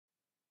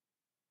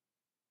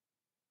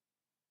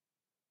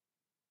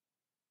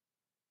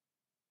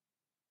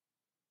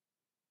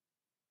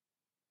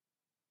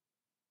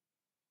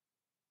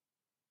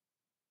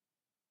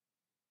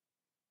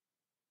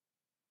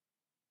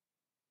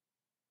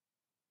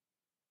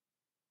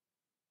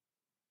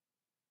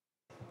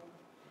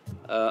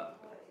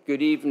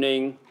Good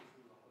evening,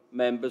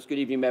 members. Good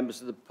evening, members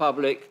of the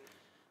public.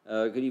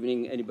 Good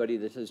evening, anybody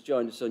that has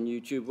joined us on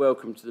YouTube.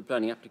 Welcome to the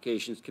Planning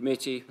Applications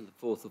Committee on the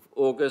 4th of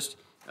August.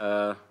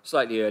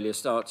 Slightly earlier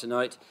start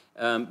tonight.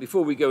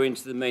 Before we go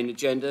into the main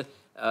agenda,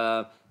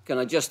 can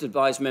I just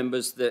advise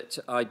members that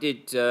I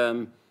did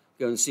go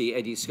and see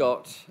Eddie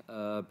Scott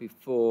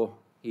before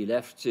he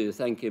left to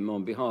thank him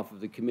on behalf of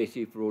the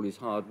committee for all his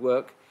hard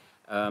work.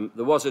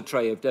 There was a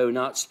tray of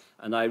donuts,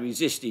 and I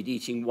resisted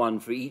eating one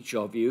for each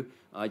of you.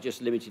 I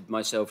just limited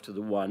myself to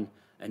the one,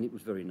 and it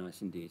was very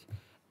nice indeed.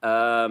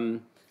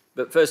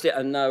 But firstly,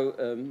 and now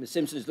Ms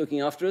Simpson is looking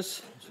after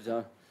us. She's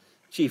our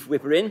chief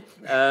whipper-in.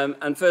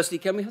 And firstly,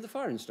 can we have the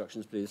fire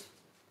instructions, please?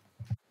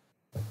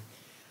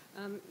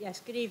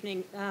 Yes, good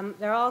evening.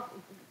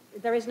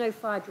 There is no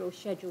fire drill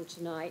scheduled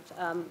tonight,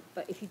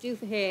 but if you do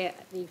hear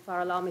the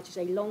fire alarm, it is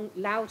a long,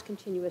 loud,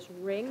 continuous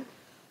ring.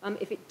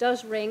 If it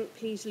does ring,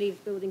 please leave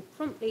the building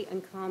promptly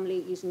and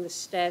calmly using the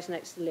stairs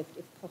next to the lift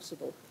if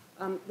possible.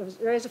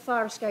 There is a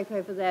fire escape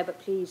over there, but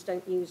please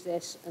don't use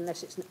this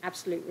unless it's an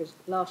absolute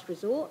last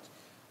resort.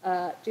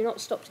 Do not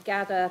stop to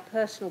gather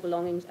personal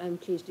belongings, and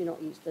please do not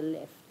use the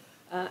lift.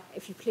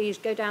 If you please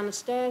go down the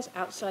stairs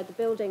outside the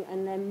building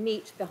and then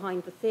meet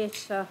behind the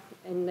theatre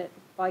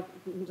by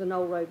the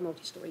Knoll Road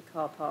multi-storey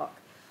car park.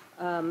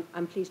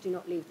 And please do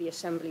not leave the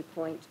assembly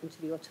point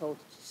until you're told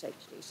it is safe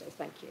to do so.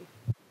 Thank you.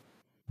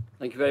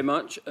 Thank you very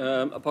much.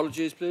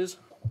 Apologies, please.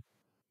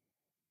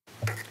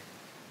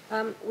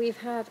 We've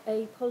had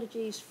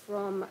apologies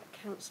from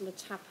Councillor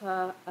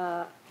Tapper.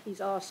 He's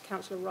asked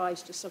Councillor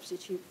Rise to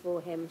substitute for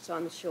him, so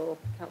I'm sure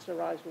Councillor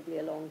Rise will be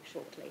along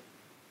shortly.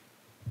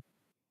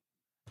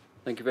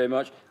 Thank you very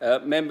much.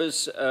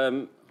 Members,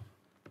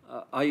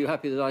 are you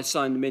happy that I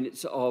signed the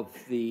minutes of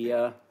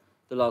the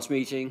last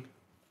meeting?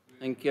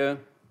 Thank you.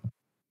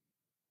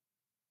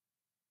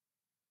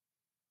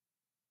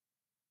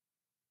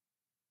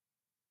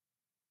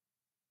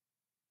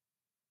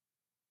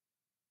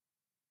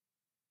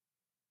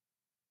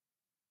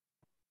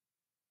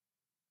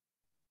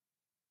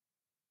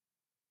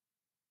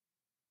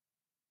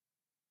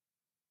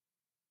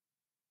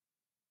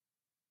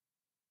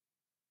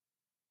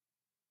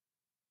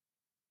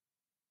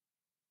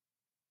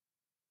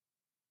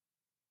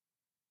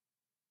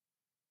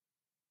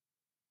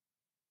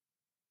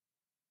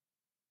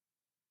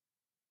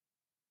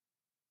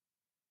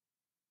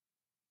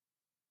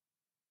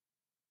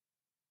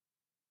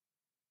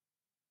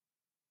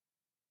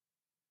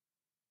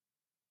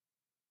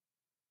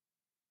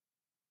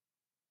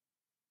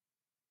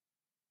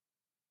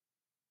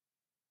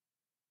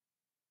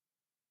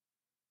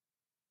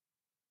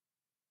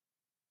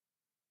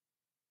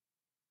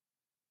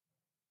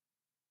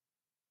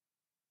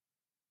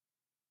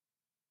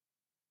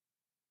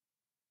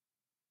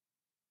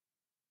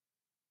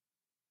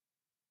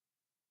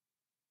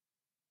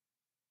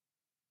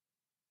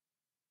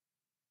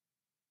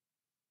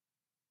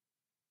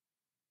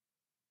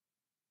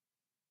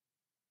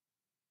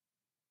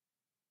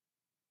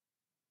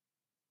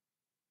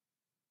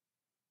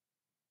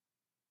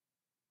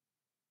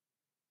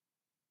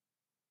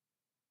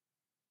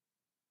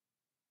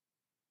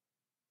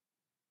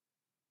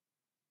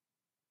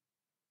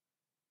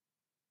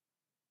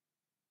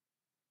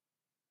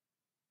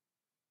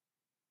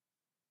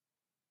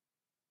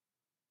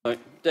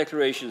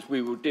 Declarations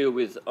we will deal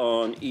with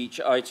on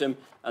each item,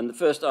 and the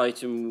first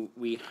item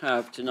we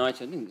have tonight,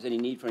 I don't think there's any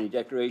need for any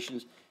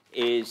declarations,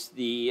 is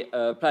the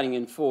planning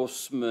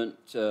enforcement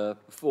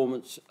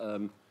performance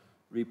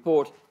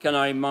report. Can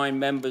I remind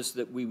members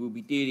that we will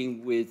be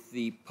dealing with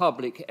the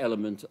public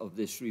element of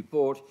this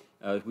report.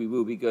 We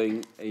will be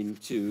going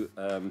into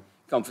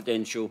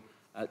confidential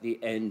at the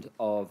end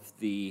of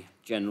the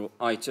general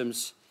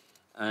items.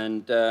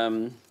 And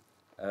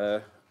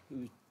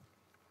who's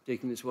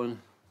taking this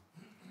one?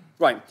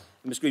 Right,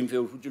 Ms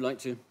Greenfield, would you like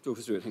to talk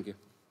us through it? Thank you.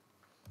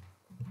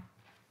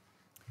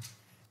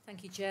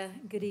 Thank you, Chair.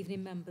 Good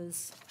evening,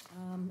 members.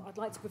 I'd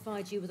like to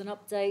provide you with an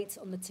update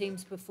on the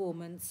team's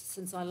performance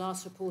since I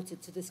last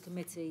reported to this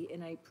committee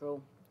in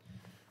April.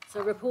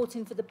 So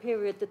reporting for the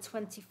period the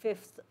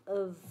 25th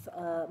of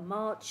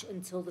March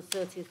until the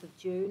 30th of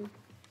June.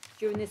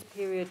 During this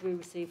period, we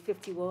received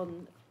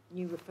 51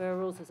 new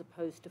referrals as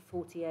opposed to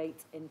 48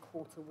 in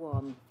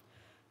Q1.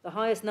 The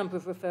highest number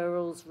of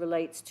referrals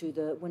relates to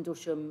the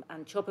Windlesham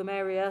and Chobham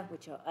area,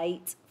 which are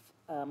 8,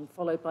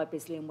 followed by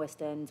Bisley and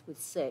West End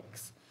with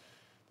 6.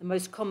 The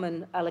most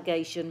common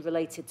allegation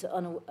related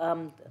to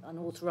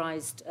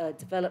unauthorised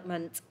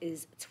development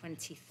is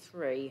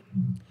 23.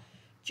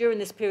 During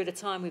this period of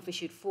time, we've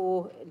issued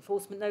 4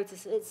 enforcement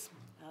notices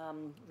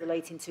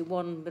relating to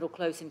 1 Middle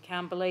Close in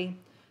Camberley,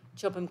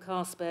 Chobham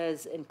Car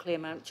Spares in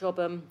Clearmount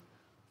Chobham,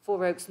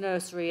 Four Oaks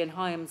Nursery in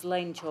Hyams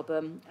Lane,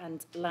 Chobham,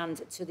 and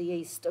land to the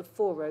east of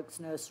Four Oaks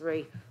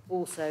Nursery,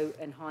 also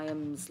in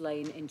Hyams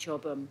Lane in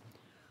Chobham.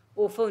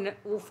 All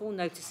 4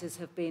 notices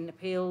have been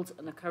appealed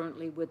and are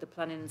currently with the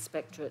Planning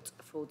Inspectorate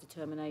for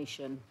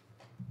determination.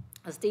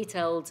 As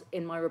detailed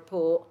in my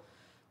report,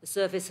 the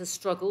service has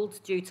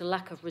struggled due to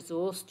lack of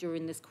resource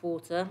during this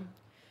quarter.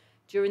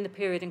 During the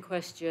period in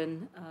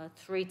question,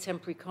 3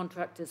 temporary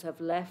contractors have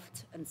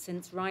left, and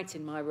since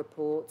writing my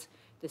report,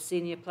 the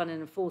Senior Planning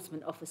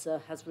Enforcement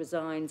Officer has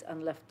resigned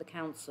and left the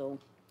council.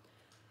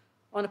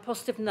 On a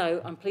positive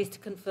note, I'm pleased to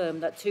confirm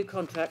that 2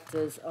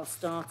 contractors are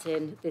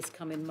starting this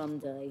coming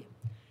Monday.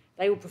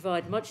 They will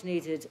provide much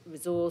needed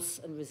resource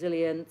and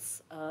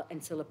resilience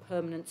until a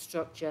permanent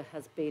structure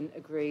has been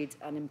agreed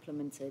and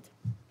implemented.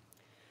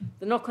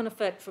 The knock-on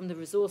effect from the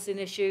resourcing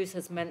issues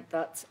has meant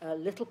that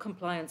little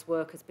compliance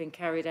work has been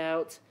carried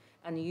out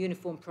and the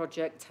uniform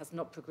project has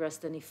not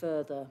progressed any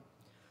further.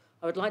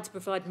 I would like to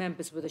provide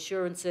members with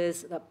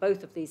assurances that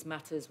both of these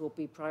matters will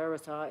be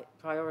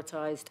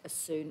prioritised as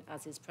soon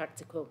as is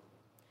practical.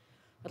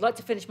 I'd like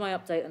to finish my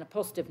update on a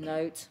positive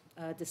note.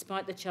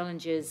 Despite the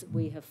challenges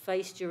we have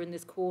faced during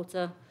this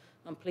quarter,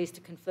 I'm pleased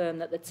to confirm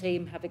that the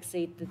team have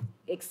exceeded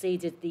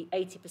the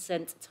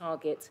 80%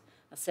 target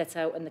as set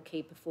out in the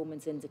key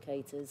performance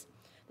indicators.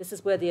 This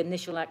is where the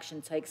initial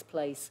action takes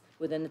place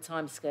within the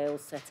timescales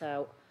set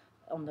out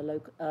on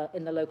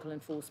in the local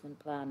enforcement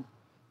plan.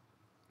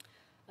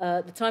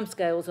 The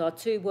timescales are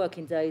 2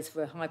 working days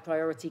for a high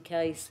priority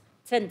case,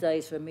 10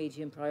 days for a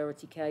medium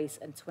priority case,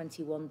 and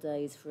 21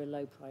 days for a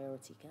low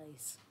priority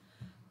case.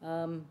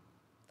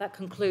 That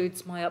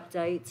concludes my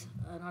update,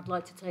 and I'd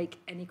like to take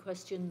any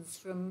questions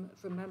from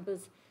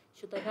members,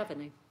 should they have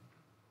any.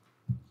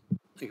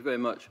 Thank you very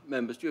much.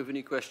 Members, do you have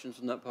any questions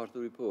on that part of the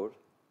report?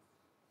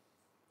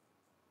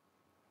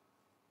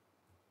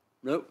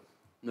 No?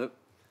 No.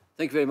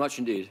 Thank you very much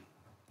indeed.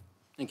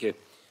 Thank you.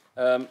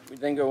 We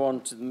then go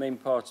on to the main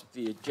part of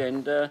the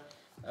agenda.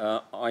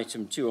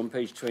 Item 2 on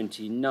page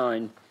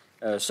 29,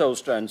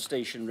 Solstrand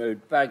Station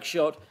Road,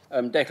 Bagshot.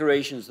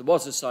 Declarations, there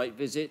was a site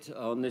visit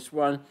on this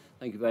one.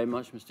 Thank you very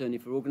much, Ms. Turney,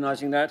 for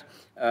organising that.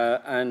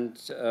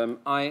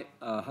 I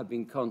have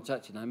been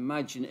contacted, I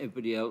imagine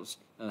everybody else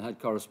had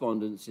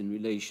correspondence in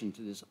relation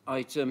to this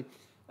item.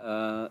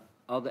 Are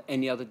there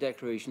any other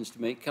declarations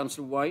to make?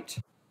 Councillor White?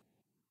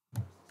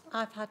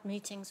 I've had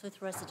meetings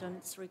with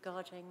residents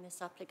regarding this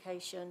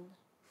application.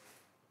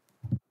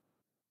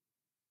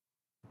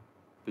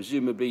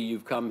 Presumably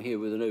you've come here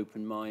with an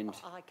open mind.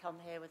 I come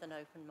here with an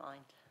open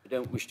mind. I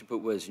don't wish to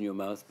put words in your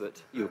mouth, but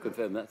you'll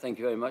confirm that. Thank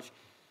you very much.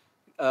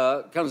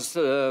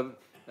 Councillor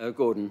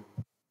Gordon.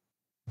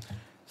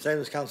 Same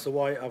as Councillor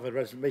White, I've had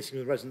a meeting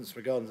with residents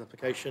regarding this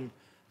application,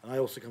 and I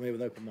also come here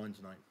with an open mind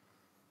tonight.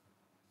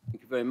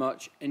 Thank you very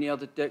much. Any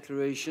other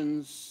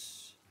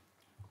declarations?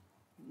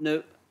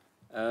 No.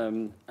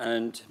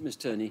 And Ms.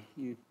 Turney,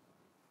 you.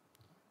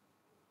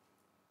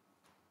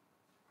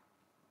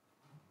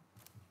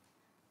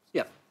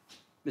 Yeah,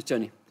 Ms.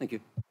 Turney, thank you.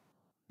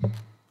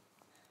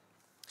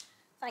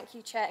 Thank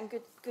you, Chair, and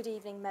good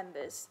evening,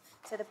 members.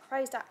 So the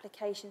proposed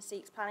application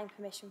seeks planning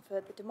permission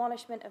for the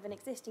demolishment of an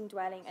existing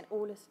dwelling and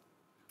all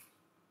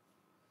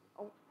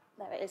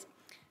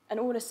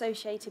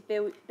associated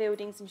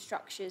buildings and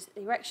structures,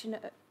 the erection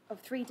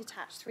of 3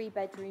 detached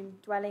 3-bedroom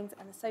dwellings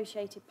and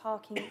associated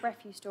parking,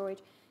 refuse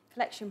storage,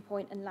 collection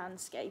point and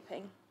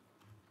landscaping.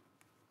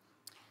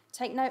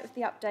 Take note of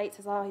the updates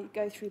as I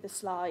go through the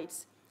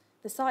slides.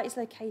 The site is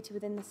located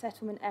within the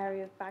settlement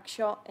area of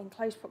Bagshot in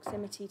close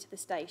proximity to the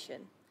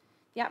station.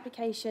 The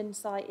application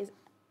site is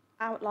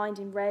outlined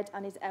in red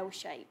and is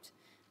L-shaped.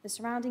 The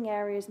surrounding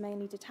area is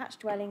mainly detached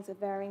dwellings of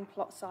varying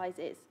plot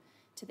sizes.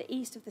 To the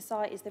east of the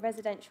site is the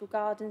residential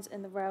gardens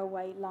and the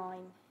railway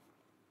line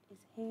is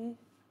here.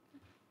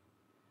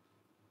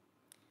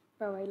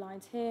 Railway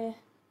line's here.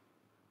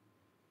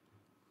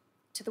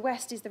 To the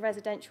west is the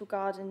residential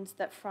gardens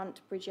that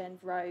front Bridgend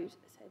Road.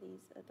 So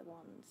these are the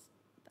ones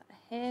that are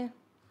here.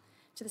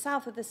 To the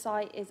south of the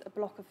site is a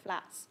block of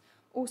flats.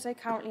 Also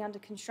currently under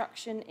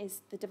construction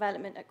is the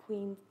development at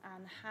Queen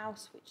Anne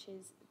House, which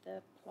is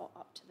the plot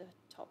up to the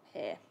top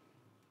here.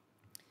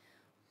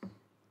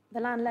 The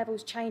land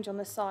levels change on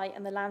the site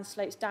and the land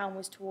slopes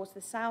downwards towards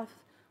the south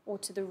or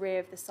to the rear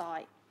of the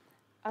site.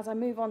 As I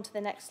move on to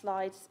the next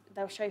slides,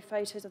 they'll show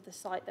photos of the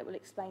site that will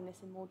explain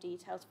this in more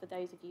details for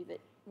those of you that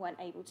weren't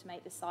able to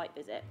make the site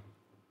visit.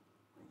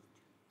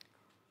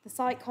 The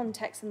site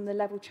context and the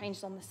level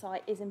changes on the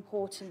site is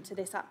important to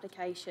this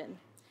application.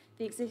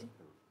 The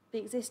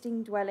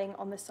existing dwelling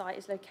on the site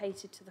is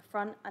located to the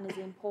front and is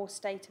in poor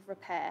state of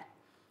repair.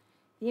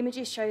 The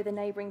images show the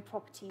neighbouring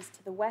properties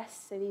to the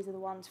west, so these are the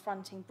ones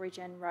fronting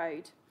Bridgend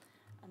Road.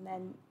 And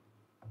then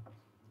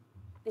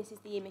this is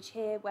the image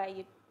here where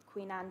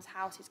Queen Anne's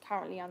house is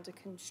currently under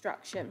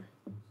construction.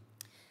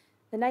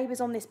 The neighbours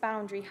on this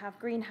boundary have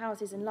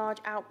greenhouses and large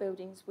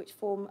outbuildings which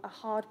form a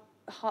hard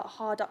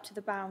up to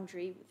the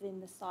boundary within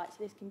the site.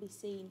 So this can be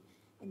seen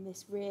in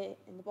this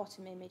in the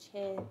bottom image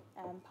here.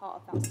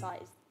 Part of that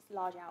site is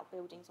large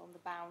outbuildings on the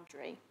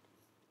boundary.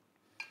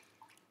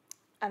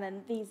 And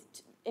then these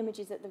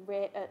images at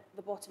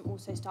the bottom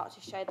also start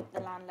to show that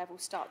the land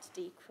levels start to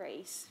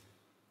decrease.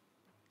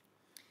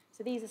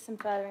 So these are some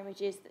further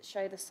images that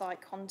show the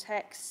site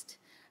context.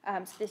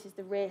 So this is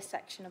the rear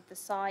section of the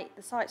site.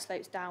 The site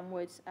slopes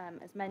downwards,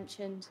 as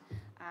mentioned,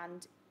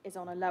 and is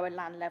on a lower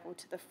land level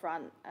to the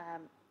front.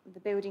 The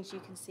buildings you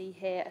can see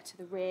here are to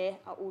the rear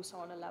are also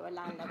on a lower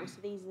land level. So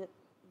these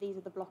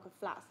are the block of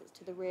flats that's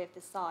to the rear of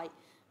the site,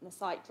 and the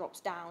site drops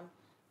down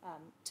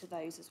to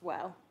those as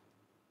well.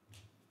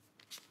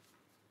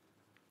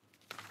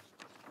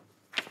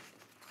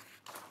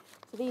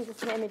 So these are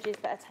some images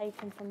that are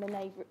taken from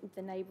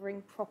the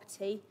neighbouring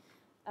property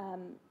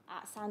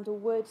at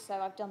Sandalwood. So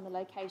I've done the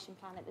location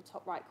plan at the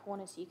top right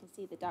corner so you can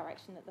see the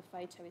direction that the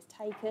photo is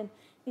taken.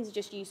 These are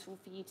just useful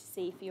for you to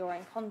see for your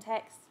own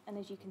context. And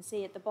as you can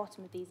see at the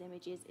bottom of these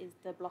images is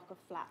the block of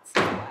flats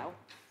as well.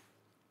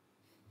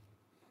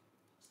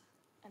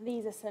 And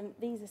these are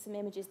some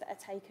images that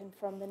are taken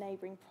from the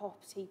neighbouring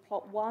property,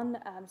 plot 1.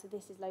 So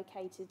this is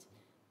located,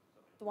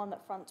 the one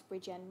that fronts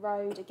Bridge End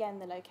Road. Again,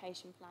 the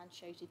location plan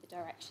shows you the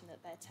direction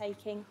that they're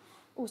taking.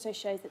 Also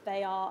shows that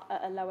they are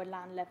at a lower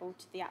land level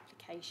to the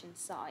application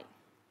site.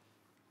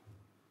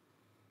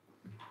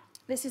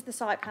 This is the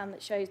site plan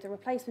that shows the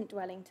replacement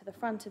dwelling to the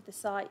front of the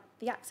site.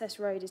 The access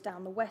road is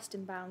down the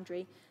western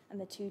boundary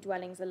and the 2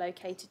 dwellings are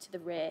located to the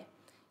rear.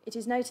 It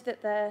is noted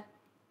that they're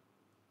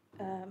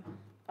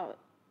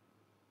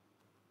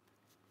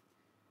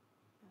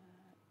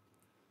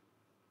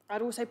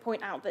I'd also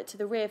point out that to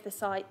the rear of the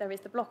site there is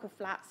the block of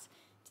flats.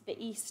 To the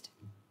east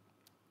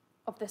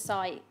of the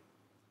site,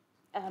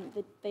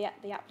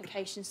 the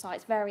application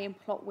sites vary in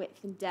plot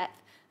width and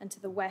depth, and to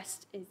the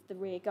west is the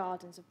rear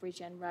gardens of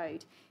Bridge End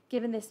Road.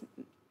 Given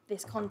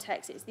this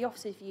context, it's the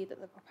officer's view that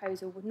the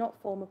proposal would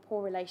not form a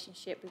poor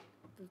relationship with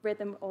the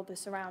rhythm or the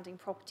surrounding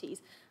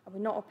properties and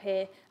would not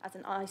appear as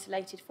an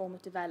isolated form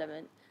of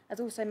development. As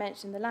also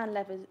mentioned, the land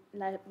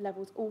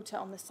levels alter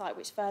on the site,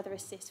 which further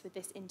assists with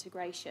this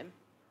integration.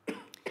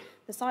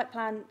 The site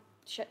plan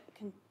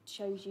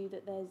shows you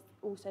that there's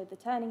also the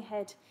turning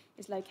head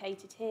is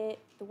located here,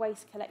 the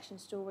waste collection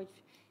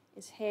storage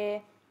is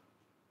here.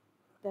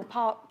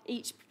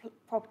 Each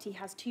property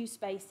has 2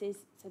 spaces,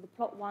 so the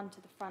plot 1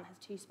 to the front has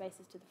 2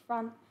 spaces to the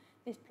front.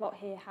 This plot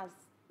here has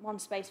 1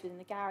 space within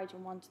the garage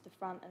and 1 to the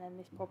front, and then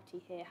this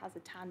property here has a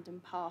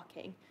tandem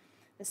parking.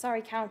 The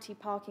Surrey County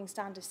parking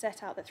standards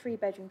set out that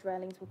 3-bedroom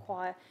dwellings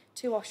require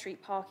 2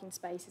 off-street parking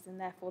spaces, and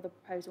therefore the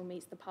proposal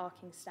meets the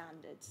parking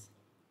standards.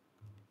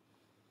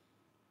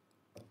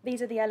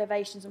 These are the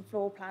elevations and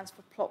floor plans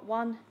for plot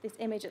 1. This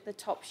image at the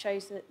top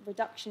shows the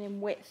reduction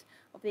in width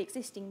of the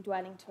existing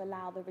dwelling to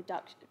allow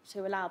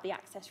the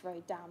access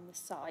road down the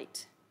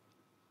site.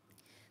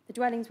 This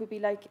dwelling would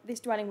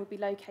be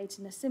located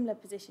in a similar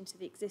position to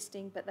the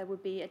existing, but there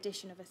would be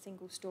addition of a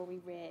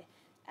single-storey rear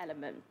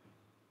element.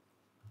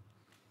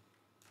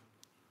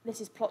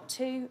 This is plot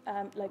 2,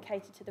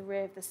 located to the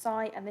rear of the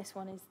site, and this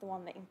one is the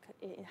one that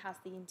it has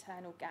the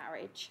internal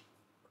garage.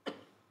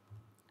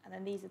 And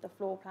then these are the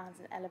floor plans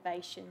and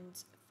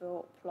elevations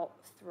for plot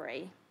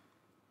 3.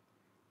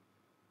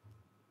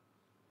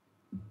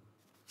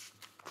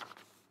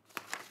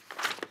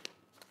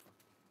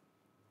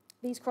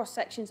 These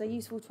cross-sections are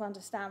useful to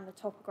understand the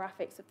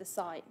topographics of the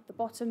site. The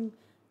bottom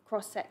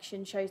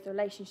cross-section shows the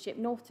relationship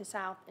north to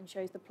south and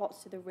shows the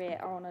plots to the rear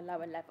are on a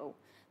lower level.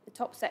 The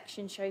top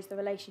section shows the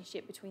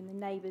relationship between the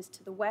neighbours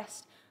to the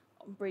west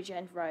on Bridge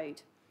End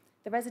Road.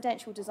 The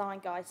residential design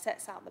guide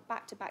sets out that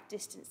back-to-back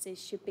distances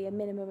should be a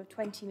minimum of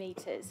 20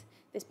 metres.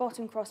 This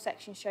bottom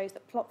cross-section shows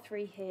that plot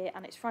 3 here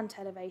and its front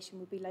elevation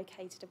would be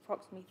located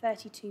approximately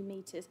 32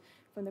 metres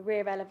from the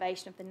rear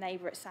elevation of the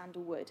neighbour at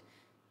Sandalwood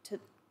to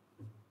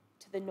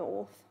the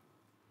north.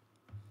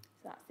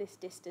 So that's this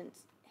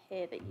distance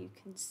here that you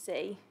can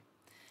see.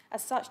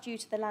 As such, due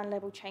to the land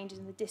level changes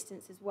in the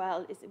distance as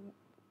well, is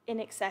in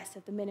excess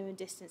of the minimum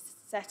distance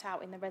set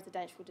out in the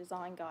residential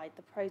design guide.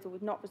 The proposal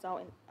would not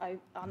result in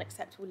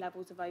unacceptable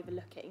levels of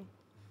overlooking.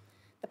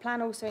 The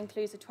plan also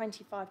includes a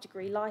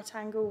 25-degree light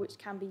angle, which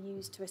can be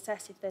used to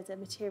assess if there's a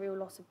material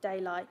loss of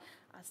daylight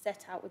as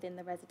set out within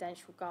the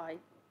residential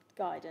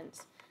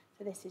guidance.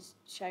 So this is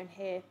shown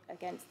here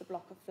against the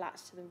block of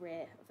flats to the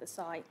rear of the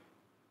site.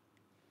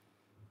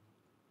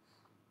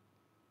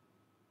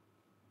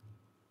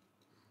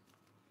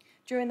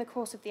 During the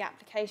course of the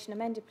application,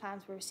 amended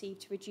plans were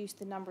received to reduce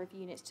the number of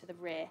units to the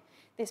rear.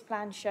 This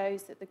plan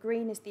shows that the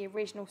green is the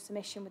original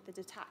submission with the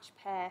detached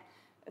pair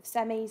of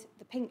semis.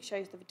 The pink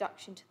shows the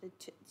reduction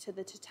to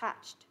the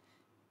detached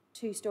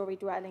 2-storey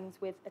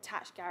dwellings with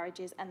attached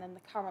garages, and then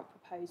the current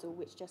proposal,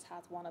 which just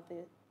has one of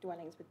the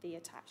dwellings with the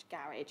attached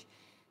garage.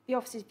 The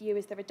officer's view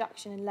is the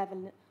reduction in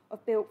level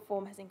of built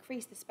form has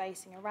increased the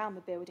spacing around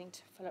the building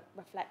to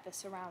reflect the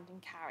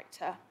surrounding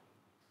character.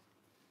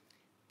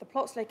 The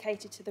plots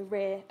located to the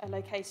rear are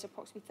located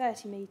approximately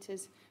 30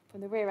 metres from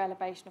the rear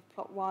elevation of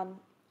plot 1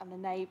 and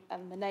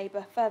the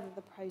neighbour. Further,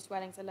 the proposed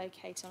dwellings are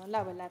located on a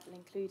lower level,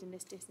 including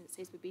this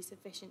distances would be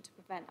sufficient to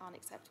prevent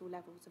unacceptable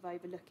levels of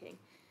overlooking.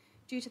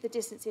 Due to the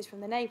distances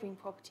from the neighbouring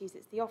properties,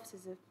 it's the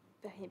officer's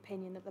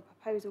opinion that the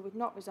proposal would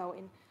not result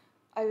in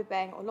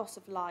overbearing or loss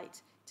of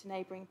light to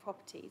neighbouring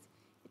properties.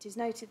 It is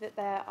noted that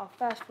there are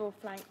first floor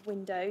flank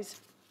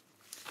windows.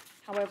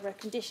 However, a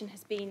condition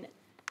has been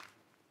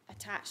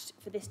attached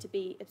for this to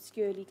be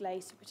obscurely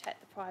glazed to protect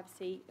the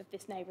privacy of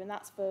this neighbour, and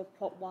that's for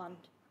plot 1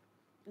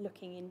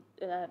 looking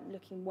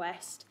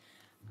west.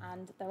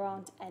 and there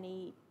aren't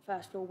any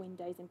first floor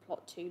windows in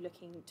plot 2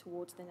 looking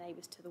towards the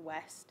neighbours to the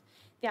west.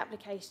 The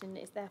application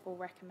is therefore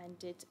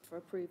recommended for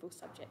approval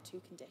subject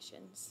to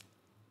conditions.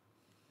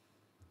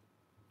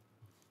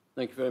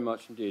 Thank you very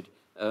much indeed.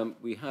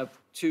 We have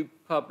two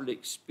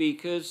public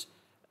speakers.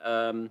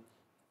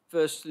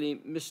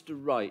 Firstly, Mr.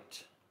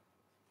 Wright.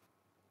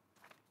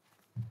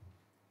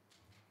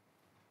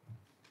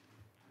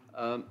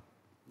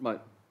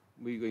 Right,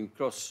 we're going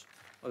across.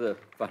 Oh, there,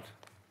 but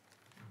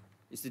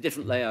it's a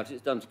different layout.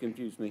 It's done to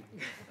confuse me.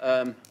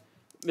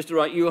 Mr.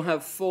 Wright, you will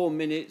have 4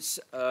 minutes,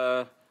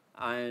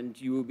 and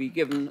you will be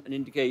given an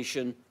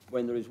indication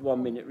when there is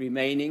 1 minute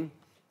remaining,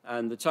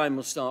 and the time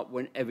will start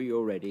whenever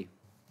you're ready.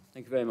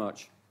 Thank you very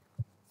much.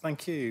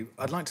 Thank you.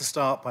 I'd like to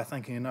start by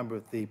thanking a number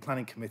of the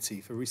Planning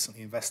Committee for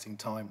recently investing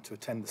time to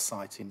attend the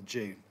site in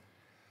June.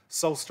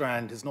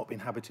 Solstrand has not been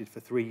habited for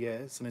 3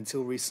 years, and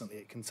until recently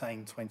it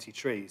contained 20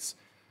 trees.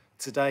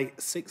 Today,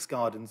 6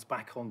 gardens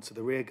back onto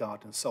the rear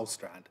garden of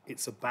Solstrand.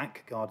 It's a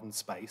back garden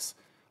space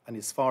and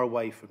is far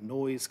away from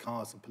noise,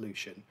 cars and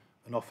pollution,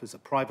 and offers a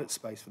private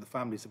space for the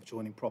families of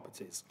adjoining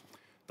properties.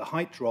 The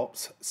height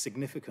drops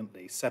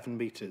significantly, 7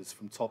 metres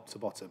from top to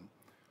bottom.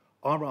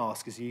 Our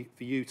ask is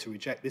for you to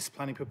reject this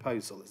planning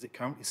proposal as it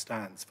currently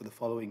stands for the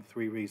following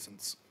 3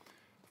 reasons.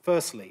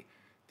 Firstly,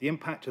 the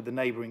impact of the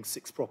neighbouring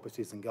 6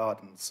 properties and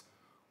gardens.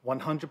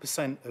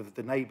 100% of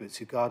the neighbours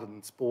whose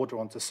gardens border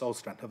onto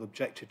Solstrand have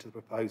objected to the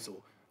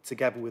proposal,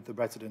 together with the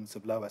residents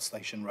of Lower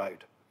Station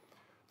Road.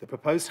 The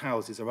proposed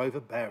houses are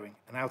overbearing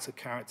and out of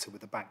character with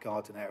the back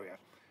garden area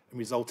and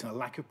result in a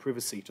lack of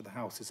privacy to the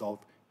houses of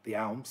The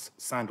Elms,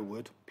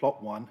 Sandalwood,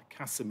 Plot 1,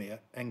 Casimere,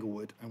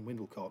 Englewood and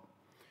Windlecott.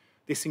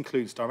 This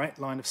includes direct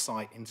line of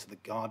sight into the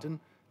garden,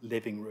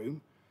 living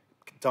room,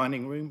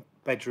 dining room,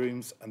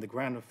 bedrooms and the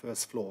ground and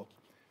first floor.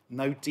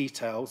 No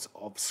details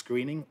of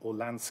screening or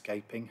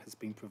landscaping has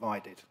been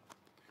provided.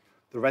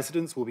 The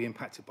residents will be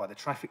impacted by the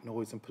traffic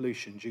noise and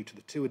pollution due to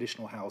the 2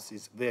 additional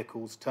houses,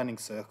 vehicles, turning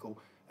circle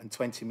and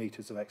 20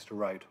 metres of extra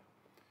road.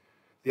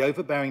 The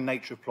overbearing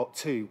nature of Plot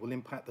 2 will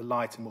impact the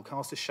light and will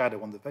cast a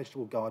shadow on the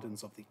vegetable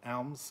gardens of The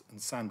Elms and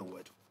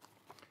Sandalwood.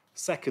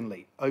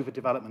 Secondly,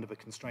 overdevelopment of a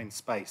constrained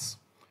space.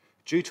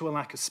 Due to a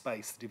lack of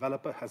space, the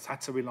developer has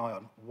had to rely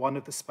on one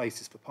of the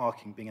spaces for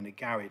parking being in a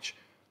garage.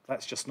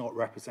 That's just not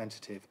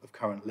representative of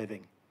current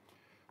living.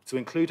 To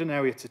include an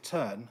area to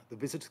turn, the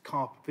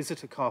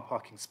visitor car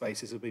parking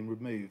spaces have been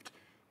removed.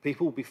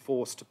 People will be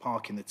forced to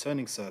park in the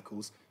turning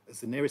circles as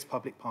the nearest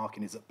public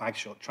parking is at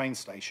Bagshot train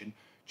station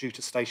due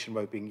to Station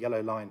Road being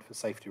yellow lined for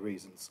safety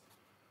reasons.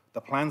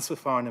 The plans for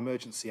fire and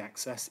emergency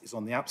access is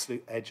on the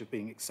absolute edge of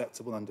being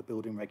acceptable under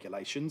building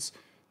regulations.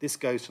 This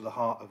goes to the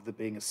heart of there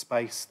being a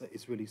space that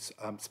is really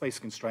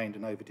space-constrained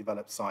and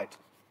overdeveloped site.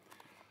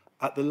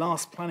 At the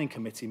last Planning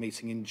Committee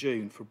meeting in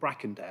June for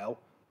Brackendale,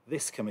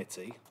 this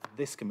committee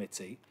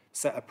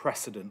set a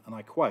precedent, and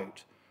I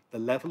quote, "The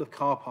level of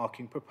car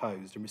parking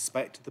proposed in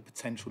respect to the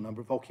potential number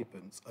of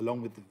occupants,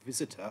 along with the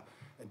visitor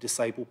and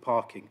disabled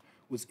parking,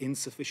 was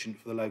insufficient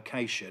for the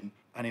location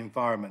and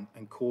environment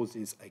and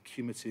causes a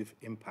cumulative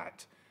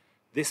impact.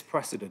 This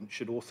precedent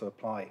should also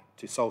apply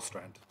to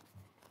Solstrand."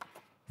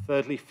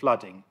 Thirdly,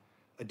 flooding.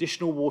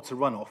 Additional water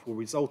runoff will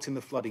result in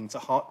the flooding to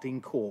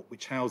Hartdean Court,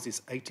 which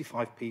houses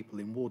 85 people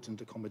in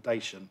wardened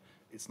accommodation.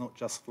 It's not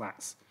just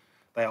flats.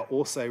 They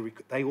also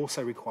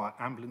require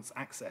ambulance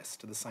access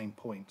to the same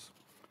point.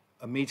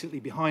 Immediately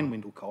behind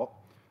Windlecott,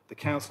 the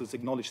council has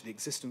acknowledged the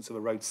existence of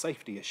a road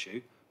safety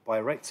issue by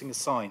erecting a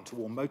sign to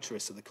warn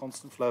motorists of the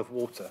constant flow of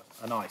water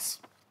and ice.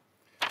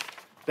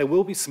 There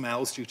will be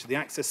smells due to the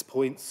access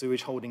points,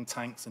 sewage holding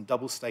tanks and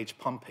double-stage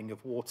pumping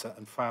of water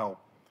and foul.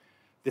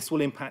 This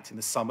will impact in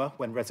the summer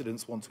when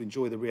residents want to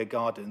enjoy the rear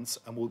gardens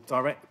and will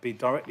be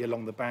directly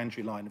along the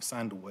boundary line of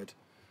Sandalwood.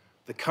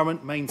 The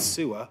current main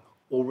sewer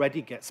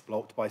already gets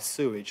blocked by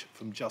sewage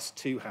from just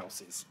 2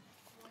 houses.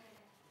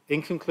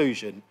 In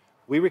conclusion,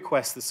 we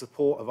request the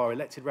support of our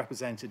elected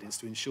representatives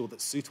to ensure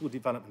that suitable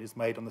development is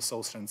made on the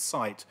Solstrand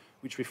site,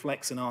 which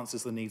reflects and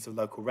answers the needs of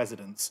local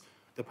residents.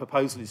 The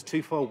proposal is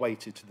too far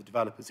weighted to the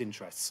developer's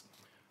interests.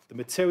 The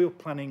material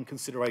planning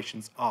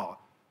considerations are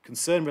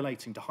concern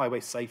relating to highway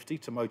safety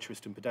to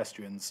motorists and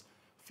pedestrians,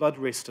 flood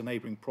risk to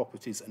neighbouring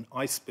properties and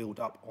ice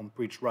build-up on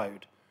Bridge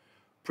Road,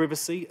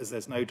 privacy as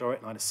there's no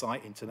direct line of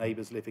sight into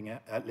neighbours' living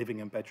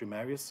and bedroom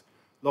areas,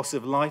 loss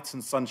of light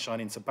and sunshine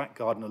into back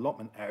garden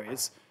allotment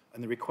areas,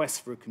 and the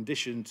request for a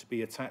condition to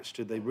be attached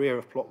to the rear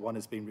of Plot 1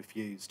 has been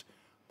refused,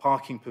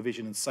 parking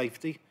provision and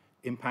safety,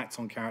 impact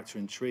on character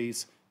and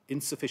trees,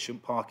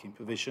 insufficient parking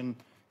provision,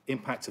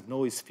 impact of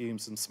noise,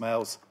 fumes and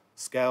smells,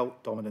 scale,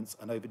 dominance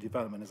and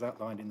overdevelopment as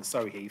outlined in the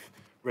Surrey Heath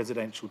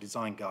Residential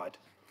Design Guide.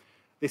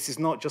 This is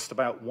not just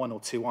about 1 or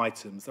 2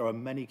 items. There are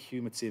many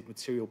cumulative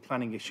material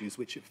planning issues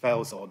which it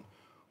fails on.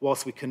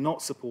 Whilst we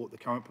cannot support the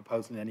current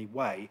proposal in any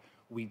way,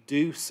 we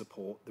do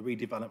support the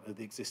redevelopment of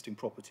the existing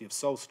property of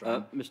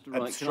Solstrand. Mr.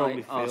 Wright, can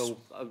I ask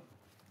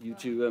you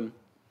to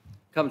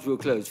come to a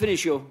close.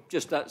 Finish your,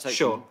 just that section.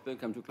 Sure. But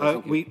come to a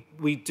close. Thank you.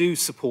 We do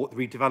support the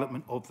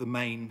redevelopment of the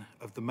main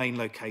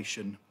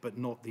location, but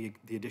not the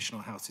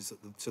additional houses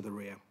to the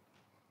rear.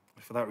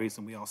 For that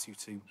reason, we ask you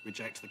to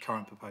reject the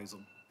current proposal.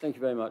 Thank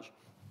you very much.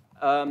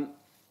 Can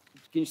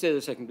you say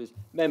the second, please?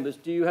 Members,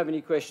 do you have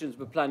any questions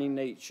of a planning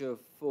nature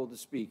for the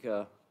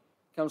Speaker?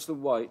 Councillor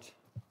White.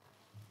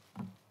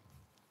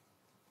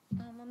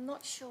 I'm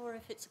not sure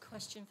if it's a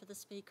question for the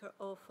Speaker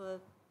or for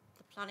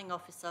the Planning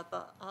Officer,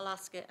 but I'll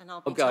ask it and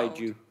I'll be told. I'll guide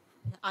you.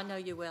 I know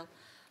you will.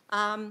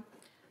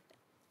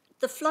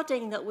 The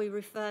flooding that we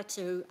refer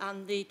to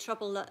and the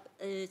trouble that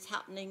is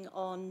happening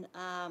on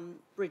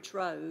Bridge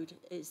Road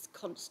is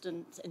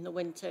constant in the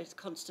winter, it's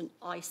constant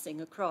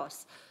icing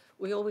across.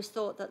 We always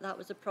thought that that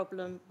was a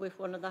problem with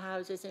one of the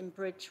houses in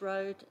Bridge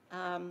Road,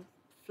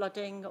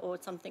 flooding or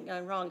something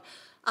going wrong.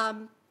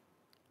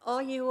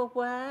 Are you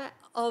aware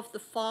of the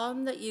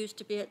farm that used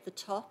to be at the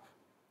top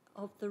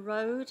of the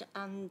road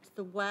and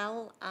the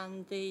well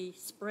and the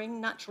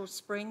spring, natural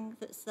spring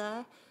that's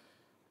there?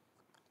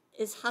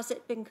 Has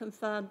it been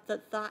confirmed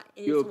that that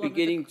is You're one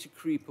beginning to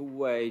creep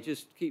away.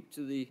 Just keep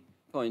to the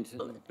point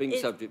and bring the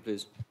subject,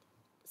 please.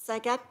 Say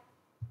again?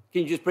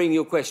 Can you just bring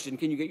your question?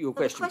 Can you get your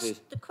question,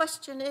 please? The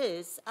question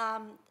is,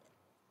 are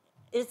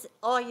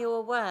you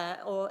aware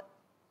or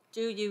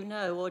do you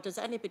know or does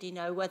anybody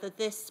know whether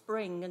this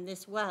spring and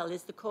this well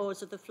is the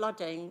cause of the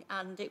flooding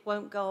and it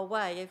won't go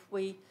away if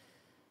we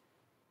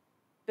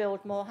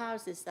build more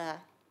houses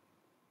there?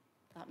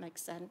 That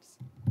makes sense.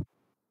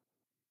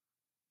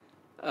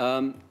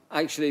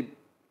 Actually,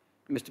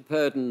 Mr.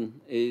 Purdon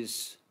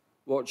is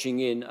watching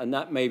in, and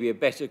that may be a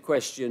better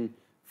question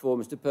for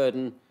Mr.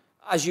 Purdon.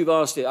 As you've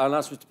asked it, I'll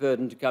ask Mr.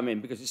 Purdon to come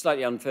in because it's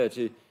slightly unfair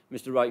to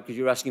Mr. Wright because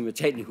you're asking him a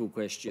technical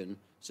question.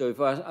 So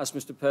if I ask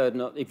Mr.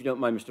 Purdon, if you don't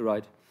mind, Mr.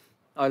 Wright,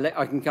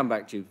 I can come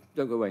back to you.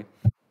 Don't go away.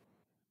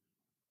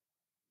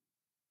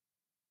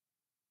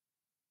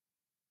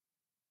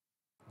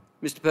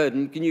 Mr.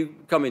 Purdon, can you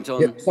comment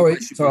on... Yeah, sorry,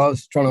 I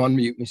was trying to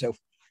unmute myself.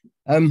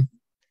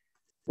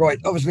 Right,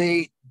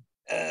 obviously,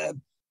 the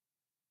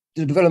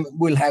development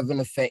will have an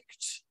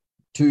effect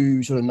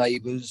to sort of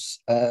neighbours.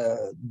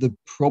 The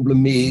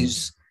problem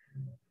is,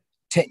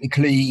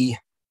 technically,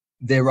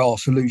 there are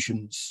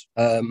solutions.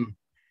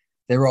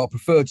 There are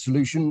preferred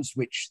solutions,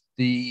 which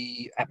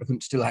the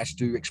applicant still has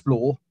to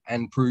explore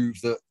and prove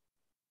that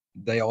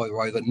they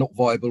are either not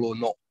viable or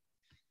not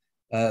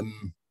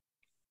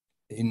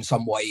in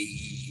some way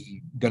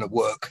going to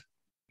work.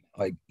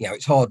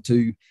 It's hard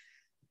to...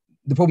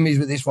 The problem is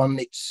with this one,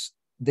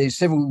 there's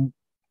several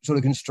sort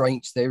of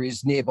constraints. There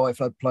is nearby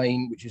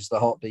floodplain, which is the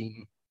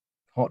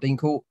Hartdean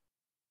Court.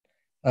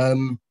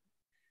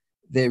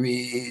 There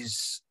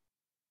is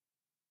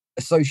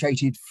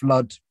associated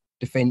flood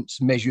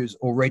defence measures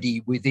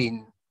already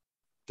within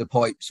the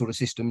pipe sort of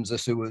systems, the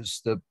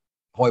sewers, the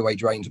highway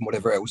drains and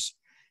whatever else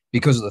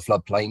because of the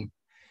floodplain.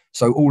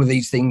 So all of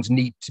these things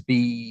need to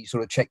be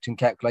sort of checked and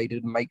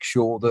calculated and make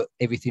sure that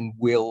everything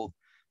will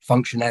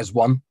function as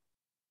one.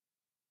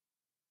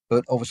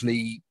 But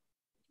obviously,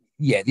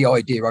 yeah, the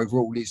idea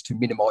overall is to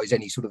minimise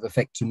any sort of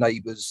effect to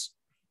neighbours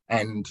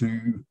and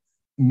to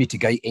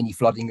mitigate any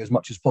flooding as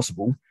much as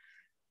possible.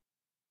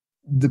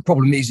 The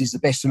problem is the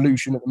best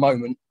solution at the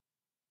moment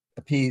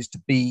appears to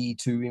be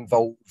to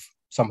involve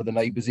some of the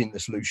neighbours in the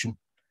solution,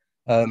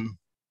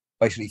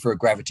 basically for a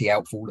gravity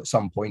outfall at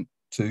some point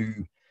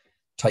to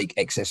take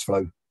excess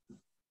flow.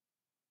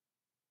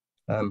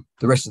 The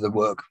rest of the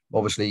work,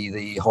 obviously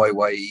the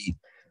highway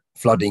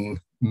flooding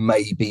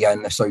may be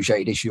an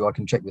associated issue. I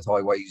can check with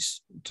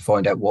Highways to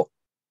find out what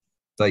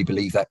they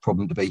believe that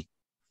problem to be.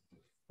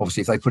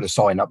 Obviously, if they put a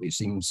sign up, it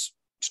seems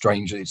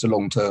strange that it's a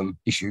long-term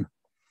issue.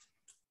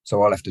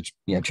 So I'll have to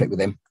check with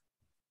them.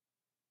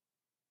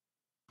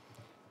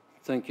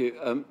 Thank you.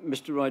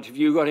 Mr. Wright, have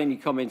you got any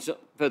comments,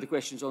 further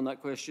questions on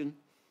that question?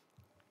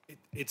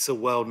 It's a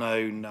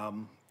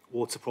well-known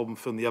water problem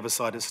from the other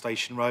side of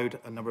Station Road.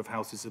 A number of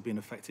houses have been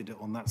affected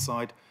on that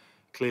side.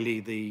 Clearly,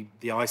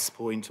 the ice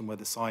point and where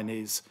the sign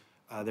is,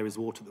 there is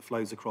water that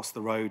flows across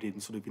the road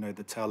in sort of,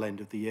 the tail end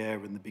of the year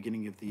and the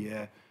beginning of the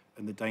year.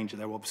 And the danger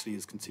there obviously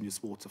is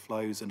continuous water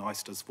flows and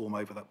ice does form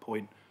over that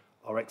point.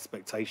 Our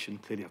expectation,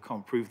 clearly I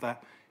can't prove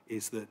that,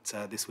 is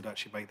that this would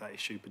actually make that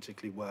issue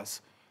particularly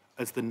worse.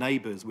 As the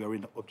neighbours, we are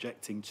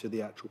objecting to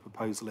the actual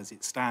proposal as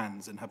it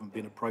stands and haven't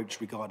been approached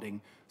regarding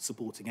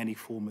supporting any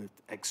form of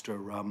extra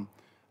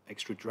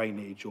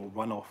drainage or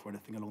runoff or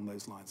anything along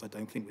those lines. I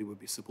don't think we would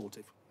be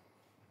supportive.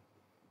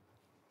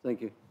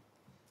 Thank you.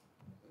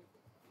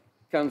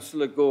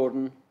 Councillor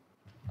Gordon,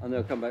 and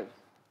they'll come back.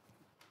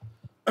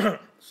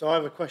 So I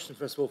have a question,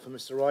 first of all, for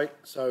Mr. Wright.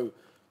 So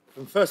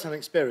from first-hand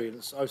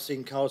experience, I've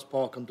seen cars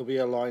park on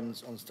WL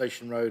lines on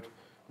Station Road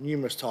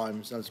numerous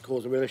times, and it's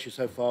caused a real issue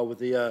so far with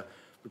the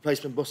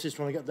replacement buses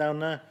trying to get down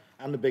there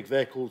and the big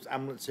vehicles,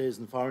 ambulances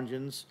and fire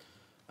engines.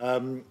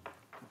 Do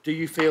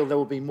you feel there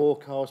will be more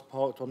cars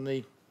parked on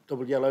the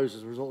double yellows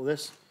as a result of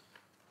this?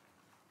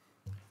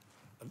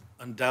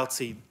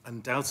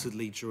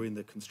 Undoubtedly during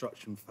the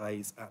construction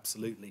phase,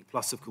 absolutely.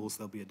 Plus, of course,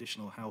 there'll be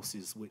additional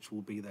houses which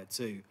will be there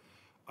too.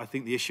 I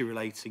think the issue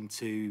relating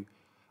to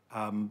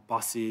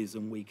buses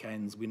and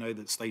weekends, we know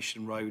that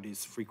Station Road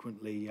is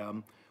frequently,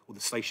 or the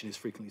station is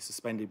frequently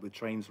suspended with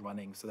trains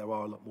running, so there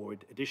are a lot more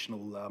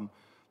additional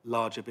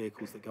larger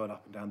vehicles that go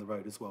up and down the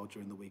road as well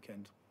during the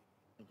weekend.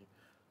 Thank you.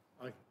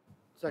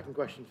 Second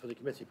question for the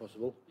committee,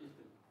 possible.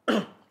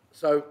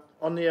 So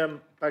on the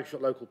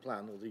Bagshot local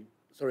plan, or the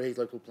Heath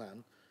local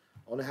plan,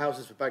 on the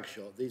houses for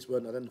Bagshot, these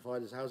weren't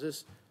identified as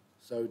houses.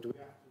 So do we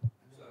have to...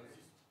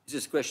 Is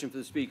this a question for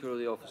the Speaker or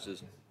the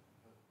officers?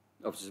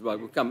 Officers, right,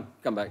 we'll come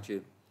back to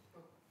you.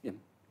 Yeah,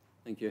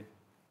 thank you.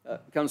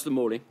 Councillor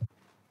Morley.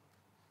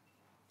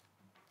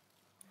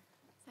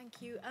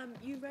 Thank you.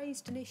 You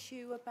raised an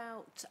issue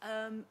about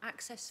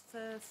access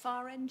for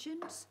fire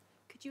engines.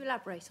 Could you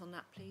elaborate on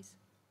that, please?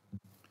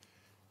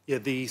 Yeah,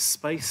 the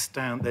space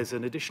down, there's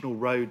an additional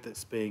road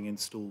that's being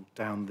installed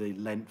down the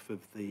length of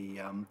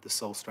the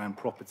Solstrand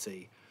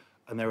property,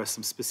 and there are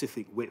some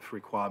specific width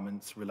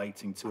requirements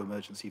relating to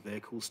emergency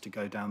vehicles to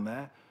go down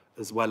there,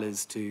 as well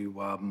as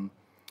to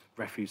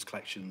refuse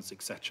collections,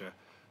 etc.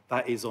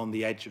 That is on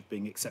the edge of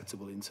being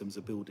acceptable in terms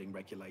of building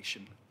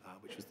regulation,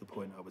 which was the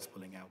point I was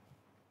pulling out.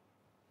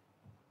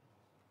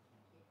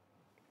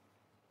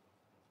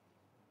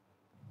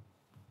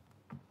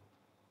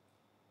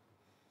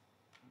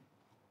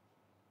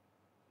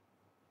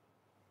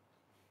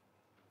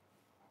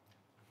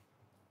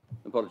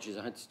 Apologies,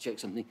 I had to check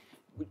something.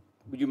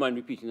 Would you mind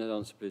repeating that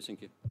answer, please?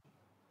 Thank you.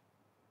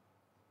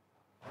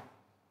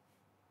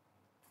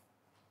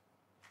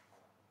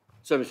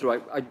 So, Mr.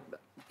 Wright,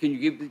 can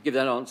you give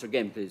that answer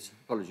again, please?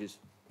 Apologies.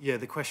 Yeah,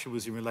 the question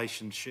was in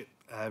relation to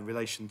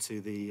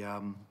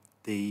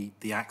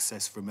the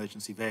access for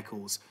emergency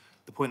vehicles.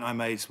 The point I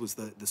made was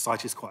that the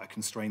site is quite a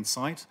constrained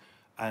site,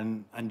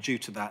 and due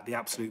to that, the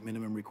absolute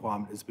minimum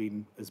requirement has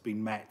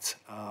been met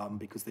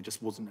because there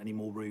just wasn't any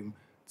more room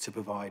to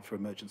provide for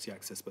emergency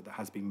access, but that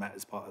has been met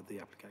as part of the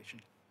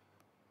application.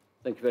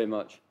 Thank you very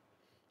much.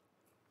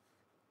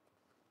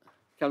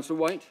 Councillor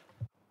White?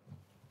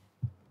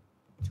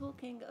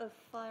 Talking of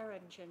fire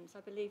engines, I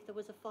believe there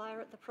was a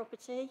fire at the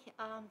property.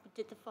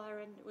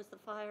 Was the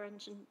fire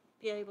engine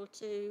be able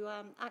to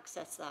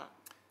access that?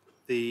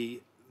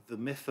 The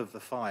myth of the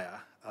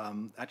fire,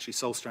 actually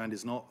Solstrand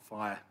is not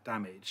fire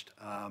damaged.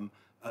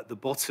 At the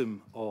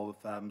bottom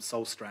of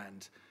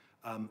Solstrand,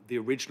 the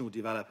original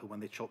developer,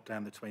 when they chopped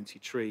down the 20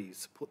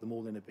 trees, put them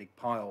all in a big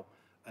pile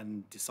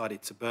and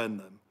decided to burn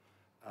them.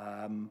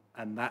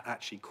 And that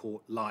actually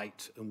caught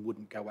light and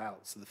wouldn't go out.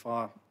 So the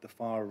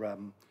fire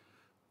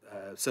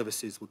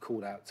services were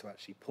called out to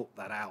actually put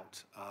that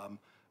out.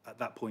 At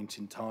that point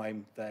in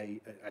time,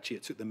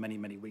 it took them many,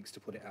 many weeks to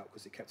put it out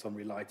because it kept on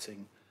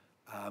relighting.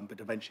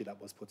 But eventually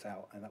that was put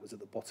out, and that was at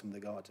the bottom of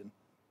the garden.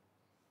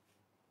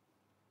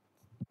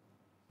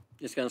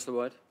 Yes, Councillor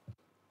White.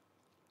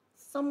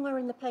 Somewhere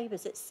in the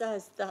papers it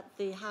says that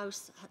the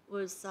house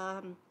was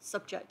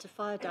subject to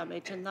fire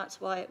damage, and that's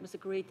why it was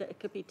agreed that it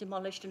could be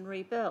demolished and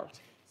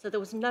rebuilt. So there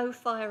was no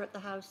fire at the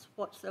house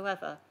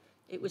whatsoever.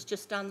 It was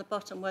just down the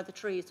bottom where the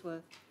trees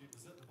were. It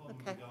was at the bottom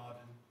of the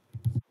garden.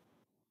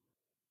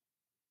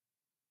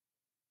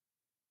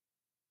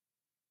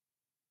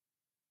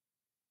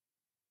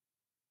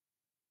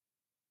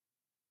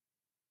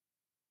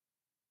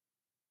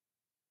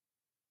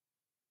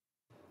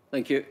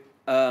 Thank you.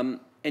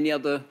 Any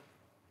other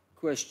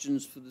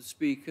questions for the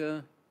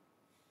Speaker?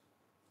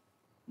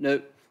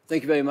 No.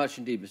 Thank you very much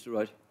indeed, Mr.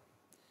 Wright.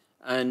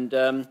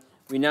 And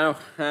we now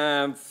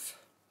have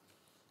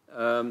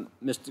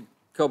Mr.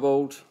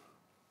 Cobbold.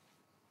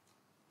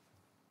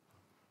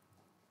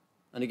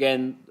 And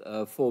again,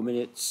 4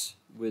 minutes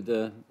with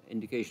an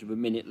indication of a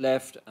minute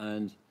left.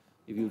 And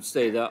if you would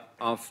say that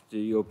after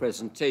your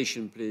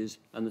presentation, please.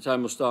 And the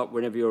time will start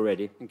whenever you're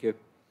ready. Thank you.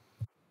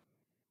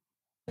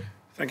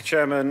 Thank you,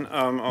 Chairman.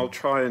 I'll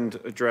try and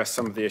address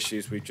some of the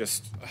issues we've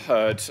just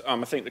heard.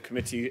 I think the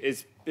committee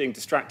is being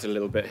distracted a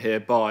little bit here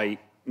by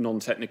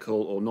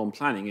non-technical or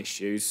non-planning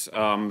issues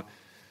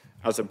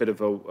as a bit of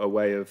a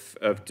way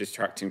of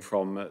distracting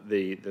from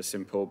the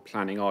simple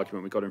planning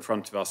argument we've got in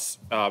front of us.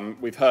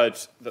 We've heard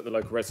that the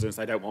local residents,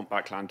 they don't want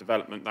backland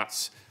development.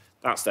 That's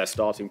their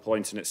starting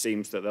point, and it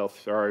seems that they'll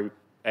throw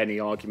any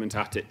argument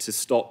at it to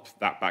stop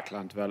that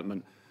backland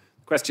development.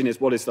 The question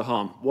is, what is the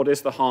harm? What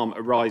is the harm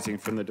arising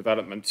from the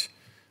development?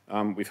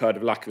 We've heard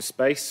of lack of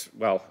space.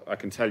 Well, I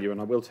can tell you, and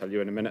I will tell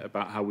you in a minute,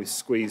 about how we've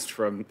squeezed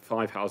from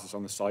 5 houses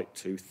on the site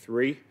to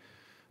 3.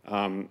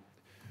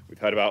 We've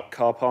heard about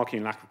car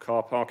parking, lack of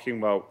car parking.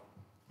 Well,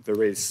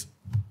 there is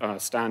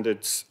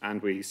standards,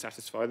 and we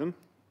satisfy them.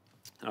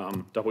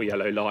 Double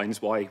yellow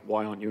lines, why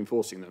aren't you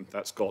enforcing them?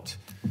 That's got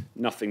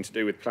nothing to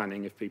do with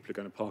planning if people are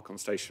going to park on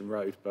Station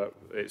Road, but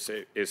it's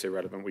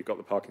irrelevant. We've got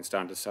the parking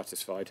standards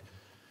satisfied.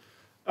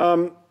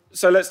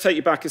 So let's take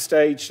you back a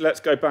stage. Let's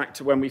go back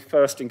to when we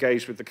first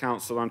engaged with the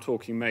council. I'm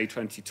talking May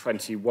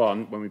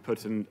 2021, when we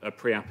put a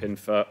pre-app in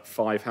for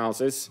 5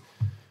 houses.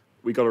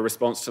 We got a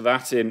response to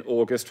that in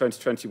August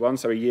 2021,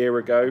 so a year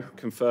ago,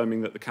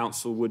 confirming that the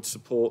council would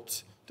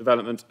support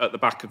development at the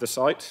back of the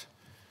site.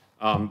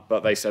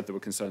 But they said there were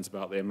concerns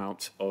about the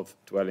amount of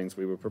dwellings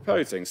we were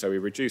proposing, so we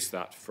reduced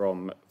that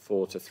from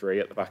 4 to 3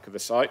 at the back of the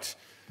site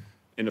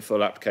in a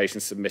full application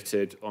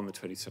submitted on the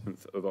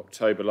 27th of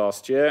October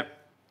last year.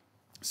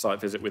 Site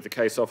visit with the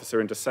case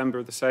officer in December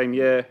of the same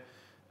year,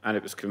 and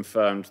it was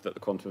confirmed that the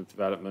quantum of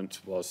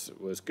development was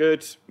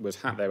good,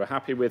 they were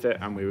happy with it,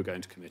 and we were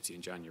going to committee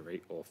in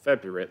January or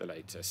February at the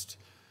latest.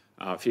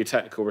 A few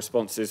technical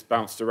responses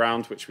bounced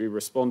around, which we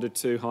responded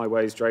to,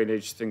 highways,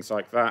 drainage, things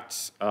like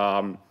that.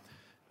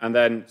 And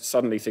then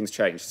suddenly things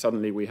changed.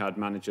 Suddenly we had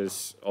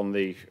managers on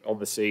the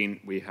scene.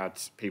 We had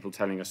people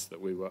telling us that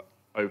we were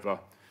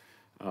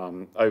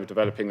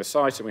overdeveloping the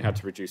site and we had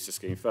to reduce the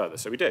scheme further.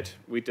 So we did.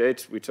 We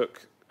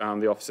took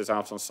the officers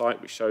out on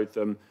site. We showed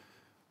them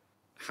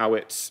how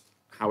it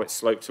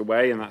sloped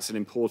away, and that's an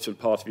important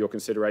part of your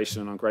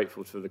consideration, and I'm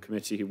grateful to the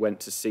committee who went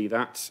to see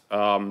that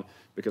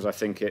because I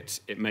think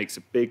it makes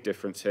a big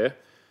difference here.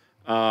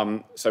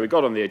 So we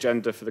got on the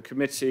agenda for the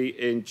committee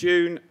in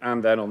June,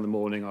 and then on the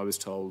morning I was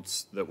told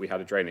that we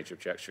had a drainage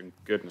objection.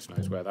 Goodness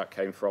knows where that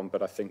came from,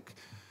 but I think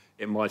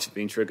it might have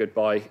been triggered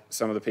by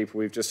some of the people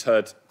we've just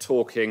heard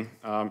talking.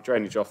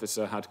 Drainage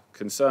officer had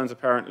concerns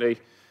apparently,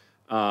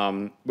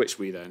 which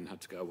we then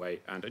had to go away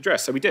and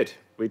address. So we did.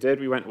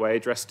 We went away,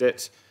 addressed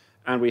it,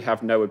 and we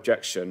have no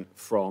objection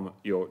from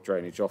your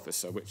drainage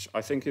officer, which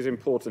I think is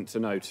important to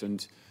note.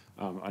 And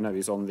I know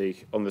he's on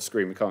the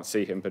screen. We can't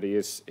see him, but he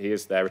is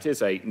there. It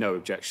is a no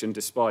objection,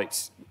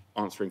 despite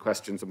answering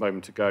questions a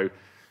moment ago,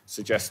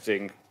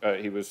 suggesting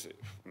he was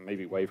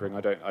maybe wavering.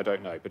 I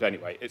don't know. But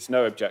anyway, it's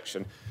no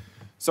objection.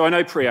 So I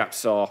know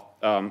pre-apps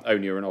are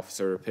only an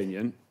officer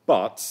opinion,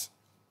 but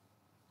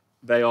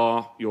they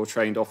are your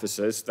trained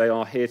officers. They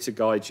are here to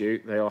guide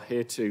you. They are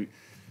here to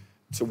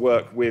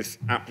work with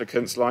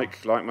applicants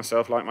like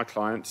myself, like my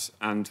clients,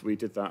 and we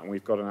did that, and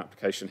we've got an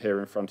application here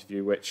in front of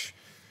you which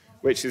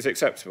is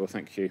acceptable.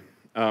 Thank you.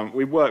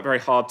 We worked very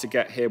hard to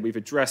get here. We've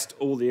addressed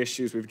all the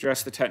issues. We've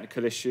addressed the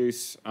technical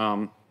issues.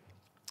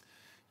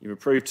 You've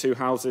approved 2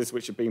 houses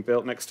which have been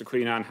built next to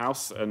Queen Anne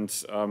House, and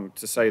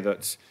to say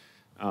that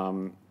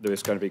there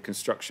is going to be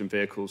construction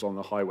vehicles on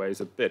the highway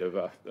is a bit of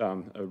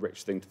a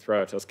rich thing to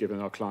throw at us, given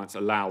our clients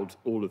allowed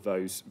all of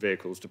those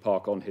vehicles to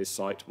park on his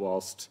site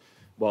whilst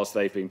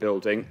they've been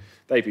building.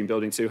 They've been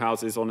building 2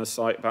 houses on a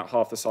site about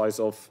half the size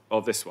of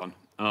this one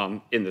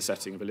in the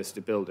setting of a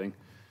listed building.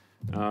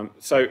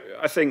 So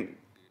I think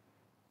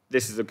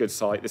this is a good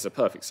site. This is a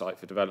perfect site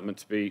for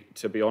development,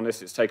 to be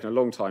honest. It's taken a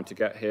long time to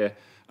get here,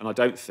 and I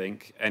don't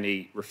think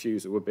any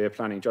refusal would be a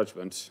planning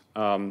judgment.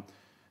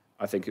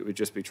 I think it would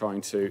just be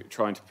trying to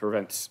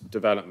prevent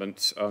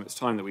development. It's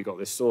time that we got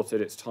this sorted.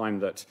 It's time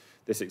that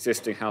this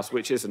existing house,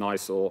 which is an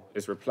eyesore,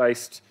 is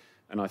replaced,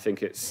 and I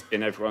think it's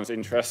in everyone's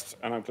interest.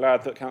 And I'm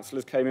glad that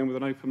councillors came in with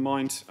an open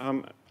mind,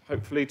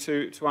 hopefully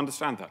to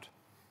understand that.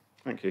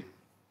 Thank you.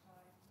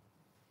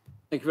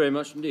 Thank you very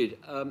much indeed.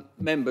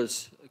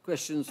 Members,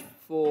 questions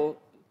for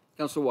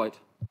Councillor White?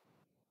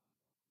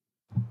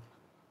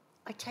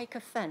 I take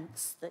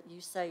offence that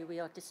you say we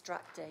are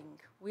distracting.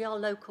 We are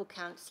local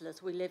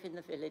councillors. We live in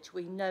the village.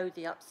 We know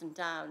the ups and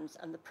downs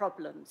and the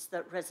problems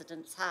that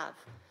residents have.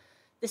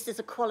 This is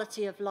a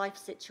quality of life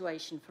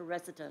situation for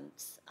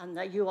residents, and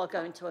that you are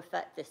going to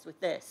affect this with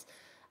this.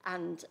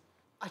 And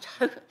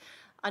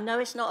I know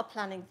it's not a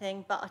planning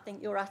thing, but I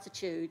think your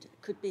attitude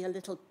could be a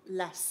little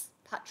less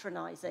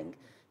patronising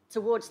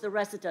towards the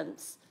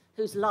residents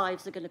whose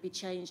lives are going to be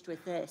changed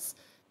with this.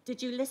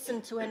 Did you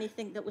listen to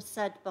anything that was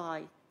said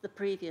by the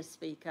previous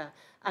speaker,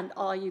 and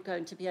are you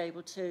going to be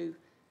able to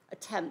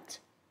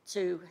attempt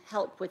to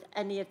help with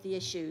any of the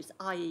issues,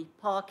 i.e.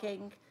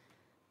 parking?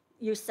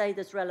 You say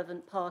there's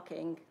relevant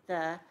parking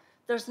there.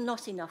 There's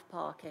not enough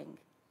parking.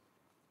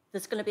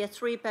 There's going to be a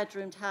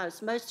 3-bedroomed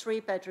house. Most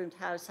 3-bedroomed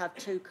houses have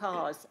 2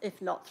 cars,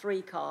 if not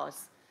 3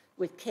 cars,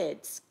 with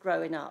kids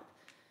growing up.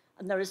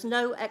 And there is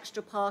no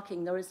extra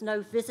parking. There is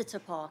no visitor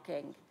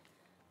parking.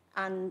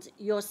 And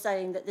you're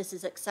saying that this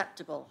is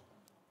acceptable.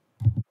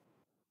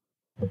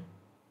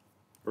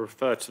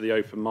 Refer to the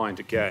open mind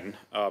again.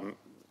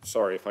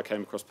 Sorry if I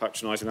came across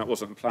patronising, that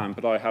wasn't the plan,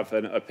 but I have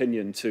an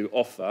opinion to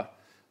offer,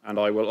 and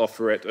I will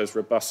offer it as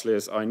robustly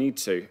as I need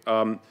to.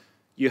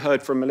 You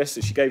heard from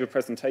Melissa, she gave a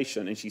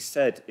presentation and she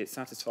said it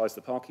satisfies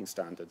the parking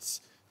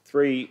standards.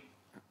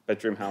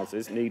 3-bedroom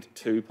houses need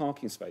 2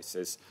 parking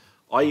spaces.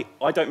 I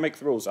don't make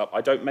the rules up,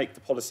 I don't make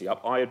the policy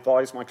up, I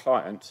advise my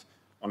client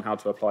on how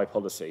to apply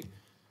policy.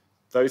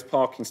 Those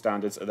parking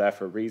standards are there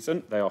for a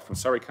reason. They are from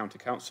Surrey County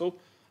Council,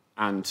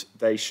 and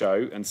they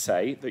show and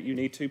say that you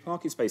need 2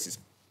 parking spaces.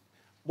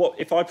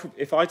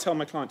 If I tell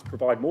my client to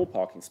provide more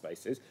parking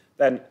spaces,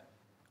 then,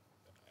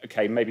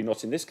 okay, maybe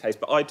not in this case,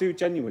 but I do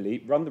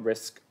genuinely run the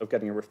risk of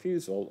getting a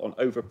refusal on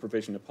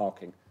over-provision of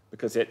parking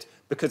because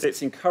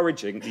it's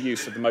encouraging the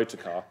use of the motor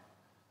car.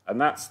 And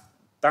that's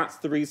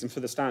the reason for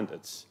the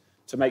standards,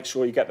 to make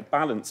sure you get the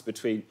balance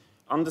between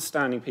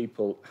understanding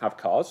people have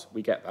cars,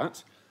 we get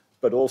that,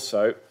 but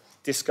also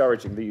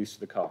discouraging the use of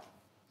the car,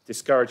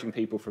 discouraging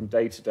people from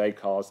day-to-day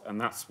cars,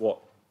 and that's what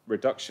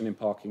reduction in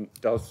parking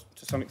does,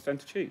 to some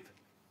extent, achieve.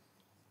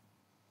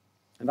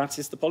 And that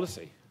is the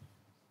policy.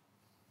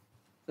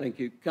 Thank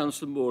you.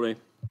 Councillor Morley.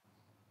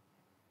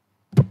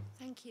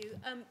 Thank you.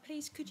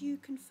 Please, could you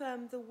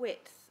confirm the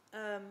width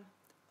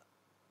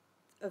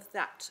of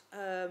that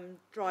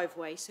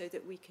driveway so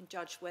that we can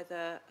judge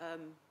whether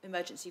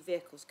emergency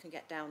vehicles can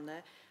get down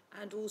there?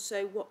 And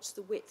also, what's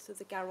the width of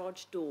the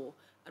garage door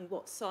and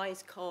what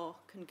size car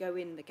can go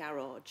in the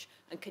garage?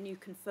 And can you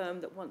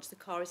confirm that once the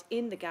car is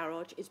in the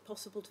garage, it's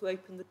possible to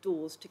open the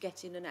doors to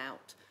get in and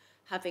out,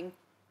 having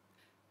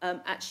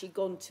actually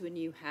gone to a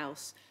new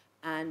house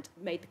and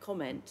made the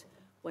comment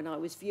when I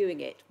was viewing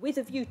it, with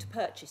a view to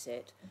purchase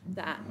it,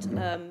 that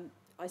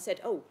I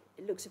said, oh,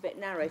 it looks a bit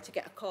narrow to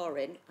get a car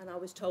in, and I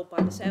was told by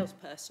the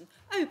salesperson,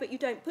 oh, but you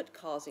don't put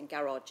cars in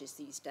garages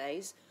these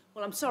days.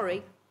 Well, I'm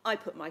sorry, I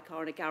put my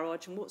car in a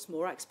garage, and what's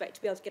more, I expect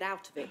to be able to get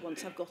out of it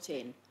once I've got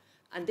in.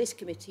 And this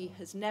committee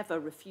has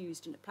never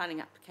refused a planning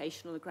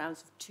application on the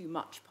grounds of too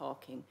much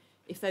parking,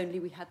 if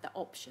only we had that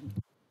option.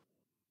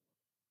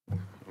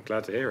 I'm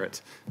glad to hear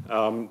it.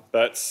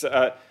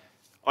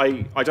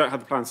 I don't have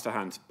the plans to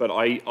hand, but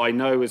I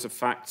know as a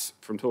fact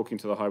from talking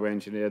to the highway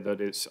engineer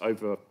that it's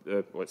over,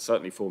 well, it's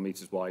certainly 4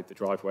 metres wide, the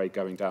driveway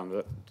going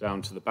down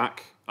to the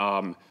back,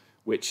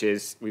 which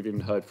is, we've even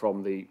heard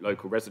from the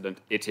local resident,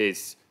 it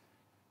is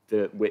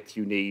the width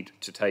you need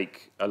to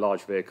take a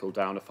large vehicle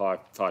down, a fire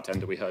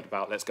tender we heard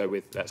about. Let's go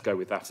with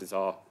that as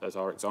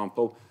our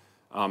example.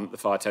 The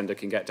fire tender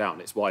can get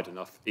down, it's wide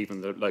enough,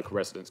 even the local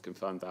residents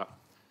confirmed that.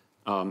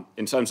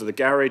 In terms of the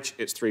garage,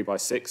 it's 3 by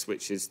 6,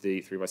 which is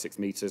the 3 by 6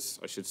 metres,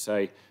 I should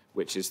say,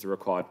 which is the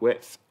required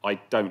width. I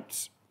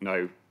don't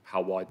know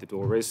how wide the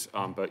door is,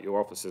 but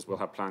your officers will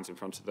have plans in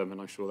front of them, and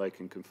I'm sure they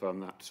can confirm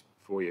that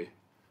for you.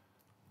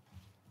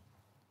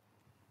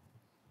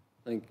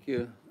 Thank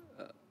you.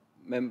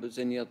 Members,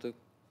 any other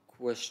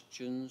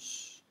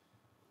questions?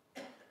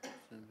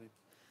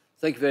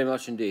 Thank you very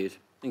much indeed.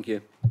 Thank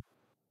you.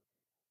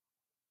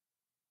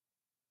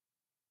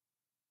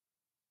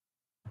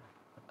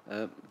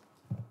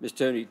 Ms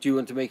Tony, do you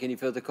want to make any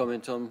further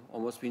comment on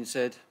what's been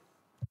said?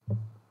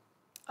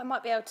 I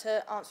might be able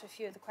to answer a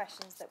few of the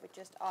questions that were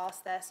just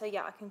asked there. So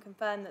yeah, I can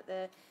confirm that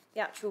the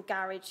actual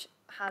garage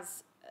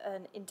has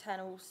an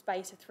internal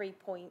space of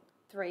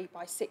 3.3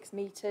 by 6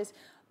 metres.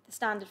 The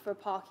standard for a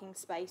parking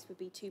space would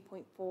be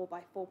 2.4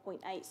 by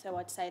 4.8. So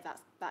I'd say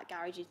that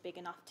garage is big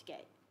enough to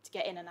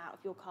get in and out of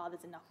your car.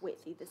 There's enough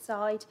width either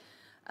side.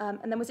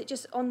 And then was it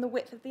just on the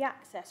width of the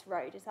access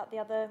road? Was that the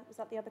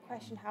other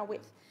question? How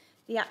width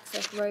the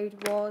access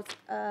road was?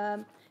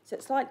 So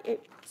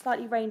it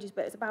slightly ranges,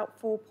 but it's about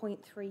 4.3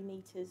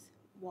 metres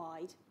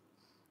wide,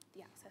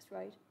 the access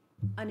road.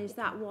 And is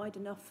that wide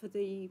enough for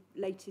the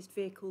latest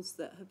vehicles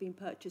that have been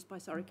purchased by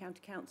Surrey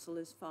County Council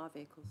as fire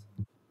vehicles?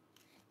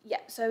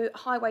 Yeah, so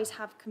Highways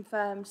have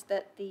confirmed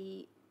that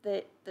the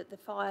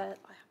fire,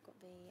 I have got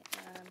the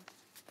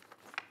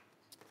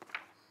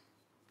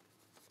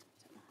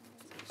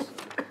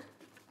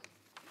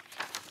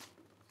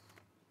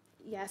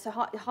yeah, so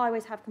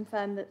Highways have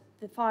confirmed that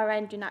the fire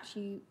engine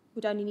actually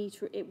would only need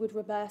to, it would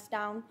reverse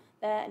down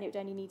there, and it would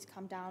only need to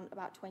come down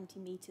about 20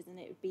 metres, and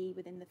it would be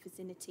within the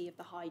vicinity of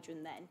the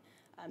hydrant then.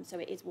 So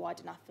it is wide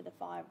enough for the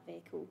fire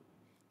vehicle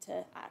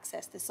to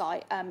access the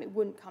site. It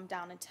wouldn't come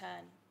down and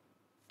turn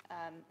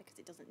because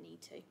it doesn't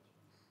need to.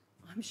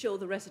 I'm sure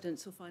the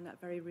residents will find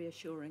that very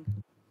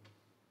reassuring.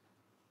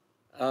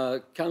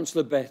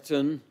 Councillor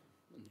Betton.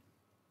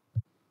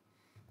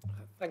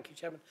 Thank you,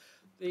 Chairman.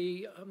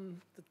 The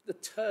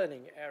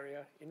turning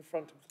area in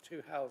front of the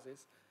two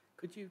houses,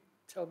 could you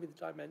tell me the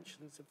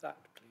dimensions of that,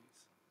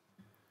 please?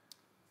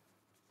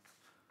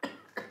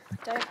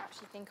 I don't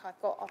actually think I've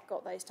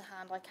got those to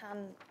hand. I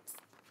can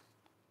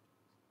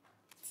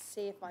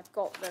see if I've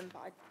got them, but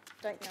I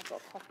don't think I've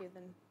got a copy of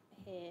them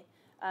here.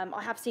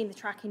 I have seen the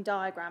tracking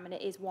diagram, and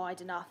it is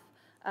wide enough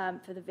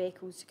for the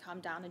vehicles to come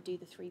down and do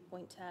the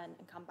 3-point turn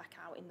and come back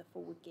out in the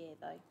forward gear,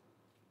 though.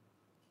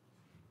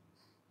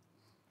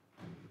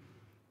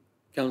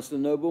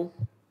 Councillor Noble.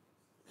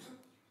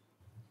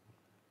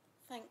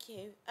 Thank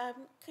you.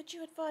 Could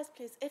you advise,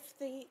 please, if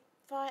the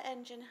fire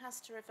engine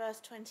has to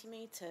reverse 20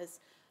 metres,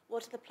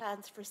 what are the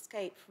plans for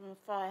escape from a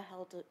fire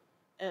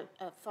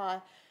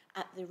fire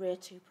at the rear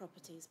two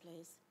properties,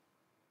 please?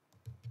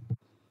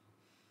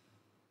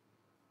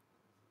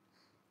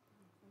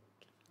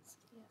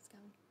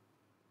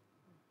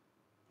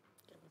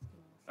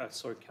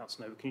 Sorry,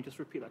 Councillor Noble, can you just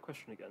repeat that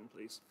question again,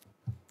 please?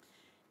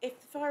 If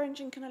the fire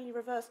engine can only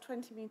reverse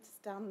 20 metres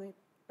down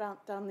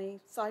the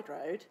side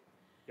road,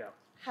 yeah,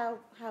 how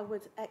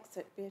would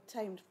exit be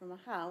obtained from a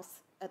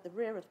house at the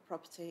rear of the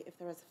property if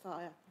there is a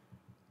fire?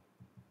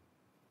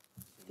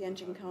 If the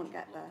engine can't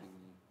get there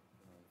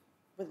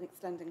with an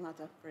extending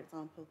ladder, for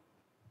example.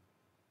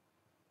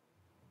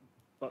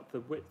 But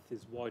the width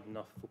is wide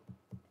enough for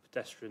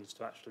pedestrians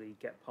to actually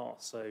get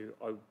past, so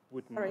I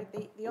wouldn't... Sorry,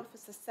 the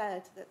officer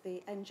said that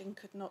the engine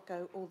could not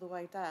go all the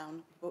way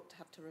down, but to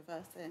have to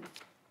reverse in.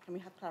 Can we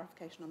have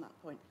clarification on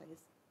that point, please?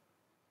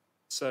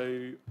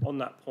 So on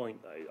that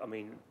point, though, I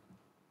mean,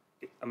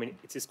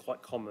 it is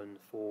quite common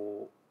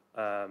for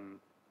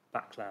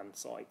backland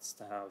sites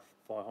to have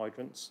fire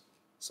hydrants.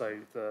 So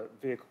the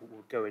vehicle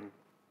will go in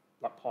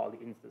like partly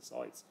into the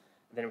site,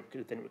 and then it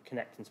would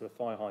connect into a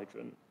fire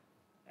hydrant,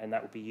 and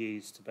that would be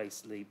used to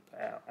basically put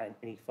out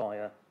any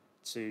fire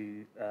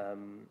to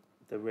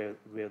the rear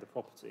of the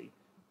property.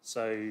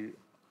 So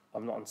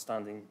I'm not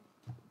understanding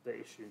the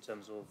issue in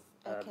terms of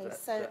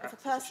so if a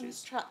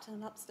person's trapped in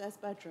an upstairs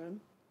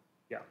bedroom,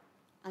 yeah,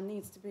 and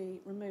needs to be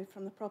removed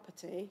from the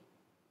property,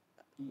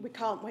 we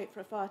can't wait for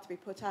a fire to be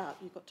put out.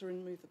 You've got to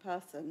remove the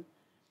person.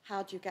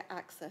 How do you get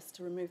access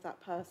to remove that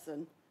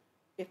person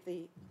if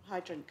the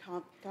hydrant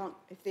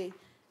if the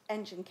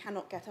engine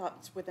cannot get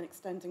up with an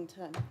extending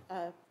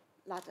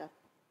ladder,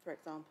 for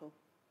example?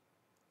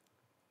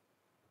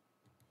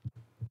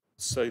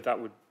 So that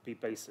would be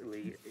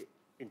basically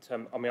in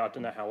terms. I mean, I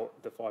don't know how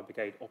the fire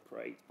brigade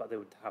operate, but they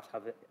would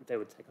have it. They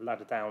would take a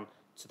ladder down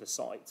to the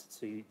site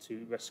to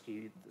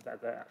rescue the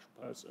actual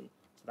person.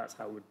 So that's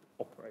how it would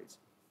operate.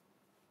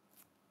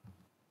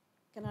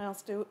 Can I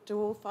ask, do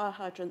all fire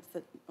hydrants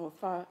or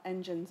fire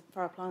engines,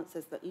 fire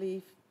appliances that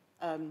leave,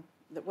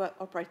 that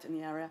operate in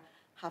the area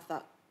have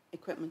that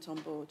equipment on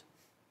board?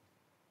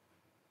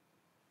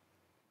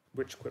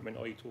 Which equipment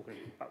are you talking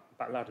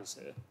about ladders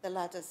here? The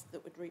ladders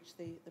that would reach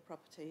the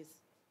properties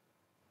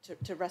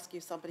to rescue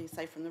somebody,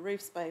 say, from the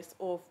roof space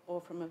or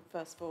from a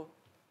first floor,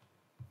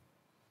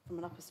 from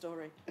an upper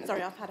story.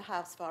 Sorry, I've had a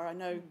house fire.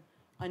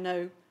 I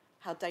know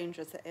how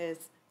dangerous it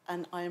is,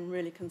 and I am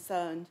really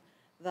concerned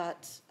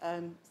that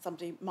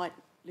somebody might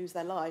lose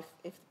their life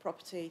if the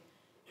property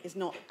is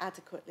not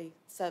adequately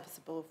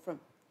serviceable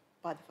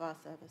by the fire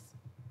service.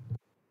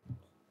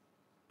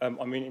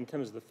 I mean, in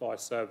terms of the fire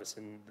service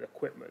and the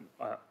equipment,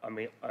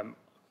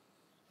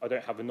 I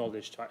don't have the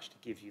knowledge to actually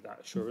give you that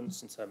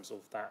assurance in terms of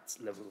that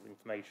level of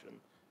information.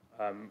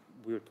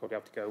 We would probably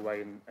have to go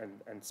away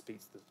and speak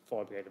to the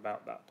fire brigade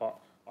about that, but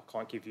I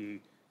can't give you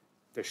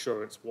the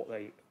assurance what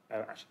they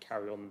actually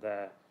carry on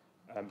their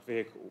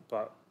vehicle,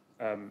 but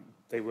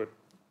they would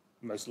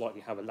most likely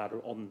have a ladder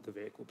on the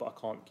vehicle, but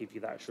I can't give you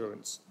that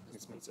assurance in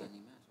this meeting.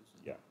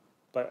 Yeah,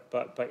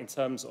 but in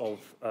terms of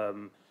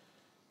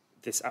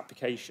this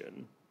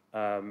application,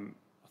 I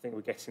think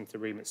we're getting into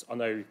remits. I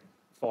know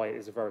fire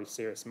is a very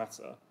serious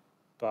matter,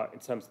 but in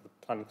terms of the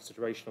planning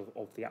consideration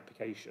of the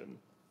application,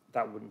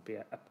 that wouldn't be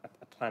a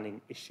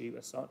planning issue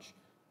as such.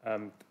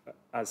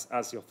 As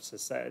the officer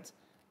said,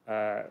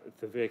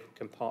 the vehicle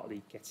can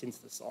partly get into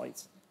the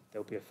site.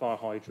 There'll be a fire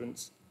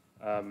hydrant,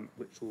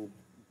 which will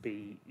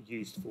be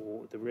used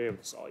for the rear of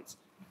the site.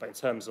 But in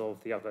terms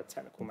of the other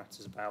technical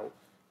matters about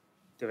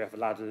do we have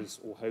ladders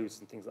or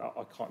hoses and things like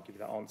that, I can't give you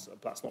that answer.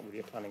 But that's not really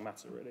a planning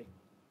matter, really.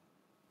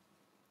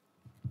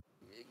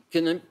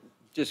 Can I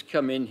just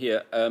come in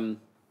here,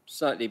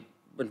 slightly,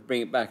 want to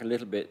bring it back a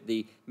little bit.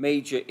 The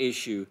major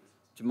issue,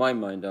 to my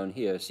mind, on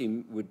here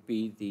would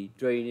be the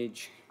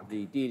drainage,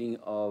 the dealing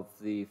of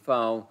the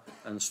foul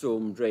and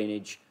storm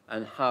drainage,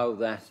 and how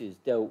that is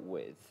dealt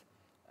with.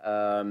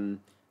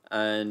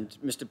 And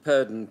Mr.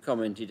 Purdon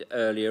commented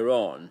earlier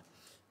on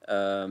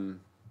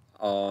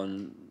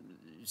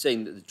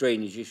saying that the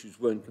drainage issues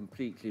weren't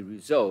completely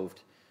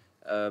resolved.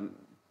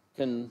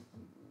 Can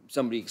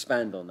somebody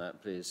expand on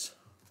that, please?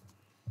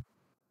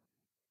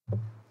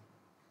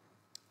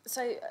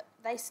 So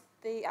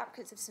the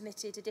applicants have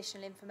submitted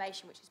additional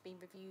information which has been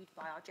reviewed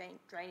by our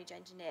drainage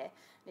engineer,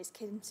 and it's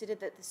considered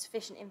that the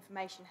sufficient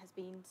information has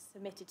been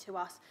submitted to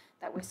us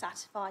that we're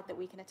satisfied that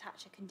we can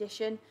attach a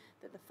condition,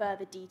 that the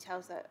further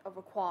details that are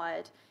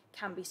required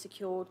can be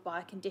secured by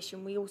a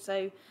condition. We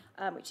also,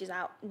 which is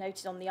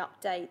noted on the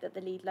update, that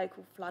the lead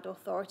local flood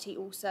authority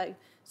also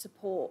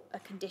support a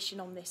condition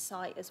on this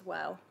site as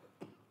well.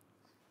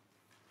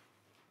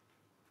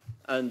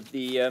 And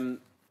the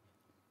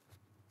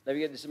let me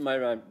get this in my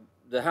mind.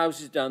 The house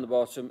is down the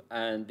bottom,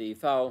 and the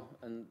foul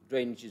and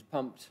drainage is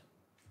pumped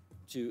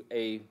to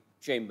a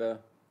chamber,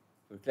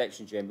 a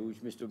collection chamber,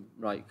 which Mr.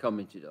 Wright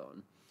commented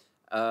on.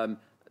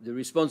 The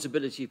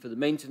responsibility for the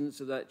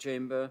maintenance of that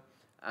chamber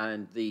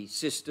and the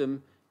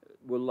system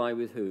will lie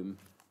with whom?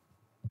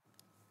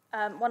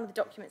 One of the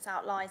documents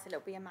outlines that it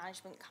will be a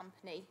management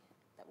company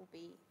that will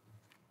be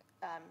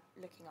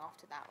looking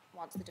after that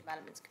once the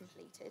development's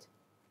completed.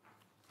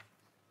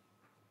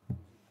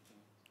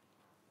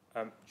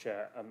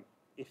 Chair,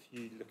 if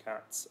you look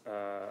at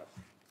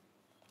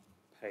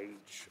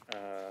page,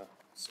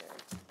 sorry.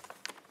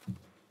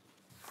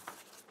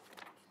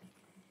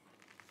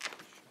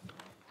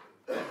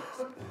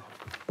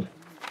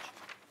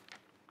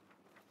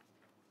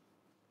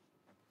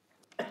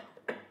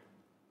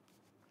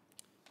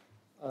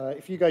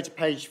 If you go to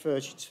page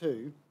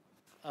 32,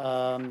 at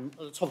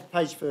the top of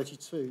page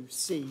 32,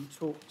 C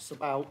talks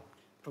about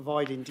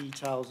providing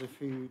details of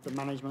who the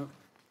management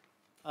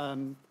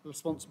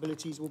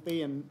responsibilities will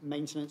be and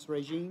maintenance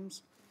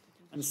regimes.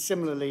 And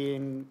similarly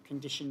in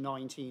condition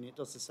 19, it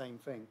does the same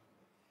thing.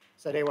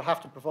 So they will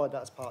have to provide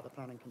that as part of the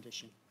planning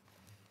condition.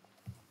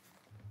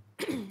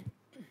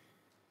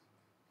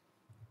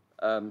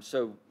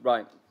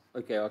 Right,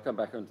 okay, I'll come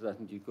back onto that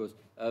in due course.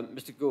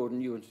 Mr.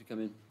 Gordon, you wanted to come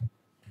in?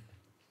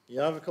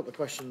 Yeah, I have a couple of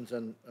questions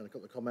and a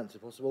couple of comments,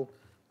 if possible.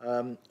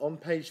 On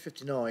page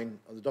 59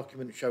 of the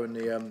document showing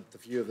the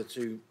view of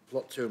the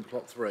plot 2 and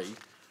plot 3,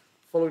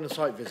 following the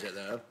site visit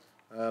there,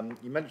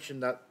 you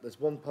mentioned that there's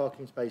one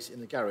parking space in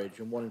the garage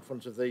and one in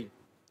front of the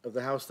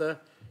house there.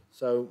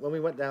 So when we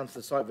went down to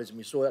the site visit and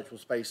we saw the actual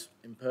space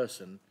in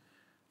person,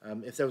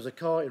 if there was a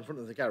car in front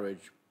of the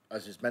garage,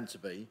 as it's meant to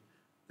be,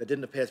 there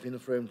didn't appear to be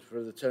enough room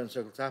for the turn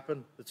circle to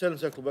happen. The turn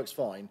circle works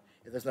fine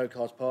if there's no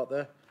cars parked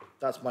there.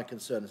 That's my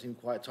concern. It seems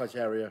quite a tight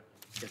area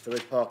if there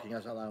is parking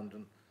as outlined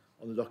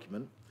on the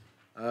document.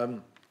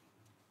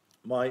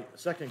 My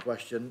second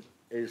question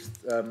is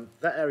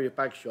that area of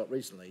Bagshot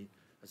recently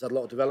has had a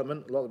lot of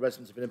development. A lot of the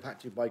residents have been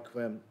impacted by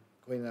Queen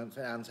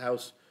Anne's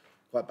house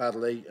quite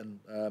badly,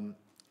 and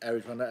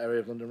areas around that area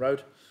of London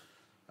Road.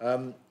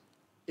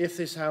 If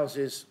these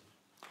houses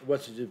were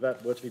to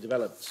be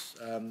developed,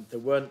 they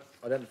weren't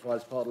identified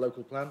as part of the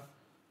local plan.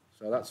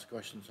 So that's the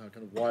question, so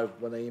kind of why,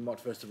 when they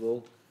earmarked first of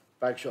all,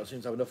 Bagshot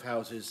seems to have enough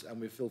houses and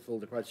we've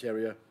fulfilled the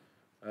criteria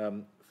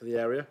for the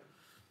area.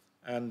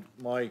 And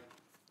my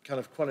kind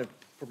of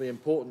probably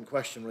important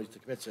question really to the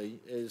committee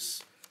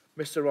is,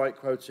 Mr. Wright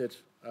quoted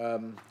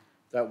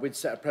that we'd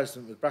set a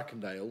precedent with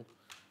Brackendale,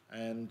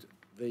 and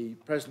the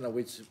precedent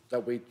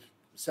that we'd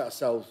set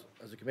ourselves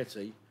as a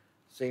committee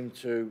seemed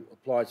to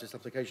apply to this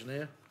application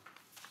here.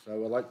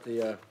 So I'd like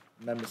the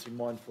members to be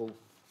mindful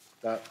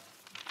that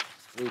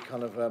we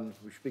kind of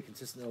we should be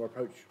consistent in our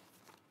approach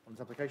on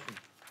this application.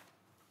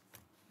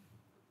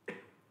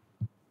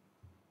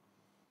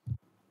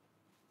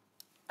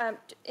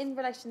 In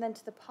relation then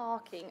to the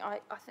parking, I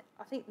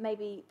think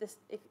maybe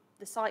if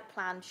the site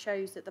plan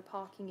shows that the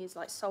parking is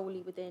like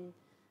solely within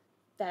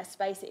their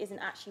space, it isn't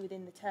actually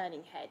within the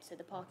turning head, so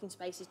the parking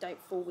spaces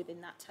don't fall within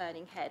that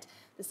turning head.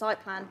 The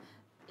site plan,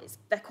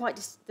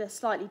 they're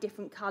slightly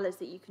different colours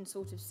that you can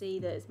sort of see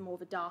that it's more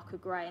of a darker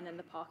grey, and then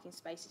the parking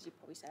spaces you'd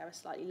probably say are a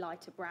slightly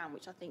lighter brown,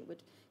 which I think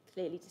would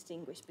clearly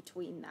distinguish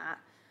between that.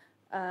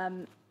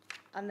 And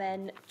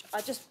then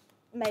I just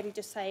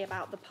say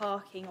about the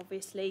parking,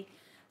 obviously,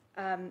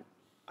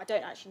 I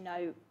don't actually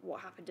know what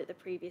happened at the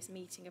previous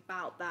meeting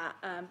about that,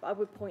 but I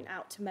would point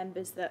out to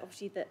members that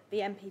obviously that the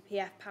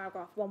NPPF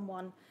paragraph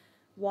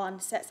 111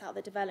 sets out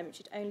the development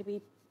should only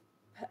be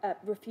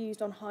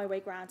refused on highway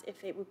grounds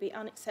if it would be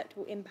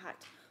unacceptable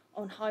impact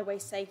on highway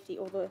safety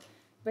or the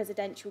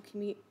residential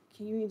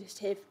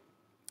cumulative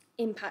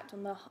impact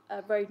on the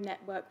road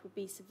network would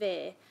be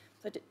severe.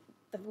 So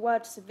the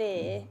word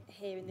severe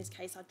here in this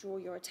case, I draw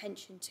your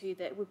attention to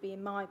that it would be,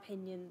 in my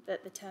opinion,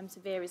 that the term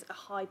severe is a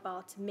high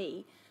bar to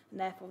meet, and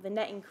therefore the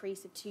net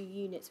increase of 2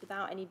 units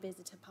without any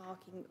visitor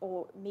parking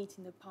or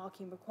meeting the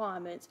parking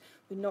requirements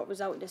would not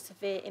result in a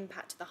severe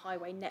impact to the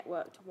highway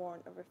network to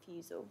warrant a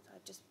refusal. So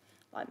I'd just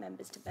like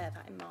members to bear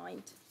that in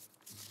mind.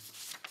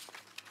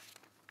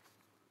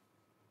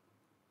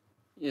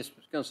 Yes,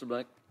 Councillor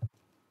Black.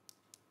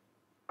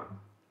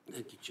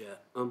 Thank you, Chair.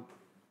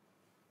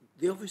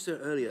 The officer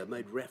earlier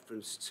made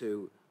reference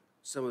to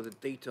some of the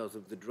details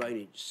of the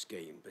drainage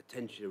scheme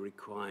potentially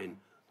requiring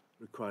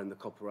the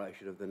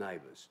cooperation of the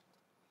neighbours.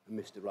 And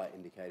Mr. Wright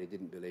indicated he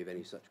didn't believe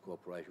any such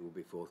cooperation would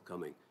be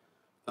forthcoming.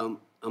 I'm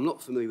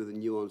not familiar with the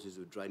nuances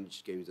of drainage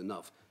schemes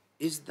enough.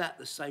 Is that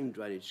the same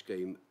drainage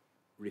scheme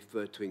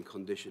referred to in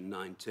condition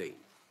 19,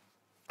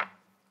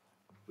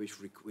 which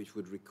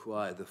would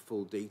require the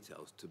full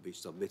details to be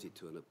submitted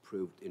to and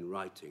approved in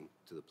writing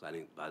to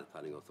by the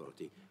planning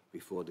authority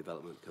before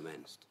development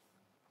commenced?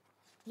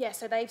 Yeah,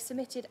 so they've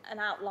submitted an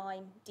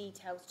outline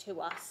details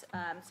to us,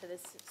 so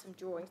there's some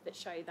drawings that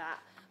show that,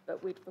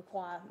 but we'd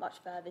require much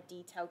further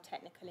detailed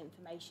technical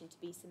information to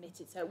be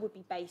submitted. So it would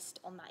be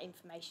based on that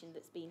information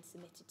that's been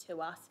submitted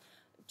to us,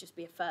 it'd just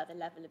be a further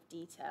level of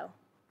detail.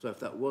 So if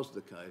that was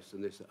the case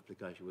and this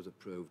application was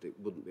approved, it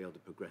wouldn't be able to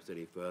progress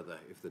any further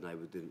if the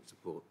neighbours didn't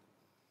support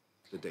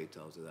the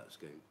details of that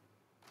scheme?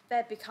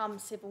 There become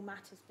civil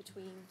matters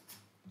between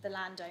the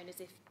landowners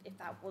if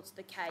that was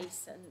the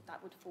case, and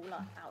that would fall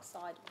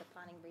outside of the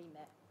planning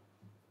remit.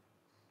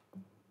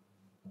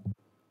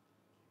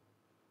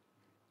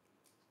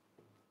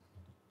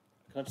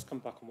 Can I just come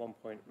back on one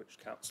point which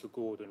Councillor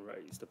Gordon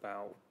raised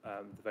about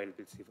the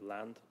availability of the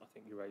land? I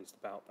think you raised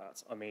about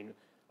that. I mean,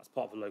 as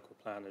part of the local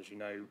plan, as you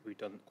know, we've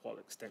done quite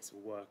extensive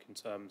work in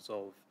terms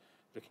of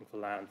looking for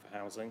land for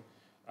housing.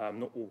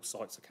 Not all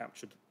sites are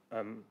captured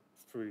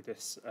through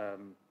this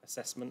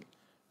assessment,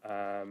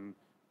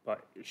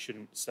 but it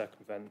shouldn't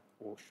circumvent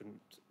or shouldn't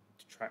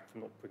detract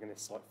from not bringing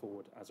this site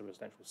forward as a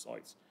residential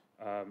site.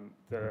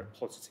 The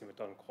policy team have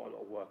done quite a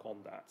lot of work on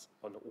that,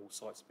 but not all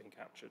sites have been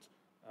captured.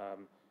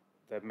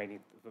 They're mainly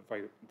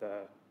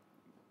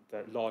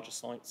the larger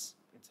sites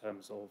in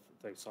terms of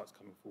those sites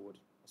coming forward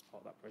as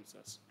part of that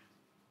process.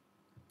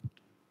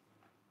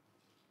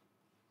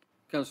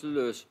 Councillor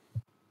Lewis.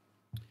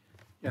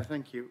 Yeah,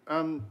 thank you.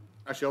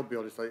 Actually, I'll be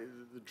honest, the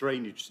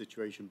drainage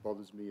situation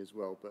bothers me as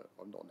well, but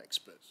I'm not an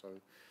expert. So,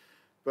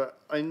 but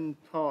in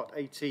part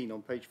 18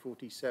 on page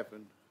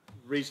 47,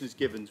 the reason is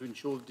given to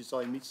ensure the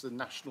design meets the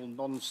national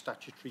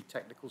non-statutory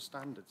technical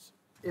standards.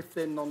 If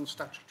they're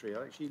non-statutory,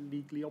 are actually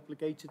legally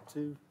obligated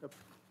to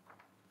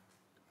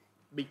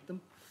meet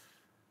them?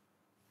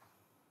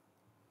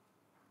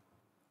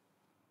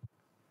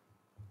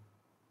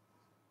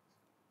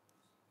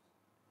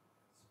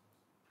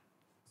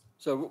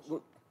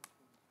 So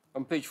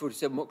on page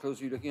 47, what clause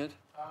are you looking at?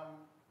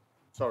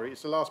 Sorry,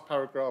 it's the last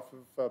paragraph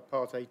of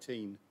part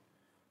 18.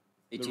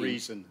 18. The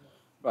reason.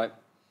 Right,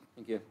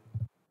 thank you.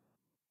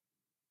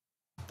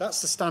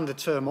 That's the standard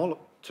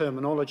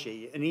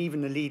terminology, and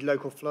even the lead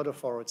local flood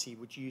authority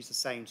would use the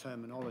same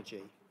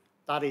terminology.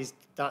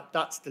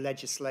 That's the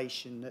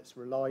legislation that's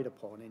relied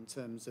upon in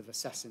terms of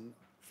assessing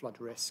flood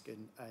risk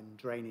and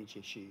drainage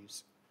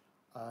issues.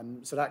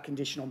 So that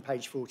condition on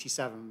page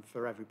 47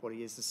 for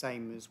everybody is the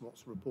same as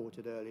what's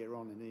reported earlier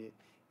on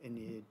in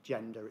the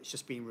agenda. It's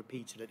just being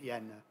repeated at the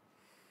end there.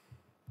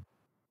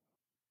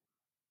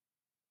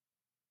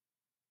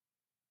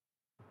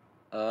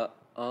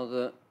 Are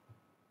there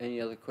any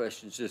other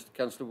questions? Just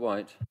Councillor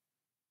White.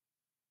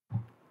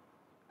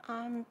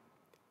 I'm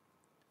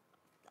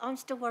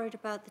still worried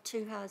about the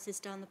two houses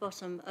down the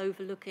bottom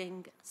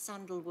overlooking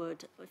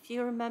Sandalwood. If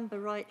you remember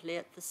rightly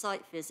at the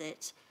site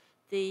visit,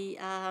 the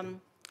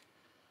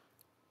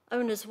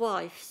owner's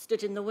wife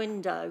stood in the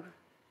window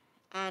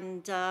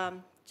and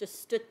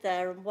just stood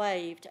there and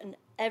waved, and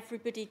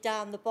everybody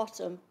down the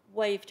bottom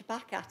waved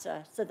back at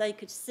her so they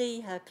could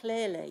see her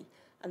clearly,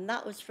 and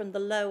that was from the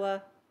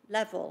lower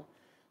level.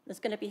 There's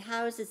going to be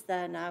houses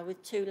there now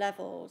with 2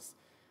 levels,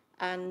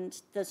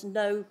 and there's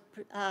no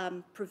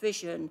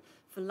provision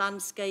for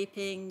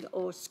landscaping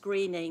or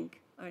screening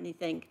or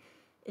anything.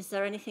 Is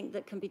there anything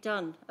that can be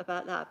done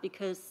about that?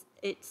 Because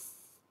it's,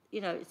 you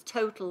know, it's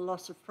total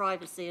loss of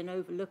privacy and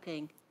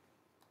overlooking.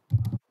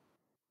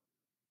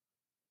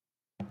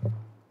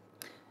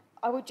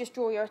 I would just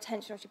draw your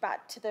attention actually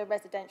back to the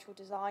residential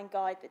design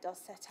guide that does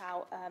set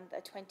out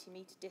that a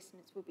 20-metre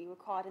distance would be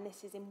required, and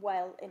this is in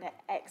well in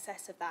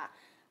excess of that.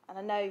 And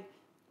I know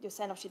you're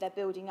saying obviously they're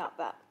building up,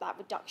 that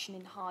reduction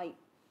in height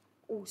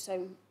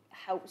also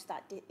helps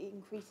that,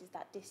 increases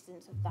that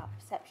distance of that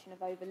perception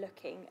of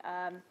overlooking.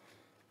 I'm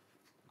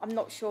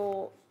not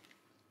sure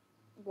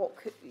what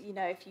could, you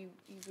know, if you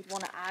would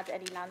want to add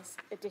any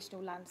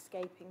additional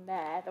landscaping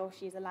there. There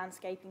obviously is a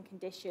landscaping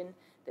condition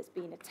that's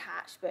been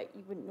attached, but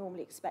you wouldn't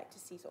normally expect to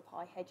see sort of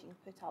high hedging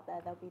put up there.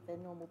 There'll be the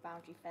normal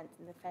boundary fence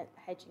and the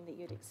hedging that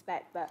you'd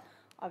expect, but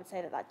I would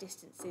say that that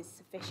distance is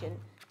sufficient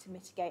to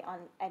mitigate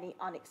any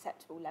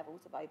unacceptable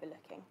levels of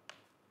overlooking.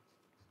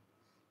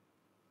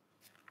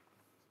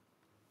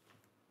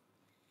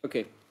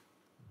 Okay.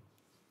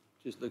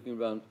 Just looking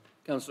around.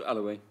 Councillor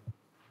Alloway.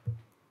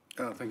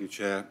 Thank you,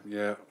 Chair.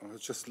 Yeah, I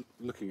was just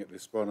looking at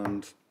this one,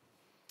 and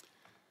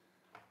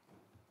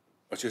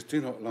I just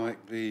do not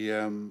like the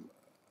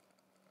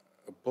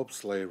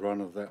bobsleigh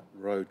run of that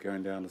road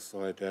going down the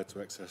side there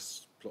to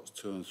access plots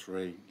 2 and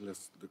 3.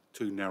 It's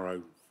too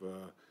narrow for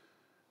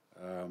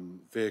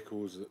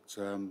vehicles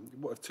that,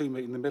 what if 2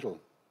 meet in the middle?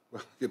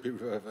 Well, you'll be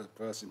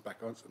reversing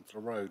back onto the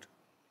road.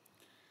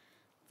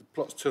 The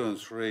plots 2 and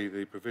 3,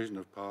 the provision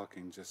of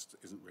parking just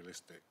isn't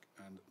realistic,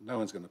 and no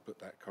one's going to put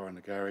that car in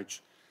the garage.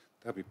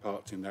 They'll be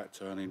parked in that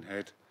turning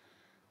head,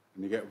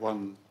 and you get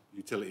one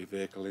utility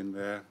vehicle in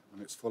there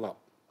and it's full up,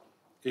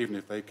 even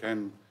if they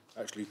can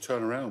actually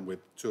turn around with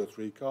 2 or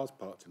 3 cars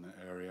parked in that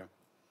area.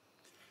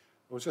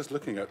 I was just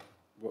looking at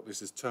what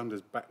this is termed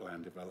as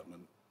backland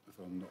development, if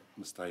I'm not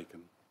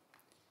mistaken,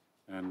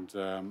 and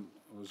I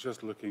was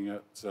just looking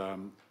at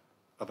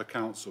other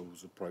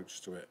councils'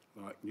 approach to it,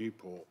 like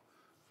Newport.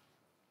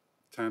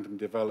 Tandem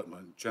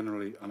development,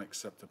 generally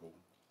unacceptable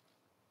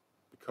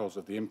because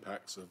of the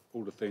impacts of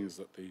all the things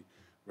that the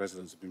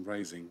residents have been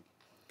raising.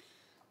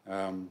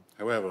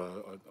 However,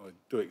 I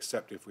do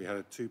accept if we had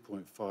a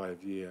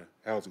 2.5-year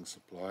housing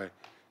supply,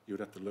 you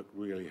would have to look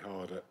really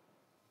hard at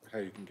how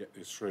you can get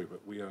this through, but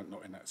we are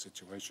not in that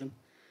situation.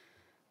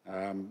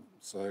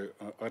 So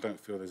I don't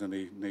feel there's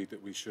any need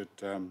that we should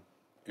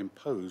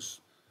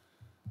impose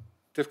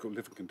difficult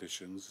living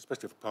conditions,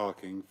 especially for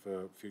parking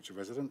for future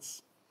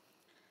residents.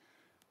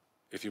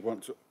 If you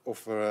want to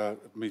offer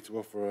me to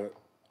offer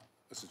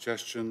a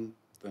suggestion,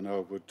 then I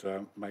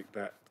would make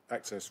that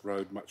access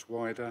road much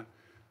wider.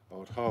 I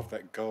would halve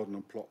that garden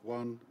on plot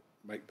 1,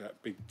 make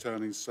that big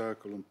turning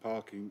circle and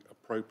parking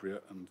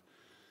appropriate and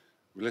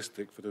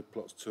realistic for the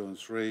plots 2 and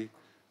 3,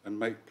 and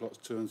make plots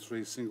 2 and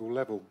 3 single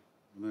level,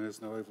 and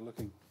there's no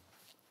overlooking.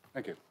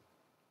 Thank you.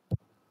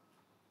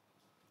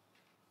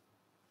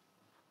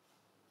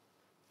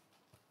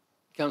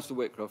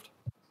 Councillor Whitcroft.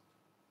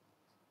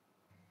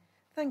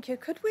 Thank you.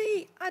 Could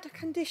we add a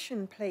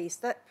condition, please,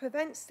 that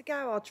prevents the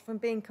garage from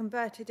being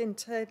converted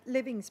into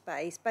living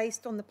space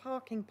based on the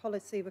parking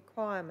policy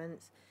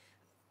requirements,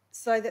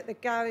 so that the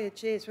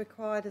garage is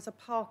required as a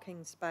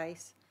parking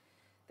space?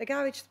 The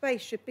garage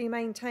space should be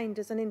maintained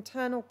as an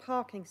internal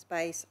parking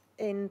space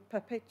in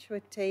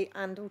perpetuity,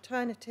 and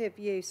alternative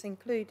use,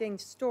 including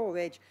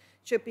storage,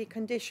 should be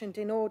conditioned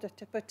in order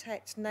to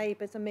protect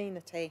neighbours'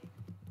 amenity.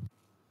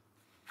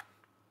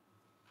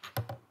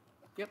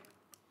 Yep.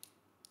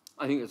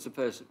 I think that's the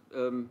first.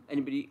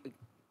 Anybody?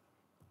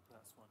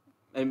 That's one.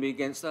 Anybody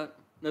against that?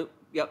 No.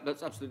 Yep,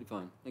 that's absolutely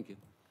fine. Thank you.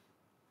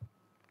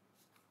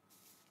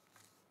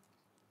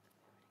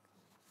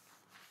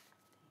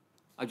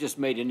 I just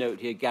made a note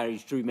here: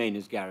 garage to remain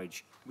as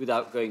garage,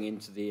 without going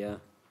into the.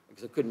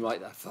 because I couldn't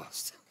write that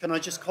fast. Can I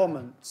just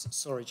comment,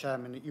 sorry,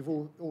 Chairman, that you've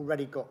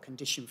already got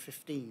condition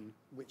 15,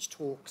 which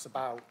talks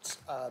about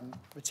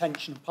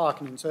retention of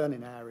parking and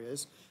turning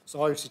areas.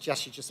 So I would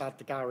suggest you just add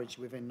the garage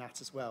within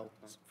that as well,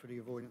 for the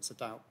avoidance of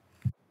doubt.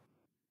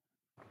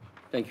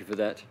 Thank you for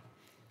that.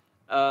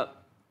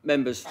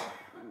 Members,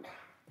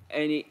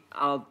 any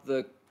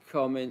other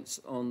comments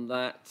on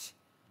that?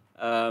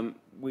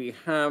 We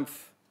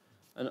have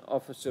an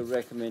officer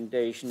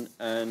recommendation,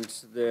 and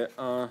there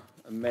are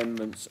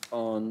amendments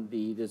on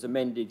there's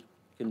amended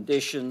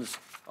conditions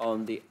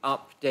on the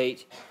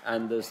update,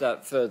 and there's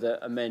that further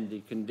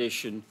amended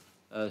condition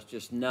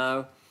just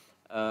now.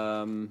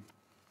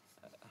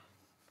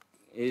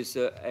 Is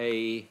there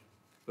a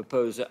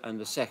proposer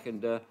and a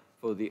seconder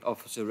for the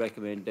officer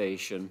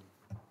recommendation?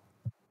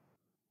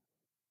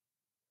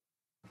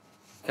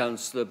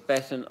 Councillor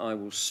Betton, I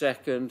will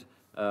second.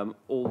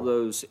 All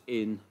those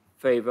in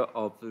favour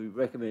of the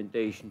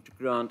recommendation to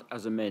grant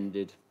as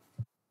amended?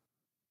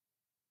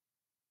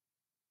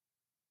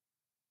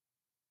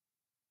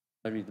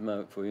 I'll read them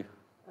out for you.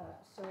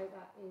 So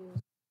that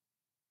is...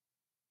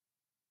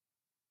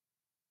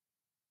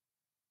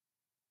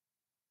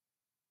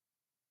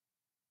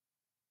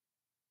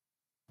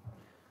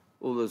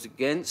 All those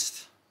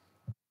against?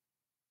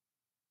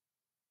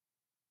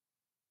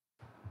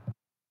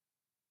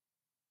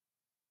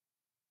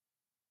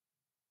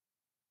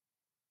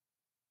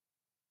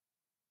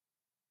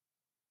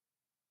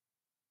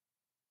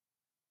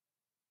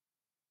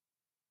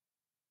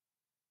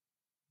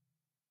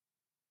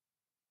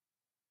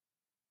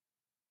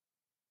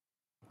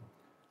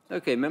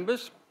 Okay,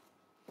 members,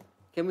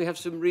 can we have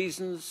some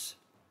reasons,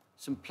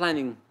 some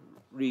planning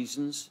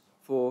reasons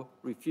for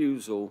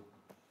refusal,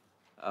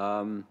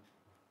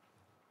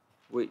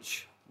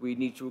 which we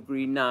need to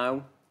agree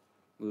now?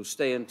 We'll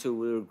stay until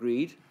we're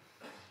agreed,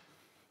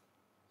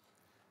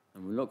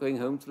 and we're not going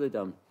home till they're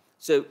done.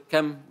 So,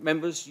 can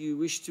members, you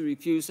wish to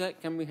refuse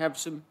that? Can we have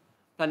some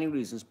planning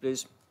reasons,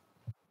 please?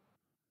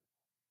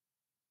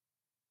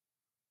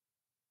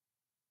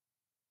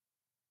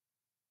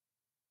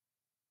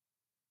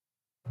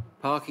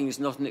 Parking is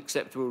not an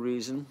acceptable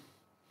reason.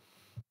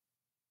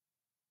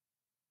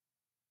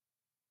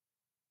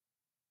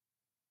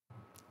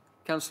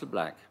 Councillor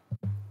Black.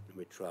 Let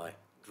me try.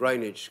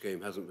 Drainage scheme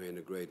hasn't been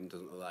agreed and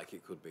doesn't look like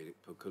it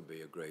could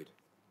be agreed.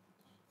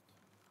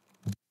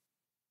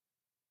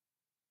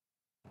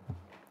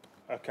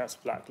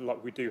 Councillor Black,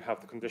 like we do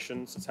have the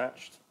conditions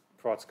attached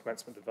prior to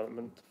commencement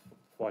development to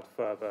provide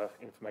further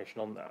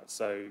information on that.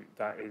 So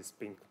that is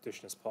being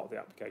conditioned as part of the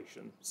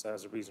application. So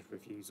as a reason for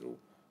refusal,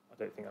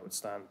 I don't think that would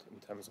stand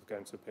in terms of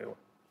going to appeal.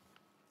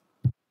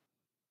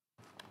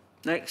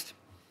 Next.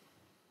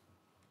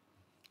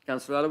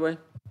 Councillor Allaway.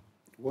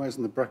 Why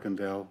isn't the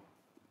Brackendale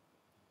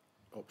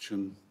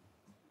option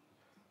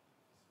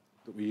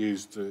that we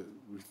used to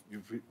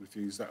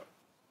refuse that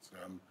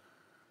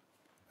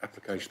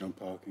application on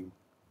parking?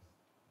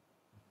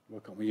 Why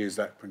can't we use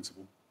that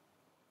principle?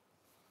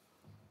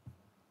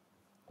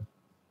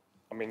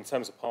 I mean, in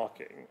terms of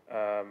parking,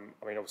 I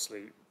mean,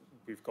 obviously,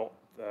 we've got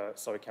the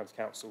Surrey County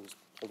Council's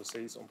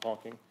policies on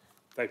parking.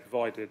 They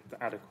provided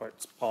the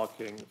adequate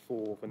parking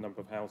for the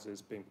number of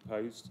houses being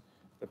proposed.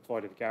 They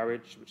provided a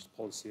garage, which is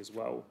policy as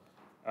well.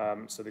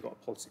 So they've got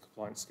a policy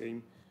compliance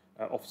scheme.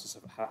 Officers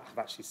have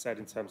actually said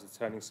in terms of the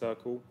turning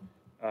circle,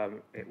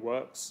 it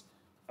works.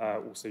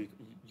 Also,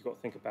 you've got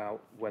to think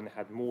about when they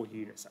had more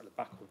units at the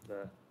back of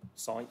the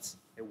site,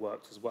 it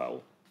worked as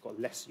well. We've got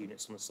less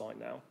units on the site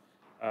now,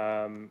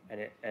 and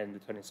the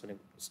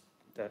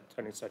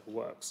turning circle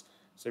works.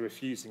 So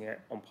refusing it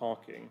on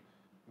parking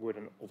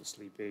wouldn't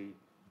obviously be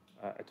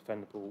a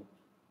defendable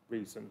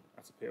reason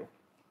at appeal.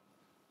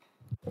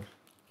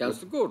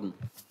 Councillor Gordon.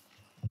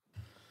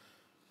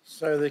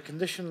 So the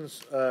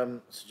conditions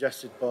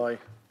suggested by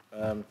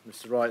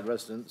Mr. Wright,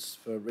 residents,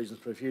 for reasons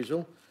for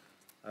refusal,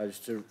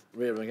 just to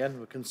reiterate again,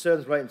 were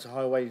concerns relating to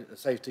highway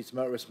safety to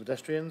motorists and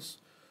pedestrians,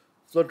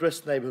 flood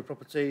risk, neighbourhood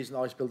properties and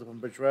ice build-up on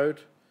Bridge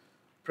Road,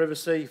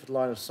 privacy for the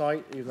line of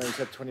sight, even though you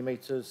said 20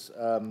 metres,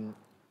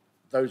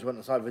 those who went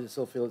on the site visit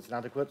still feel it's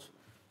inadequate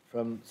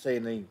from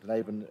seeing the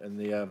neighbour in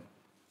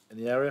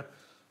the area.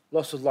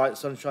 Loss of light,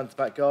 sunshine to the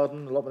back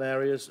garden, allotment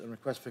areas, and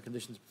requests for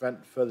conditions to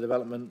prevent further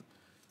development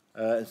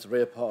into the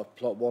rear part of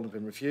Plot 1 have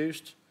been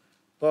refused.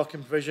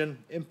 Parking provision,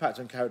 impact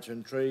on character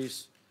and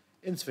trees,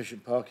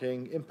 insufficient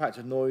parking, impact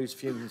of noise,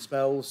 fumes and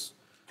smells,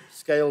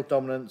 scale,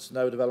 dominance,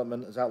 no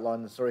development as outlined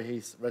in the Surrey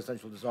Heath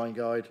Residential Design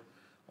Guide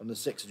on the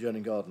 6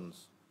 adjoining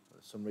gardens.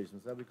 There's some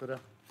reasons there we could have.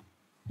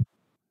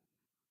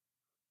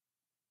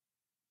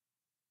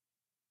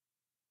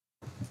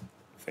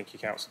 Thank you,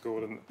 Councillor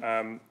Gordon.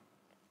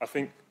 I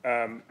think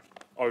I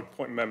would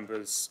point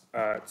members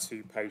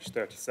to page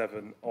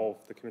 37 of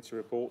the committee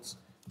reports,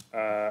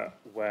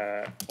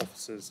 where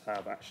officers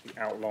have actually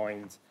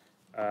outlined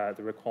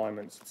the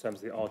requirements in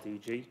terms of the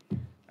RDG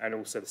and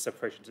also the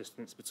separation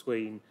distance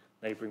between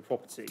neighbouring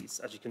properties.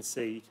 As you can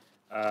see,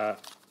 the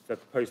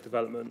proposed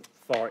development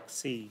far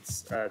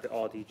exceeds the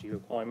RDG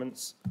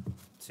requirements.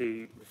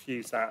 To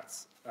refuse that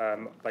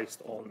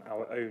based on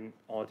our own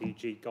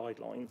RDG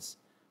guidelines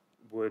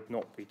would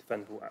not be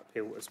defendable at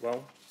appeal as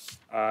well.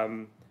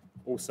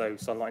 Also,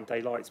 sunlight and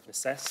daylight has been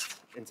assessed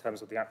in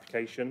terms of the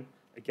application.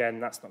 Again,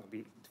 that's not going to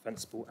be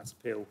defensible at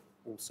appeal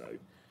also.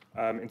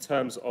 In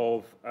terms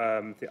of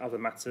the other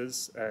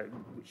matters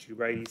which you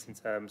raised in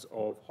terms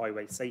of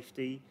highway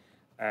safety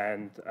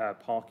and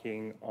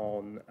parking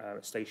on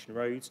station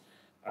roads,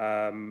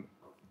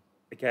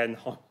 again,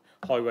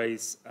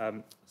 highways,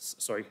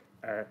 Surrey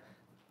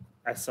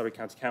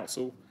County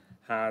Council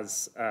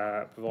has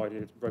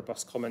provided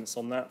robust comments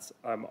on that.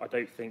 I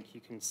don't think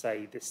you can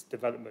say this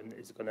development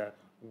is going to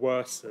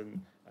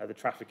worsen the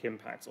traffic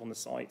impact on the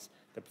site.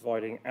 They're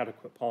providing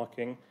adequate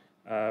parking.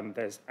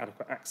 There's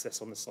adequate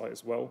access on the site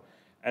as well.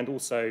 And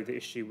also the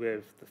issue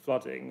with the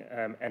flooding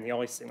and the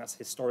icing, that's a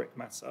historic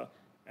matter.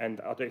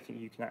 And I don't think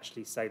you can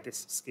actually say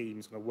this scheme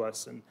is going to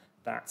worsen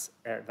that,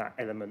 that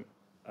element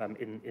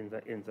in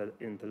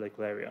the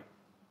local area.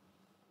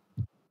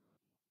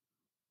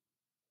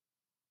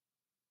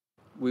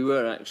 We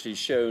were actually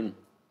shown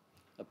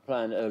a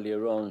plan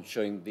earlier on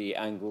showing the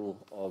angle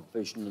of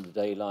vision in the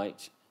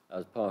daylight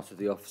as part of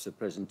the officer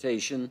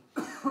presentation.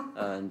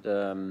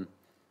 And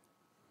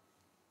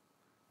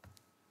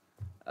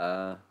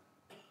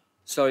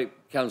sorry,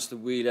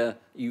 Councillor Wheeler,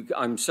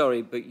 I'm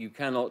sorry, but you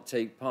cannot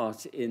take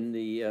part in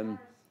the...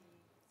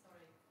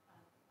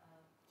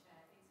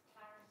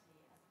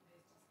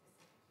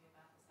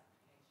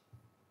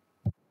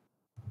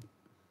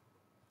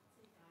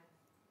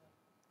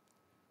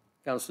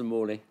 Councillor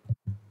Morley.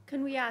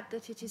 Can we add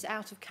that it is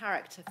out of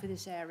character for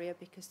this area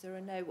because there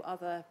are no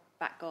other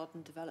back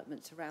garden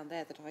developments around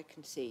there that I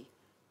can see?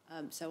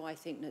 So I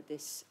think that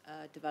this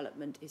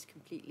development is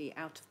completely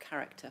out of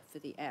character for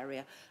the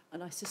area.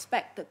 And I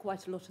suspect that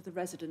quite a lot of the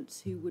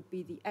residents who would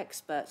be the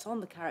experts on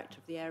the character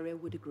of the area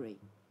would agree.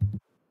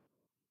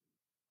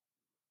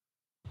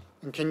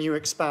 And can you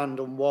expand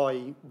on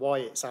why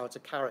it's out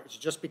of character?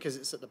 Just because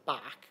it's at the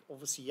back,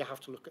 obviously you have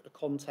to look at the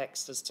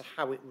context as to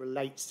how it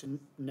relates to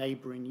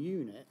neighbouring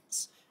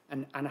units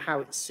and how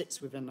it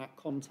sits within that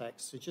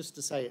context. So just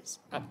to say it's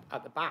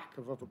at the back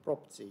of other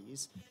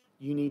properties,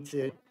 you need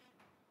to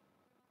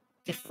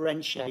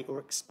differentiate or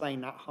explain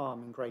that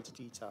harm in greater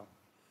detail.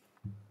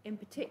 In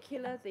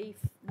particular, the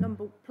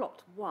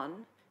plot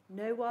 1,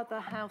 no other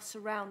house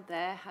around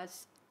there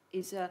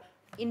is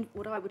in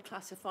what I would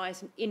classify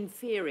as an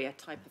inferior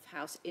type of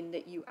house, in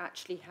that you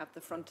actually have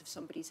the front of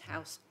somebody's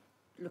house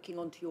looking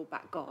onto your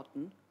back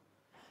garden.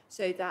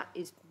 So that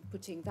is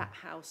putting that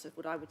house at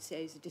what I would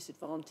say is a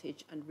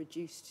disadvantage and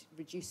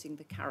reducing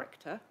the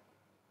character.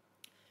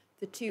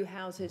 The two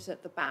houses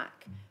at the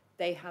back,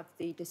 they have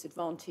the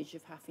disadvantage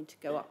of having to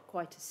go up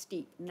quite a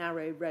steep,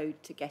 narrow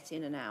road to get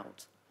in and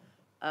out.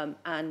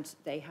 And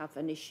they have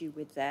an issue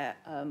with their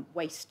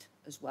waste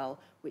as well,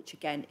 which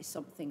again is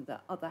something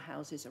that other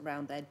houses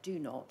around there do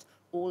not.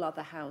 All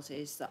other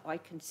houses that I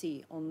can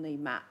see on the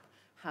map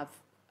have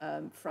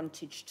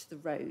frontage to the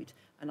road,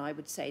 and I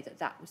would say that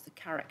that was the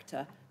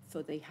character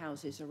for the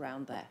houses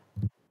around there.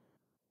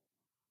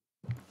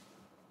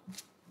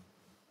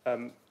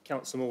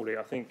 Councillor Morley,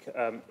 I think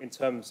in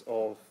terms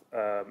of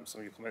some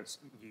of your comments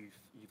you've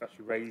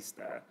actually raised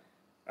there,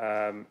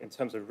 in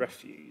terms of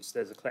refuse,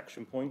 there's a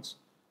collection point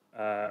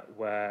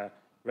where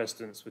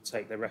residents would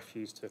take their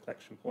refuse to a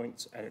collection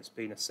point, and it's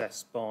been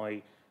assessed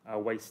by our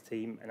waste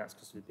team, and that's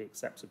considered to be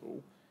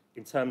acceptable.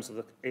 In terms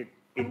of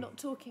I'm not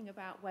talking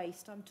about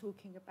waste, I'm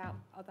talking about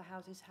other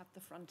houses have the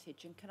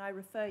frontage. And can I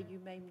refer you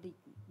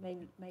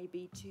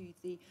maybe to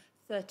the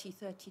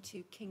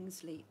 3032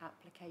 Kingsley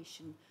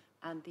application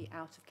and the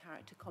out of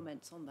character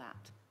comments on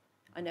that?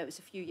 I know it was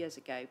a few years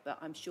ago, but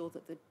I'm sure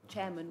that the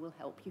chairman will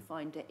help you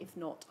find it. If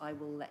not, I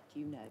will let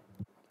you know.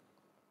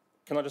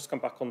 Can I just come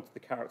back onto the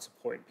character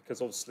point?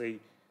 Because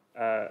obviously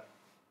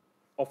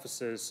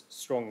officers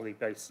strongly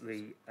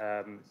basically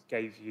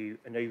gave you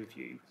an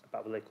overview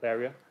about the local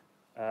area.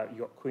 You've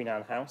got Queen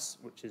Anne House,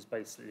 which is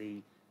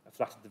basically a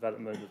flatted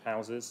development of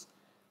houses.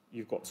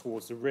 You've got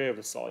towards the rear of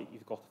the site,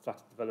 you've got a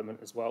flatted development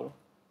as well.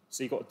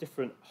 So you've got a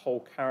different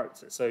whole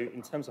character. So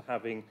in terms of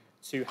having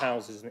two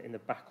houses in the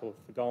back of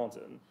the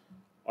garden,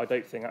 I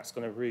don't think that's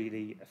going to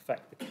really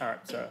affect the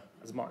character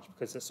as much,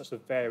 because there's such a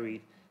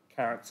varied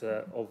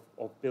character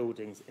of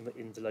buildings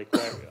in the local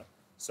area.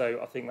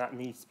 So I think that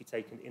needs to be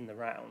taken in the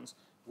round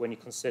when you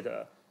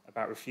consider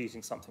about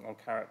refusing something on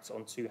character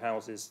on two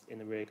houses in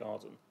the rear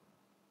garden.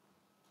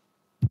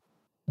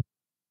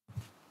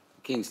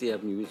 Kingsley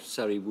Avenue with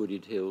Surrey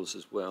Wooded Hills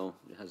as well.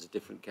 It has a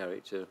different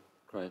character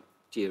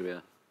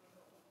criteria.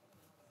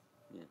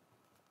 Yeah.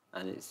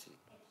 And it's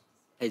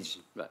edge,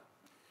 right.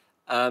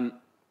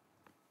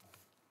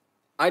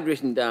 I'd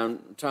written down,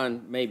 try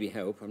and maybe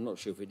help, I'm not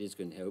sure if it is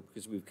going to help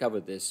because we've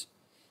covered this.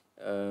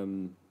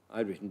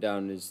 I'd written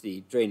down as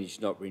the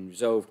drainage not being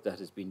resolved, that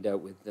has been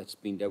dealt with, that's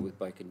been dealt with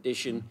by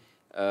condition.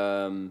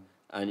 And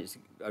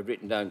I've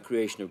written down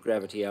creation of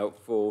gravity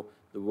outfall,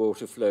 the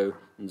water flow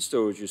and the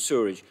storage of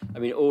sewage. I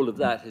mean, all of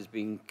that has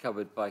been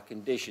covered by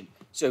condition.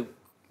 So,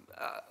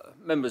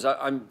 members,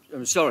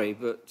 I'm sorry,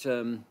 but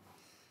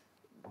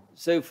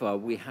so far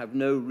we have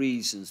no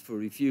reasons for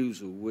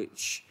refusal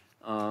which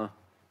are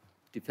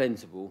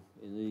defensible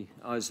in the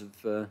eyes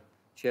of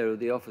chair of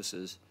the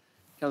officers.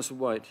 Councillor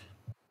White.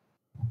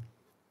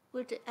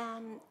 Would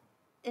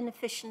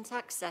inefficient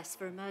access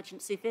for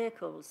emergency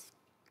vehicles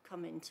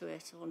come into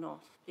it or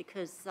not?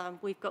 Because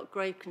we've got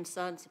grave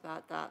concerns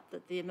about that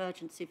the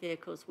emergency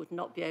vehicles would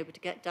not be able to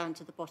get down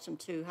to the bottom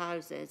two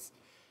houses,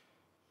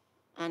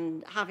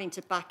 and having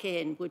to back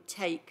in would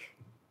take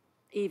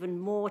even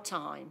more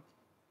time.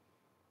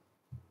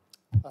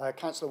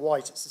 Councillor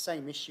White, it's the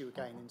same issue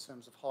again in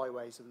terms of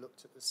highways have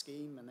looked at the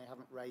scheme and they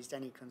haven't raised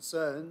any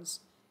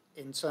concerns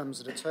in terms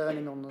of the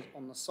turning on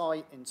the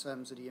site, in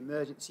terms of the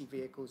emergency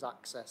vehicles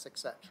access,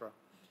 etc.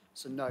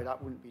 So no,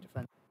 that wouldn't be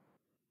defended.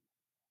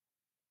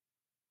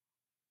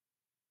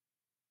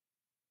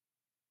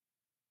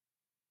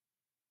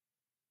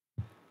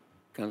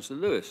 Councillor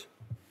Lewis.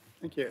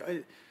 Thank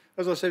you.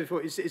 As I said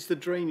before, it's the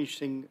drainage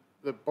thing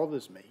that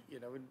bothers me. You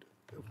know, and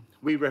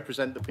we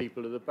represent the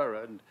people of the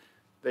borough, and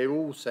they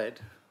all said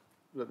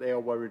that they are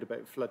worried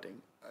about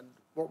flooding. And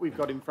what we've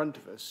got in front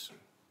of us,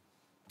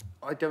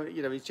 I don't,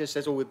 you know, it just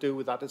says, oh, we'll deal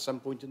with that at some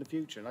point in the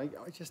future. And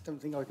I just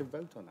don't think I can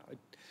vote on that.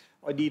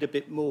 I need a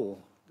bit more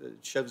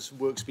that shows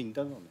work's been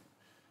done on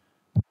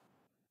it.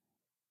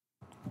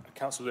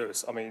 Councillor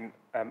Lewis, I mean,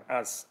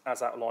 as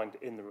outlined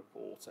in the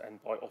report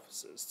and by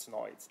officers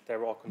tonight,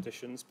 there are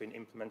conditions being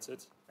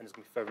implemented and there's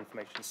going to be further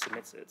information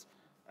submitted.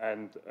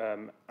 And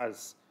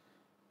as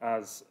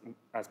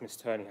Ms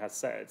Turney has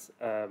said,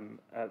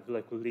 the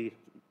local lead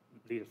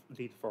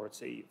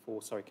authority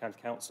for Surrey County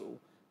Council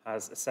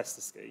has assessed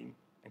the scheme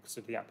and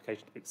considered the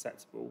application to be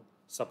acceptable,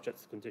 subject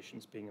to the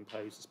conditions being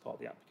imposed as part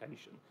of the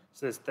application.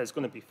 So there's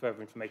going to be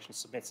further information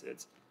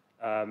submitted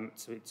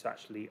to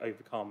actually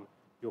overcome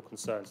your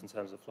concerns in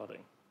terms of flooding.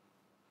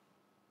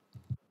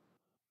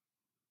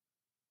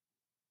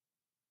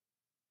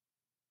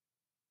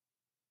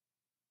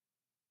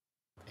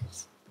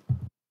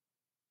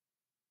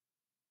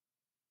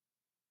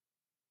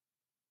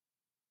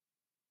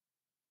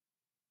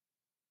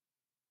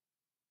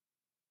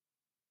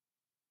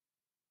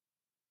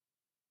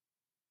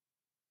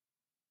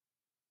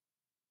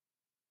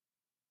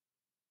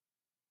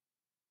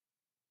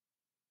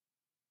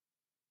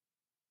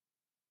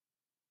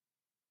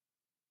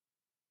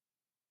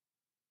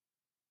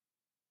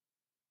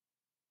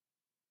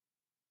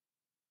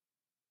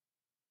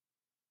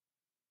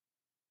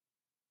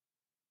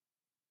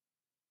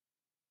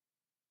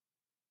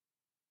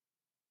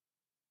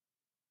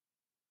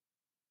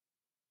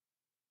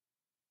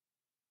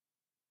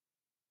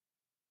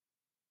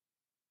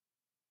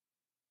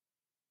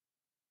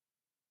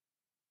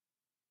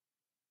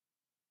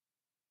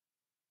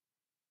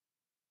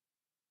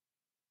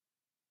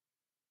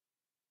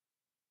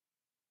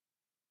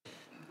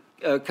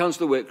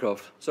 Councillor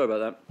Whitcroft, sorry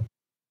about that.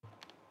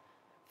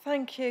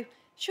 Thank you.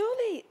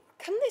 Surely,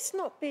 can this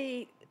not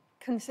be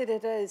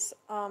considered as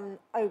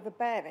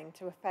overbearing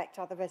to affect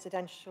other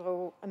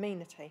residential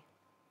amenity?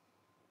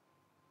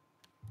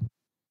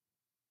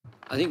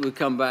 I think we'll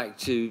come back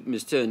to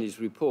Ms Turney's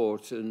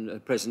report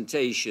and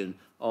presentation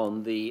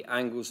on the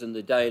angles and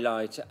the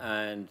daylight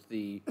and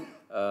the,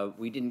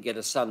 we didn't get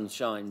a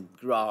sunshine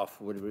graph,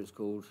 or whatever it's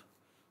called,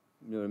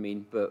 you know what I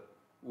mean, but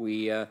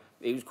we, it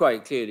was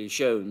quite clearly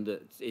shown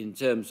that in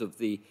terms of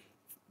the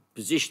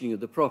positioning of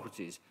the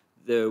properties,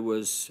 there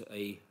was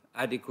a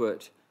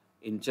adequate,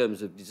 in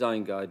terms of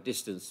design guide,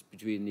 distance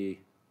between the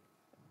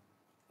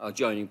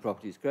adjoining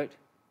properties, correct?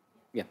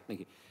 Yeah,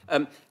 thank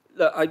you.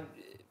 Look,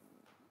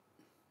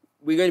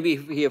 we're going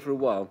to be here for a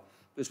while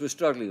because we're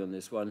struggling on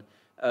this one.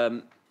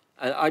 And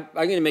I'm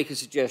going to make a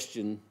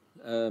suggestion,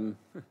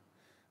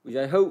 which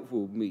I hope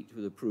will meet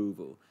with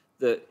approval,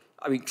 that,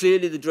 I mean,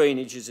 clearly the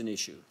drainage is an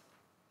issue.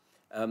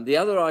 The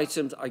other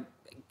items, I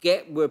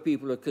get where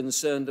people are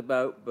concerned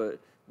about, but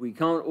we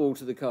can't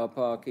alter the car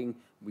parking.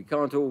 We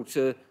can't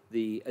alter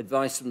the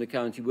advice from the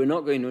county. We're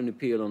not going to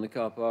appeal on the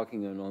car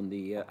parking and on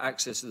the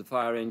access to the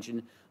fire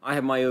engine. I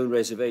have my own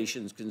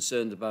reservations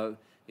concerned about,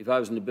 if I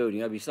was in the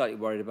building, I'd be slightly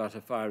worried about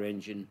a fire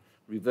engine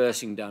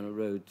reversing down a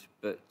road.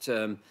 But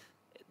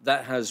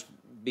that has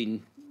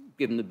been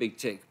given the big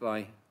tick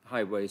by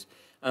highways.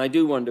 And I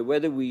do wonder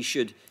whether we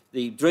should,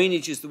 the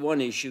drainage is the one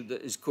issue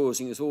that is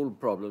causing us all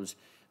problems.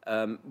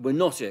 We're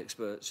not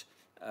experts.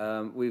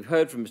 We've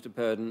heard from Mr.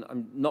 Purdon.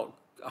 I'm not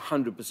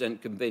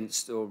 100%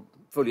 convinced or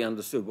fully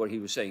understood what he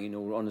was saying, in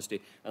all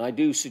honesty. And I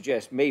do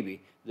suggest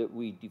maybe that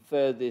we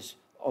defer this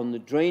on the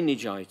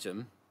drainage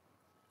item,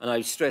 and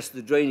I stress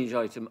the drainage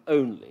item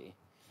only,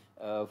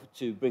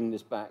 to bring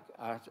this back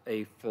at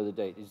a further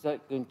date. Is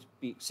that going to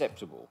be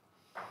acceptable?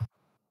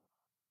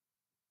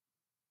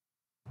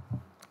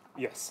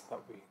 Yes, that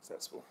would be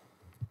acceptable.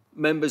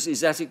 Members,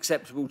 is that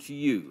acceptable to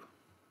you?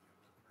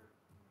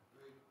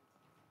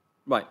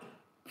 Right.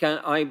 Can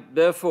I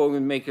therefore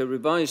make a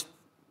revised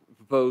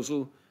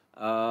proposal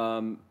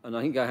and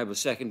I think I have a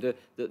seconder,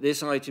 that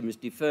this item is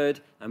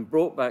deferred and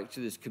brought back to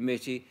this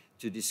committee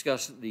to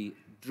discuss the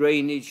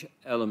drainage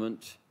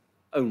element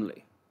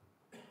only.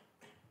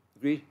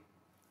 Agreed?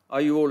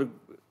 Are you all,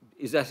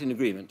 is that in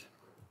agreement?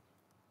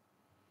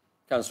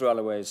 Councillor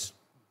Allaway is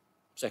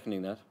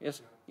seconding that,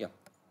 yes? Yeah.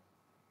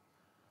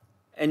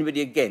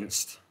 Anybody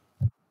against?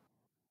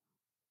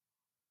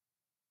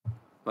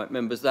 Right,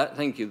 members,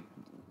 thank you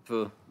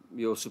for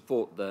your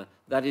support there.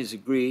 That is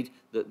agreed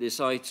that this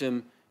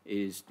item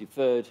is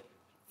deferred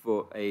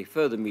for a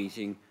further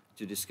meeting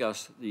to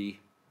discuss the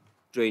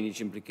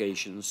drainage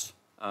implications,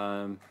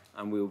 and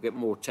we will get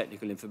more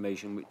technical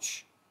information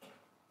which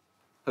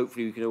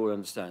hopefully we can all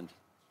understand.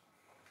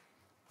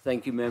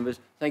 Thank you, members.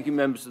 Thank you,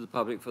 members of the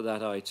public, for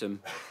that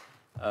item.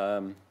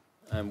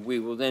 And we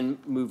will then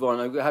move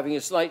on. We're having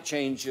a slight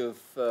change of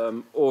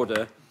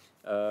order.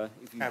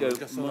 If you don't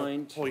just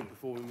mind. On a point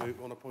before we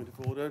move, on a point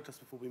of order, just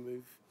before we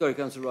move. Sorry,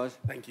 Councillor Rice.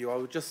 Thank you. I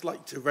would just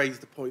like to raise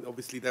the point.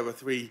 Obviously, there were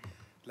 3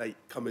 late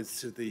comers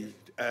to the,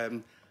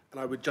 and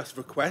I would just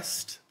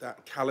request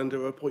that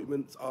calendar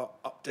appointments are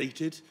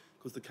updated,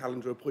 because the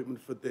calendar appointment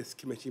for this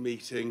committee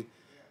meeting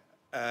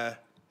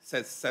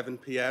says 7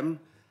 p.m.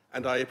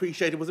 And I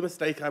appreciate it was a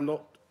mistake. I'm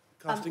not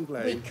casting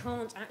blame. We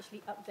can't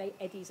actually update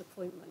Eddie's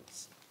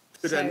appointments.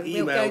 Could So an we'll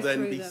email go then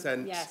through be them.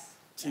 sent Yes.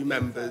 to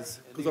members?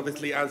 Because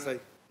obviously, as a... An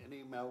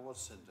email was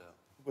sent out.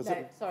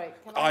 Sorry.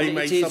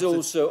 It is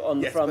also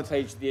on the front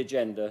page of the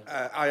agenda.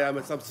 I am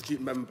a substitute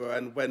member,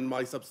 and when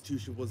my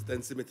substitution was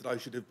then submitted, I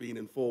should have been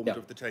informed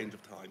of the change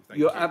of time. Thank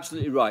You're you.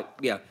 absolutely right.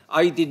 Yeah,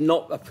 I did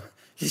not.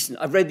 Listen,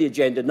 I've read the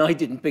agenda and I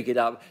didn't pick it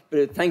up.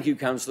 But thank you,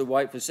 Councillor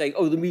White, for saying,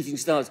 "Oh, the meeting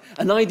starts,"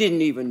 and I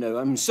didn't even know.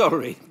 I'm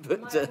sorry,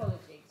 but. My apologies.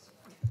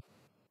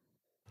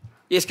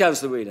 Yes,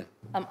 Councillor Wheeler.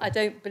 I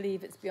don't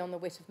believe it's beyond the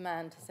wit of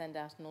man to send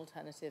out an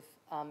alternative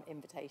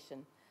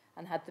invitation.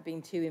 And had there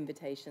been 2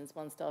 invitations,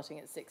 one starting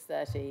at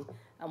 6:30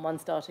 and one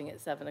starting at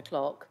 7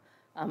 o'clock,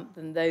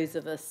 then those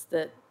of us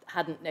that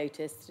hadn't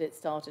noticed that it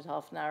started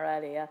half an hour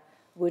earlier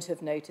would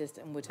have noticed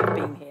and would have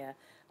been here.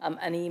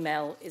 An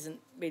email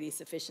isn't really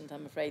sufficient,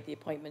 I'm afraid. The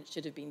appointment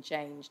should have been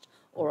changed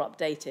or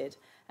updated.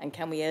 And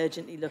can we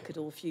urgently look at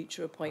all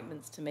future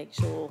appointments to make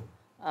sure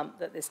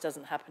that this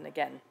doesn't happen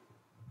again?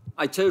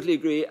 I totally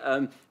agree.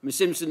 Ms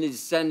Simpson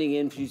is standing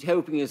in. She's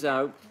helping us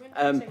out.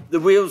 The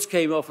wheels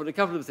came off on a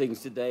couple of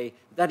things today.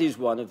 That is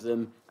one of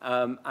them.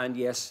 And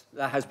yes,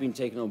 that has been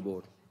taken on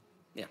board.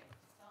 Yeah.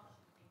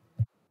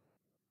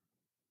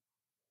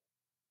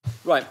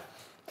 Right.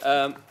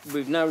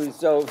 We've now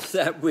resolved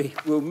that we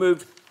will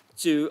move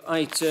to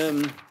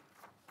item...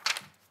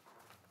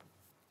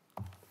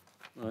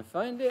 I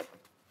find it.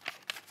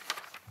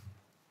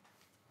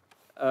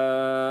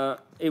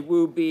 It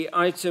will be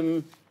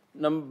item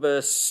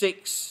number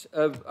 6,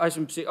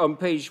 item 6 on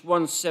page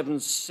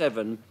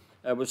 177.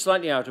 We're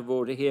slightly out of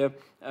order here.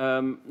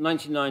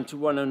 99 to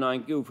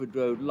 109 Guildford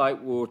Road,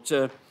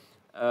 Lightwater.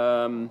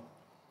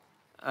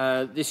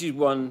 This is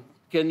one.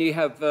 Can you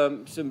have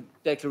some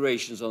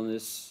declarations on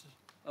this?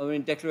 Are there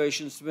any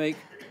declarations to make?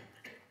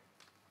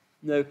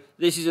 No.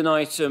 This is an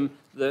item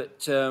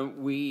that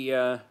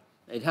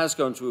it has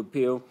gone to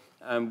appeal,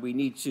 and we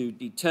need to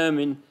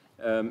determine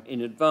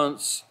in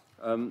advance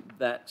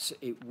that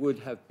it would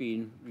have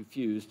been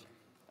refused.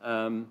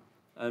 And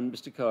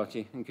Mr.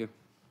 Carty, thank you.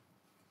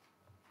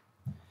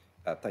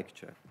 Thank you,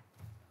 Chair.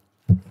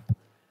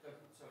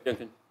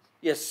 Duncan.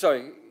 Yes,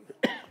 sorry.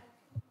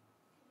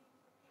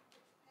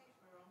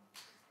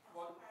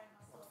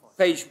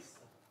 Page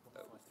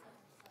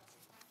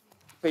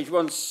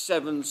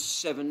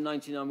 177,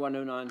 99,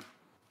 109,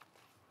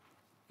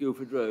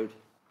 Guildford Road.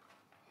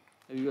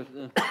 Have you got it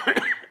there?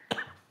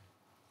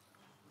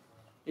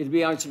 It'll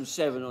be item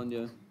 7 on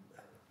your...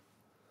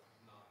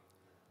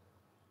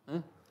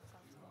 Huh?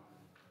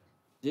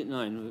 Is it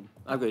 9?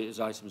 I've got it as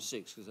item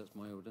 6 because that's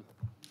my order.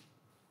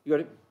 You got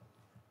it?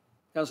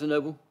 Councillor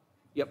Noble?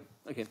 Yep.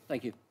 Okay,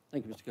 thank you.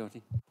 Thank you, Mr.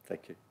 Carty.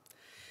 Thank you.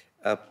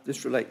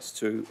 This relates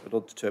to a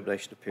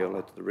non-determination appeal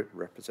under the written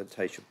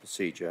representation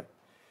procedure.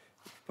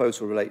 The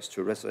proposal relates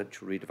to a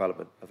residential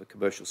redevelopment of a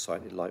commercial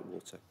site in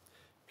Lightwater.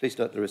 Please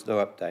note there is no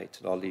update,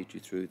 and I'll lead you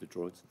through the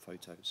drawings and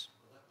photos.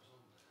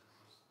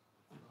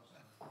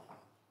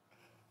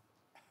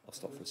 I'll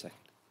stop for a second.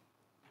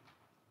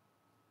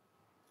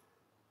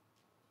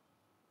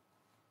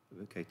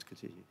 We're okay to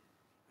continue?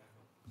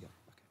 Yeah,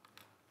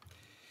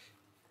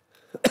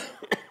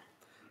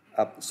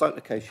 okay. Site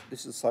location.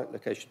 This is the site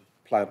location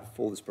plan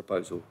for this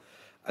proposal,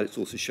 and it's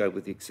also shown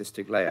with the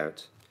existing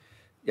layout.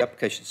 The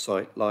application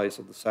site lies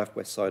on the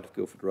southwest side of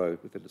Guildford Road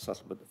within the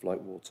settlement of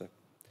Lightwater.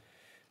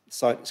 The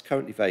site is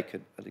currently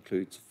vacant and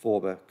includes a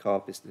former car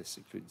business,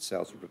 including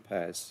sales and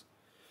repairs.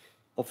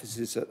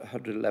 Offices at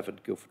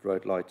 111 Guildford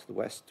Road lie to the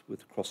west, with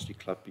the Crossley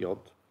Club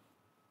beyond.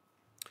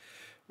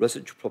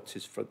 Residential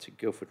properties fronting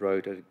Guildford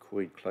Road and in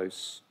Coyne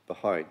Close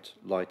behind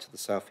lie to the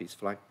southeast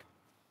flank.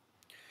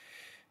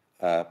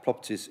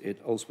 Properties in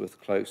Ullswater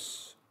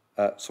Close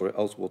and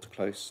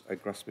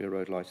Grasmere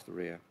Road lie to the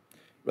rear.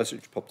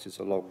 Residential properties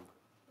along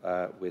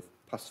with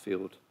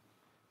Passfield,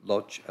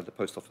 lodge and the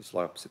post office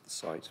lie opposite the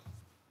site.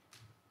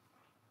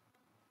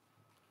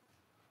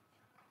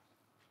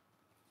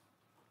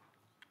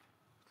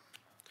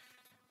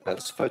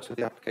 This is a photo of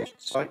the application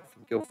site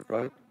from Guildford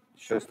Road.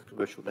 It shows the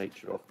commercial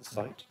nature of the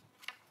site.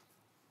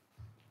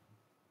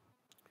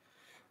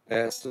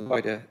 It's a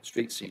wider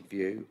street scene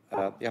view.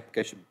 The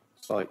application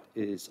site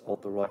is on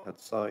the right-hand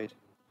side,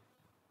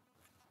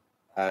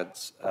 and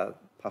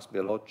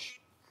Passmere Lodge,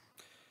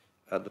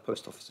 and the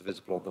post office is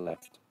visible on the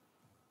left.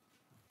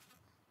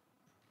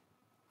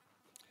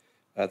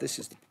 This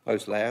is the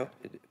proposed layout,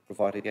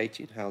 providing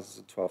 18 houses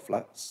and 12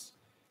 flats.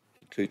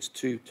 It includes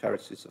 2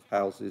 terraces of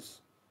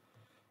houses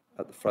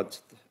at the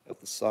front of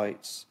the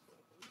site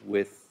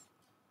with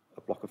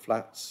a block of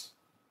flats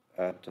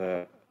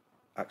and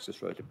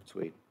access road in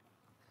between.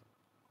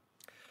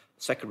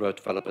 Second row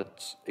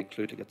development,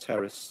 including a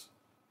terrace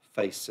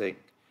facing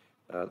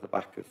the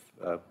back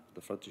of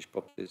the frontage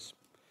properties,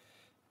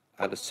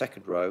 and a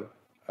second row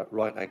at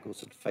right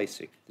angles and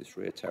facing this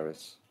rear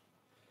terrace.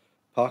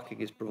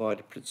 Parking is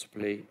provided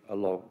principally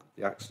along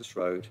the access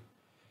road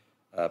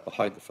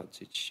behind the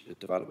frontage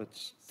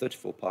development.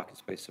 34 parking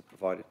spaces are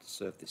provided to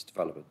serve this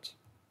development.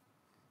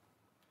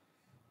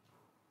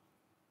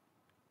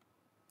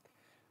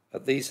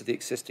 These are the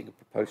existing and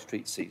proposed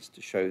street scenes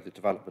to show the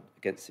development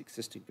against the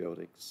existing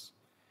buildings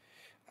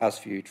as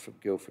viewed from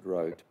Guildford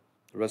Road.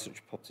 The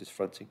residential properties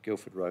fronting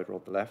Guildford Road are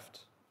on the left,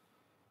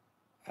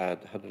 and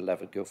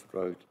 111 Guildford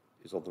Road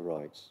is on the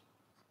right.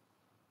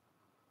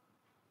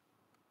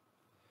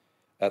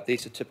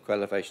 These are typical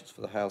elevations for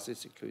the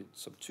houses, including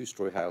some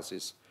 2-storey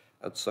houses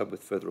and some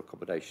with further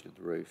accommodation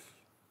in the roof.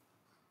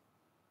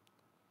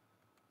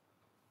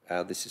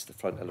 And this is the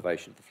front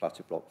elevation of the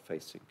flatted block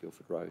facing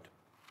Guildford Road.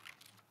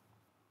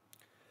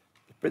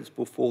 The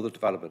principle for the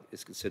development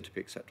is considered to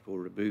be acceptable,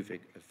 removing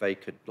a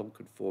vacant,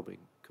 non-conforming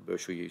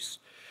commercial use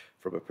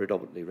from a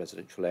predominantly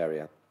residential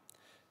area.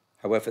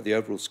 However, the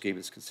overall scheme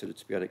is considered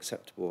to be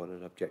unacceptable and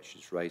an objection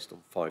is raised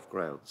on 5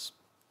 grounds.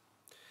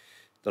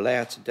 The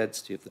layout and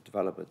density of the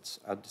development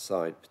and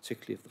design,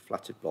 particularly of the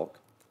flatted block,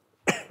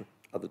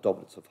 and the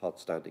dominance of hard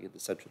standing in the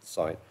centre of the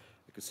site,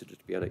 are considered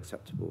to be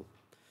unacceptable.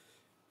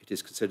 It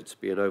is considered to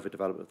be an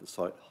overdevelopment of the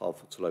site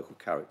harmful to local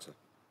character.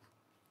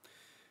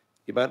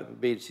 The amount of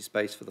amenity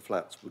space for the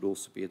flats would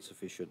also be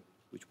insufficient,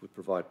 which would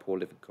provide poor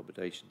living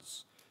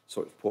conditions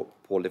for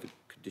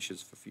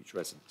future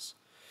residents.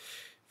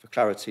 For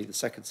clarity, the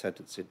second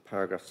sentence in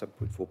paragraph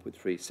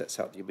 7.4.3 sets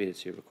out the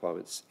amenity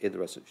requirements in the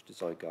residential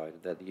design guide,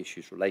 and then the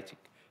issues relating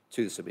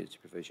to this amenity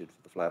provision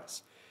for the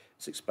flats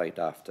is explained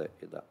after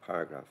in that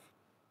paragraph.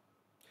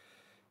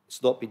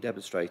 It's not been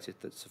demonstrated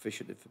that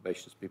sufficient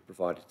information has been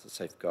provided to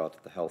safeguard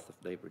the health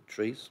of neighbouring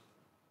trees,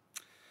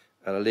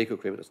 and a legal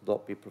agreement has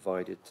not been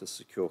provided to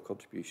secure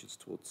contributions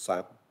towards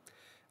SAM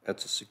and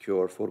to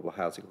secure affordable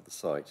housing on the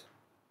site.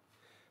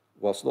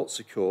 Whilst not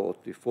secured,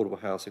 the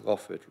affordable housing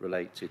offered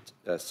related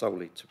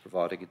solely to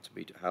providing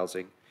intermediate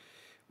housing,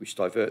 which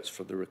diverts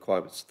from the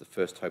requirements of the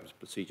First Homes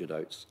Procedure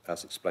Notes,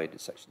 as explained in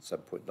section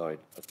 7.9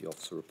 of the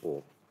Officer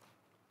Report.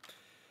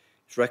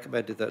 It's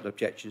recommended that an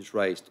objection is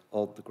raised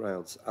on the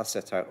grounds as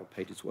set out on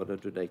pages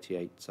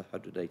 188 to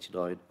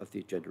 189 of the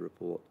Agenda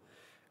Report,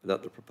 and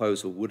that the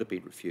proposal would have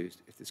been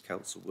refused if this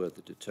council were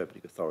the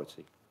determining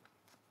authority.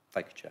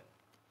 Thank you, Chair.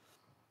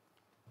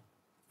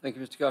 Thank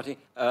you, Mr. Carty.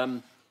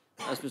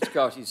 As Mr.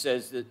 Carty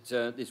says,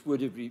 that this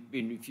would have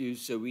been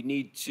refused, so we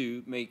need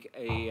to make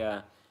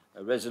a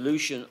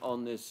resolution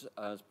on this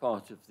as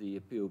part of the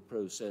appeal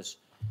process.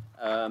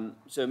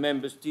 So,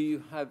 members, do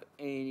you have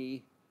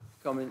any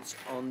comments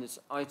on this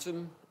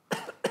item?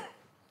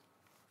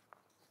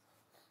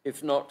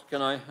 If not,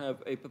 can I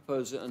have a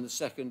proposer and a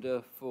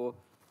seconder for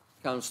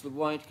Councillor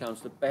White,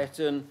 Councillor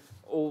Betton?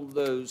 All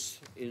those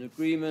in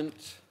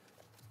agreement?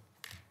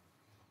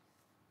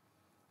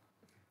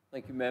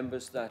 Thank you,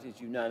 members. That is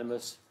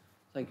unanimous.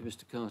 Thank you,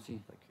 Mr. Carty.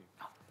 Thank you.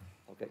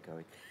 I'll get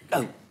going.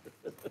 Go.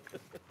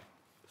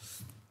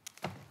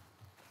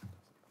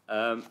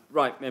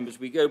 Right, members,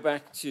 we go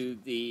back to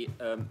the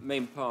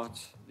main part,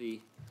 the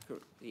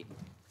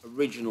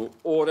original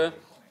order,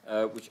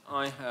 which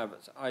I have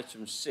as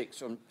item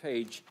 6 on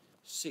page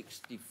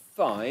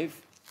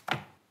 65,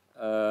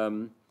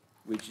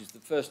 which is the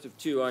first of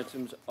 2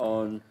 items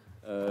on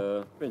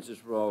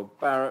Princess Royal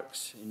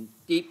Barracks in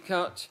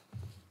Deepcut.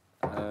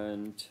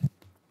 And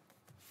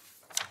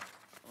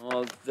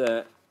are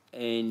there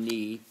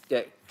any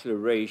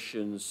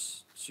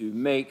declarations to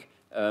make?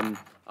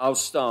 I'll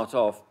start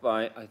off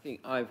by,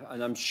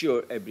 and I'm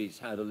sure everybody's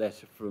had a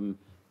letter from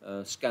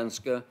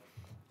Skanska.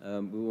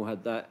 We all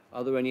had that.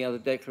 Are there any other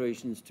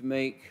declarations to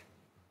make?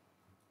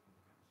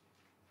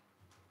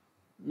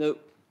 No.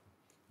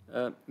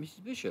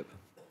 Mrs. Bishop.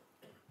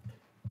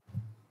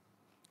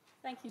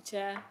 Thank you,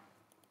 Chair.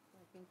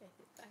 I can get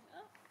it back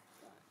up.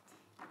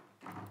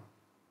 Right.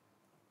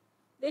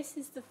 This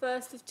is the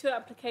first of 2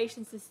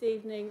 applications this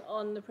evening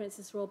on the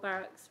Princess Royal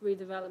Barracks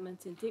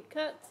redevelopment in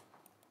Deepcut.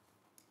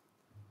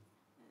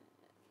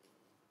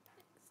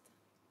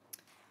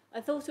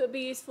 I thought it would be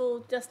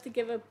useful just to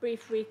give a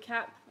brief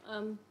recap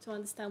to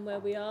understand where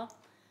we are.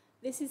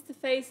 This is the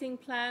phasing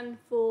plan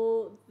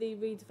for the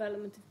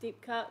redevelopment of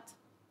Deep Cut.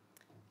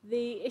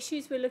 The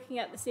issues we're looking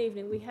at this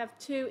evening, we have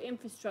two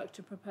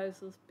infrastructure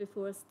proposals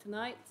before us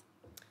tonight.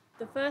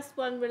 The first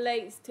one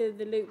relates to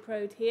the Loop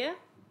Road here,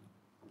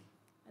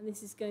 and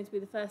this is going to be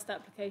the first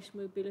application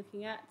we'll be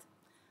looking at.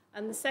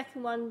 And the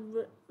second one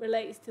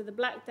relates to the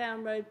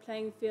Blackdown Road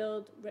playing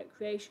field,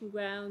 recreation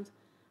ground,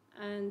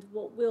 and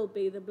what will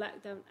be the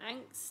Blackdown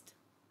Angst.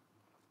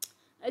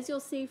 As you'll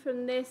see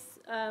from this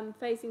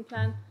phasing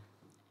plan,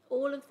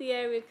 all of the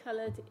area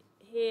coloured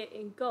here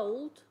in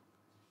gold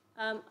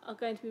are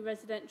going to be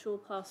residential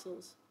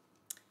parcels.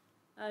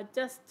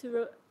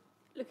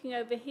 Looking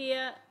over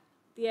here,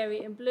 the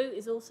area in blue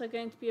is also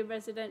going to be a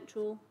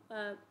residential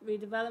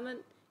redevelopment.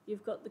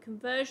 You've got the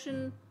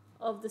conversion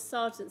of the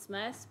Sergeant's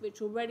Mess,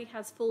 which already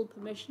has full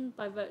permission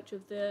by virtue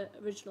of the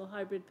original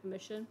hybrid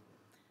permission.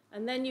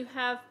 And then you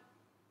have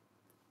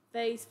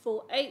phase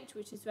 4H,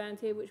 which is around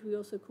here, which we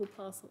also call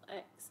Parcel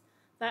X.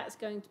 That's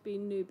going to be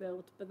new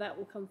build, but that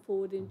will come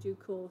forward in due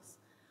course.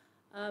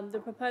 The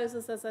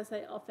proposals, as I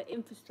say, are for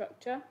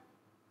infrastructure.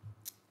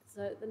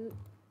 So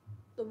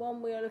the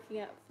one we are looking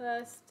at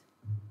first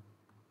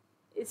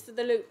is for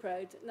the Loop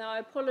Road. Now, I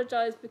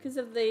apologise because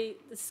of the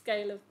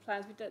scale of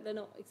plans. They're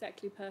not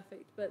exactly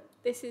perfect, but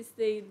this is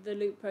the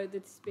Loop Road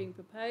that is being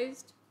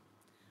proposed.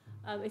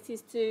 It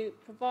is to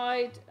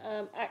provide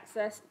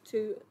access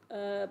to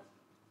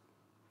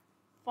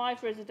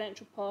 5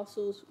 residential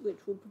parcels, which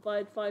will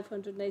provide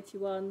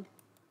 581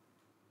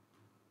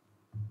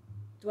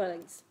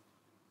 dwellings.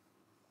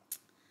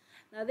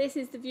 Now, this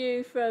is the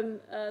view from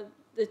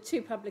the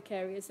two public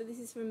areas. So this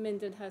is from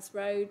Mindenhurst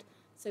Road.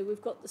 So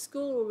we've got the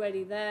school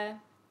already there.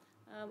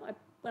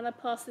 When I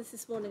passed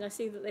this morning, I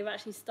see that they've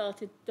actually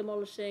started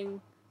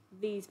demolishing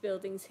these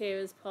buildings here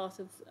as part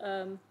of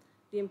the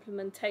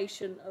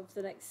implementation of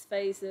the next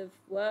phase of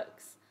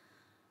works.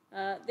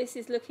 This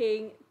is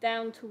looking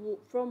down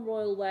from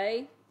Royal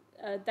Way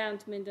down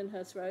to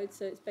Mindenhurst Road.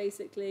 So it's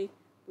basically,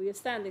 we are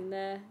standing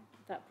there,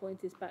 that point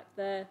is back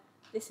there.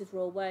 This is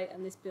Royal Way,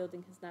 and this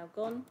building has now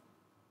gone.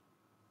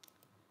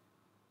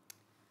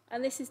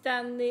 And this is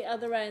down the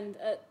other end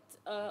at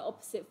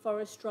opposite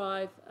Forest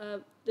Drive.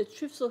 The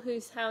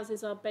Trivselhouse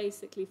houses are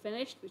basically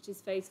finished, which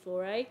is phase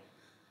 4A.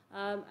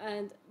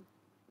 And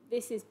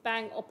this is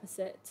bang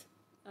opposite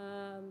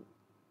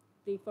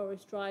the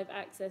Forest Drive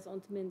access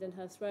onto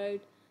Mindenhurst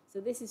Road. So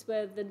this is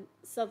where the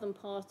southern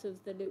part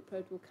of the Loop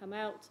Road will come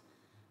out.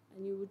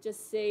 And you will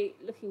just see,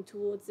 looking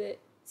towards it,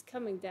 it's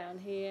coming down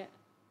here.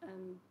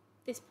 And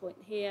this point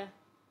here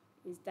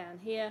is down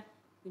here.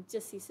 You can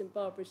just see St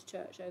Barbara's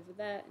Church over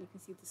there, and you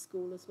can see the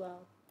school as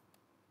well.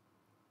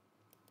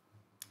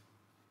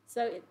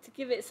 So to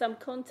give it some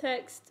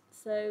context,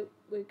 so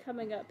we're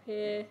coming up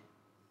here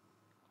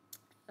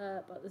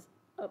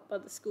up by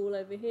the school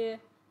over here.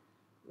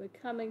 We're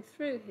coming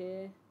through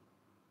here.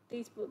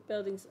 These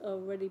buildings are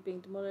already being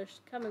demolished.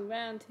 Coming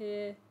round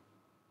here,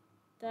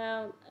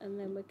 down, and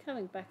then we're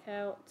coming back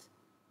out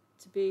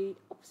to be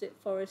opposite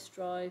Forest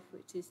Drive,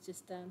 which is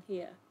just down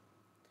here.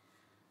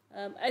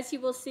 As you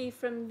will see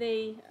from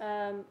the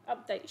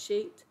update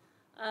sheet,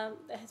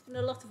 there has been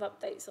a lot of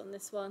updates on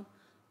this one,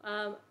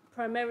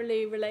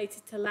 primarily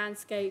related to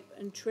landscape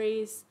and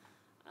trees.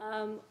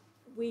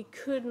 We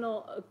could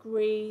not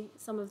agree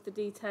some of the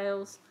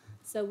details,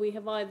 so we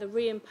have either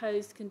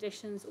reimposed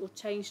conditions or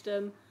changed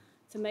them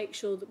to make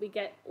sure that we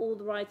get all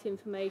the right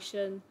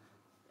information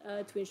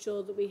to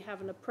ensure that we have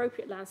an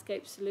appropriate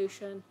landscape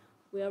solution,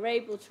 we are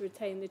able to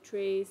retain the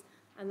trees,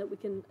 and that we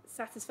can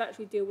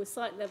satisfactorily deal with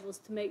site levels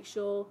to make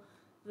sure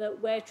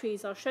that where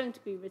trees are shown to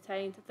be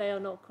retained, they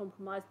are not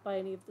compromised by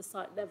any of the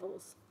site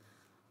levels.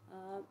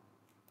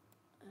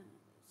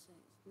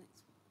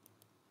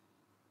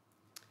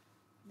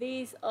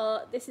 This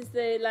is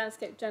the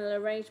Landscape General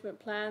Arrangement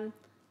Plan.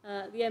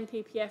 The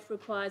MPPF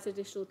requires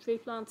additional tree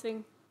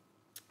planting,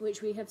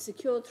 which we have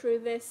secured through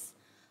this.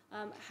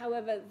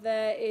 However,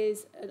 there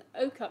is an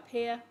oak up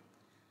here,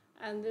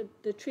 and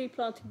the tree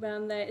planting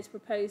around there is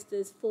proposed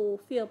as 4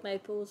 field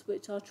maples,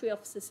 which our tree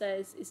officer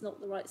says is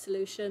not the right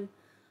solution.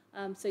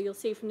 So you'll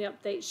see from the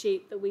update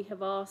sheet that we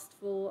have asked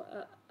for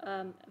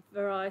a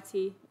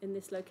variety in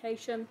this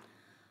location.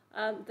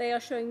 They are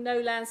showing no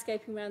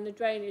landscaping around the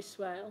drainage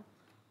swale.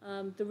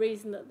 The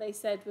reason that they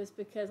said was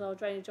because our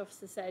drainage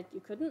officer said you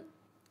couldn't.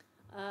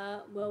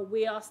 Well,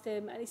 we asked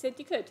him and he said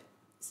you could.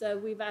 So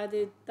we've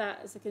added that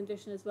as a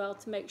condition as well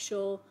to make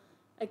sure,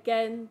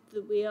 again,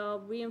 that we are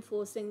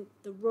reinforcing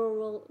the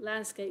rural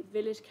landscape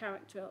village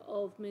character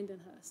of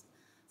Mindenhurst.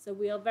 So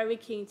we are very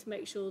keen to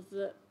make sure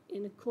that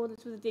in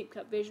accordance with the Deep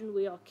Cut vision,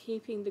 we are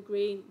keeping the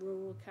green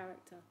rural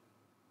character.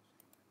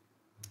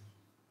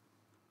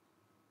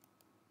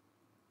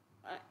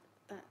 Right,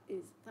 that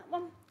is that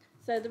one.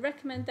 So the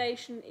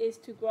recommendation is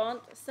to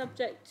grant,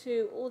 subject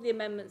to all the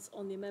amendments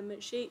on the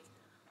amendment sheet.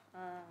 I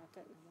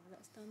don't know why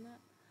that's done that.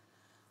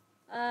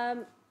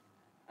 I'm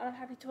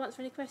happy to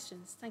answer any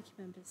questions. Thank you,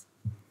 members.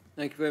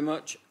 Thank you very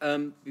much.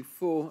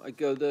 Before I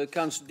go there,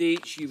 Councillor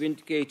Deitch, you've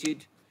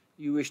indicated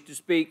you wish to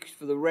speak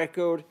for the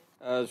record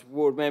as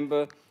ward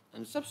member.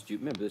 and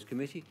substitute member of this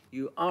committee,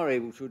 you are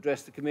able to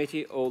address the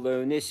committee,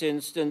 although in this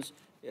instance,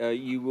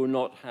 you will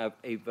not have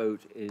a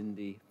vote in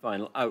the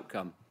final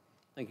outcome.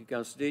 Thank you,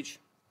 Councillor Deitch.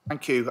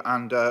 Thank you,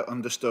 and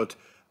understood.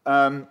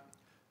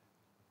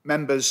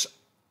 Members,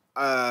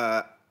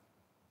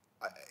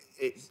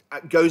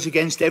 it goes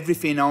against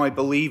everything I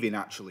believe in,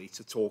 actually,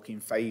 to talk in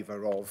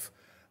favour of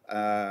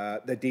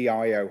the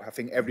DIO. I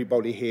think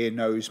everybody here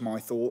knows my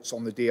thoughts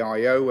on the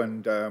DIO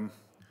and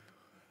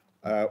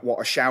what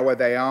a shower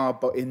they are,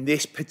 but in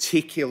this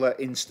particular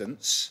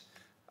instance,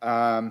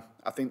 I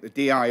think the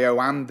DIO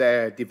and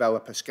their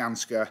developer,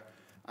 Skanska,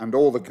 and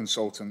all the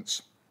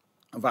consultants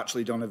have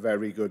actually done a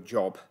very good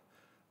job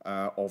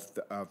of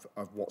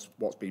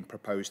what's been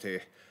proposed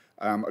here.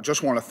 I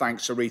just want to thank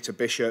Sarita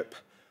Bishop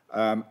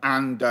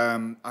and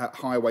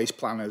highways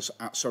planners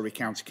at Surrey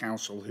County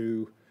Council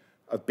who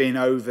have been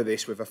over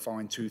this with a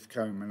fine-tooth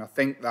comb. And I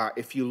think that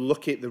if you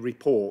look at the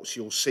reports,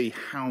 you'll see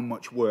how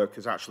much work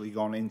has actually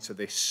gone into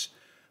this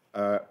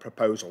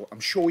proposal. I'm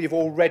sure you've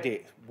all read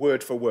it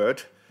word for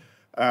word.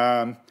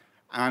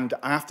 And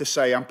I have to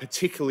say I'm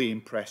particularly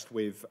impressed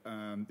with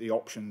the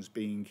options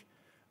being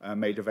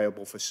made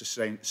available for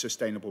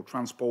sustainable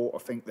transport. I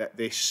think that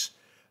this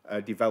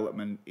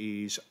development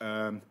is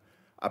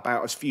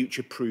about as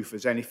future-proof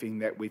as anything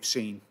that we've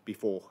seen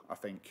before, I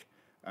think,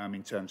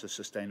 in terms of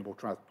sustainable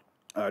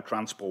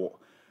transport.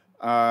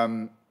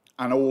 And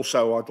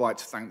also, I'd like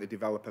to thank the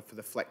developer for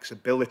the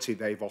flexibility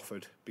they've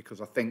offered,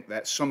 because I think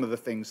that some of the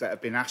things that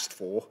have been asked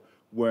for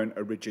weren't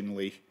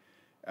originally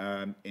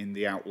in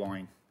the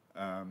outline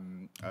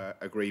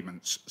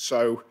agreements.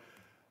 So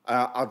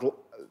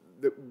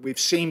we've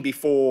seen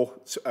before,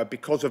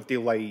 because of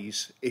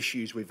delays,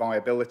 issues with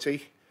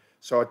viability.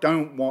 So I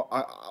don't want,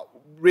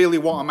 really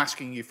what I'm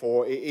asking you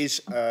for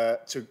is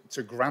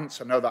to grant,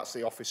 I know that's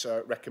the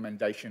officer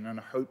recommendation, and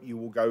I hope you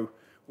will go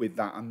with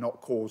that and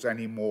not cause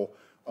any more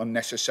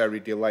unnecessary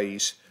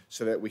delays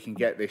so that we can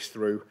get this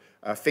through.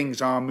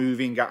 Things are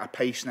moving at a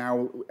pace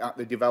now at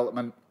the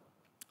development,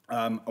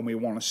 and we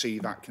want to see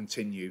that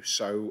continue.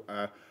 So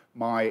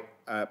my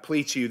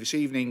plea to you this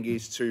evening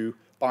is to,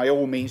 by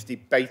all means,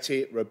 debate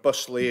it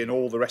robustly and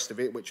all the rest of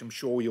it, which I'm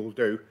sure you'll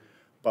do.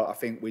 But I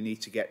think we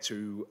need to get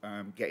to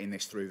getting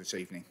this through this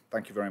evening.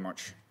 Thank you very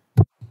much.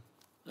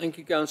 Thank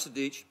you, Councillor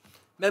Deitch.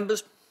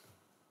 Members?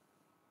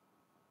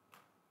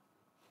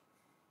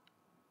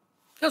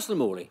 Councillor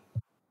Morley.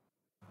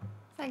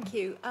 Thank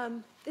you.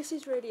 This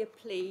is really a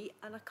plea,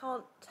 and I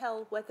can't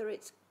tell whether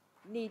it's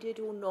needed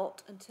or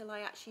not until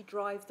I actually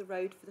drive the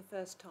road for the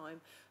first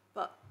time.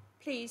 But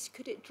please,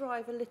 could it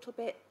drive a little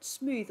bit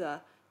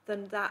smoother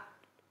than that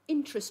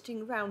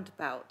interesting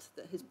roundabout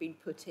that has been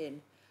put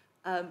in?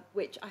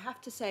 Which I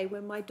have to say,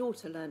 when my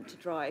daughter learnt to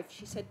drive,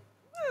 she said,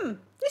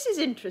 this is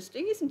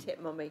interesting, isn't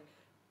it, Mummy?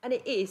 And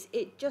it is.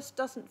 It just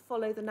doesn't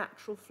follow the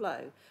natural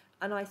flow.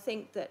 And I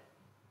think that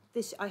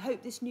I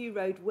hope this new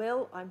road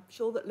will. I'm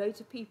sure that loads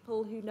of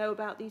people who know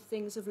about these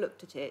things have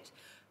looked at it.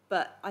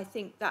 But I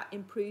think that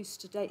improves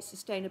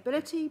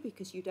sustainability,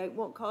 because you don't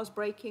want cars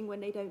braking when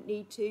they don't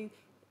need to. It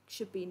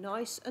should be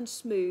nice and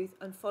smooth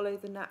and follow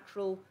the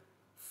natural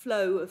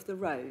flow of the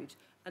road.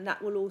 And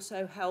that will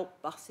also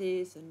help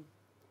buses and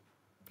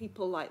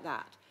people like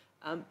that.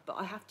 But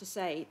I have to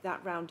say that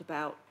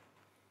roundabout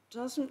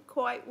doesn't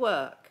quite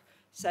work.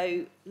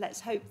 So let's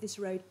hope this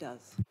road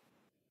does.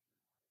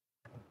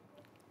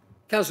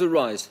 Councillor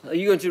Rise, are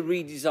you going to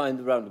redesign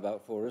the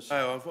roundabout for us?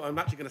 Oh, I'm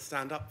actually going to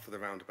stand up for the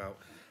roundabout.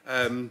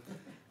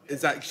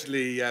 It's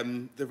actually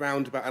the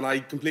roundabout, and I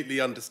completely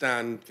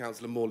understand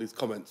Councillor Morley's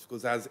comments,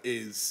 because as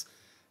is,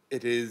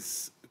 it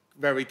is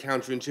very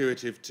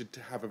counterintuitive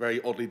to have a very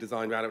oddly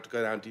designed roundabout to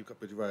go down Deep Cut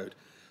Bridge Road.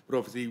 But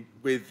obviously,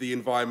 with the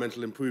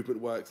environmental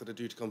improvement works that are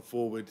due to come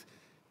forward,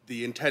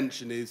 the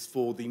intention is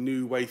for the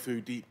new way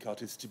through Deep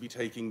Cut is to be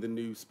taking the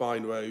new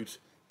spine road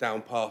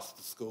down past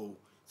the school.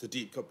 So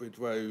Deep Cut Bridge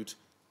Road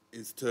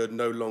is to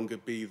no longer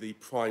be the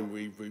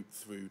primary route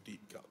through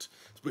Deep Cut,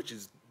 which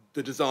is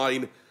the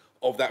design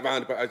of that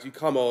roundabout as you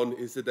come on,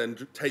 is to then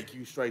take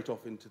you straight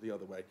off into the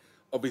other way.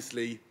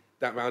 Obviously,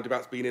 that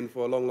roundabout's been in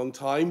for a long, long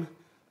time,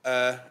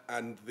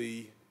 and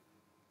the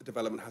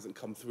development hasn't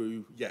come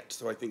through yet,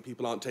 so I think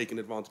people aren't taking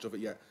advantage of it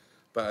yet.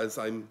 But as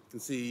I can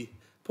see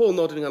Paul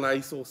nodding, and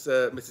I saw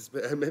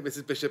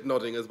Mrs. Bishop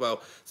nodding as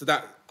well. So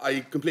that,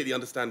 I completely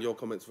understand your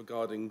comments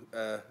regarding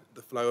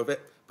the flow of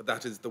it, but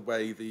that is the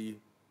way the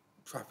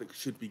traffic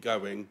should be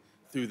going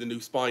through the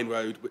new spine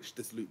road, which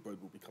this loop road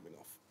will be coming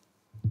off.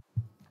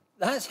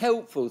 That's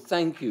helpful,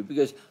 thank you,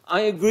 because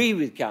I agree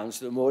with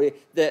Councillor Morley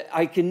that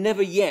I can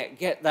never yet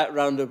get that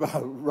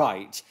roundabout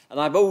right, and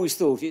I've always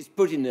thought it's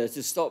put in there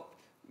to stop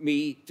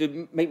me,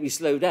 to make me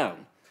slow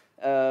down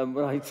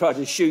when I try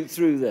to shoot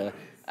through there,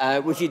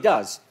 which it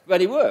does,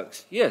 but it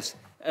works, yes.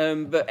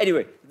 But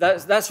anyway,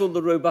 that's all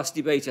the robust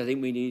debate I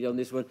think we need on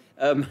this one.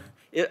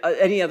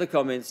 Any other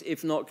comments?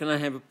 If not, can I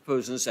have a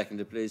proposer and a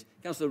seconder, please?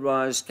 Councillor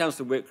Rise,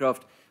 Councillor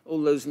Whitcroft,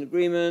 all those in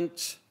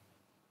agreement?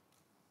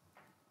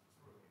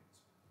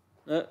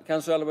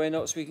 Councillor Allaway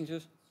not speaking to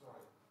us?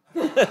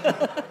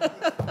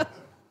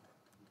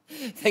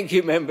 Thank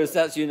you, members.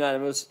 That's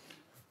unanimous.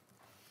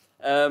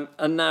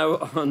 And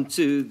now on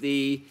to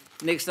the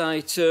next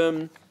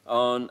item,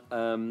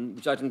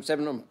 which is item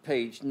 7 on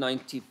page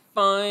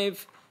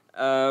 95,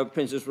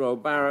 Princess Royal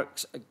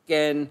Barracks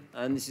again,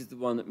 and this is the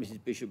one that Mrs.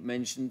 Bishop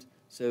mentioned.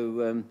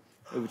 So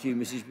over to you,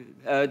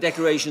 Mrs.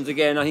 Declarations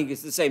again. I think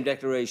it's the same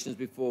declaration as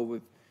before.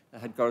 We've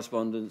had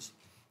correspondence.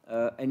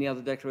 Any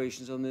other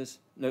declarations on this?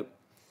 No.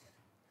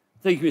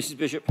 Thank you, Mrs.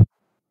 Bishop.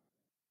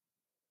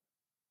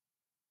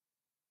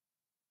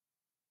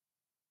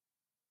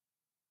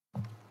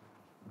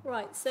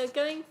 Right, so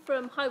going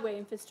from highway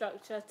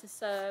infrastructure to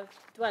serve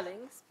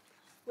dwellings,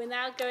 we're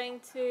now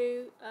going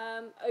to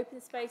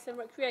open space and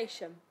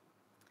recreation.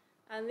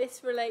 And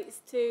this relates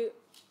to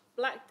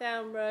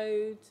Blackdown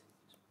Road,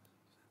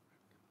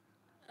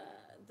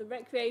 the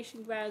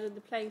recreation ground and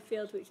the playing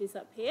field, which is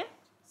up here.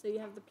 So you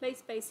have the play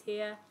space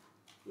here,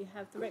 you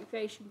have the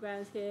recreation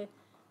ground here.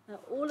 Now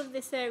all of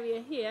this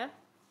area here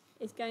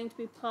is going to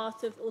be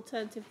part of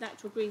alternative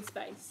natural green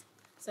space.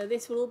 So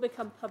this will all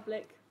become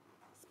public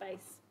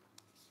space.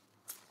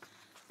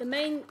 The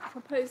main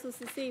proposals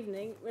this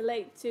evening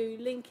relate to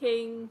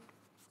linking,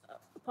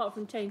 apart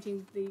from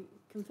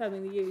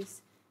confirming the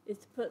use, is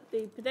to put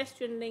the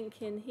pedestrian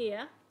link in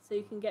here, so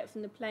you can get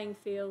from the playing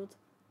field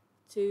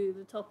to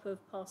the top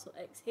of parcel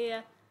X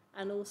here,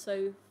 and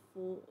also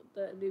for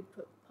the new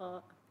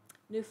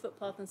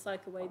footpath and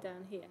cycleway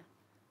down here.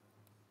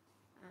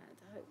 And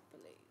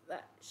hopefully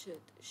that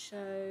should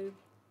show.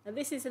 Now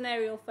this is an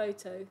aerial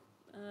photo.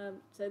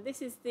 So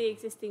this is the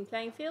existing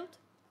playing field.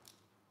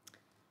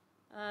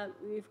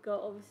 You've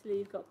got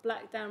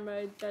Blackdown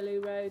Road, Bellew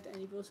Road, and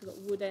you've also got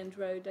Wood End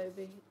Road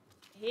over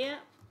here.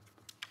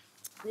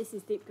 This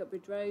is Deepcut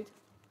Bridge Road.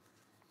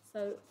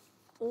 So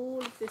all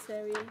of this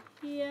area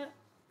here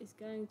is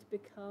going to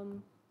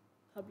become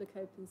public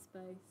open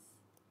space.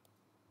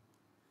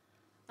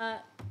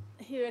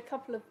 Here are a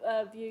couple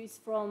of views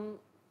from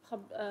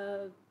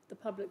the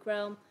public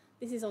realm.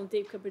 This is on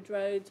Deepcut Bridge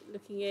Road,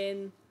 looking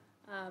in.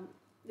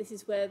 This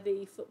is where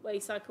the footway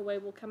cycleway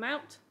will come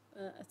out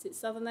at its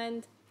southern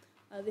end.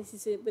 This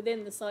is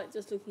within the site,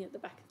 just looking at the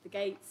back of the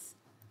gates.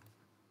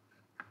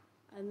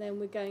 And then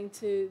we're going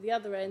to the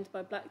other end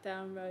by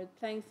Blackdown Road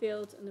playing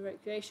field and the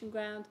recreation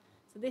ground.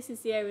 So this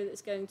is the area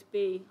that's going to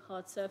be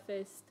hard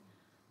surfaced,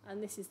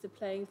 and this is the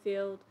playing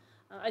field.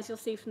 As you'll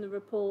see from the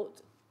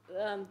report,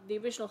 the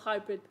original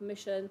hybrid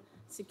permission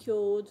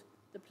secured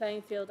the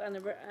playing field and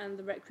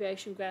the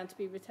recreation ground to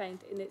be retained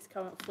in its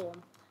current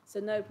form.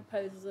 So no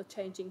proposals are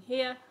changing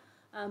here,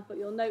 but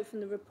you'll note from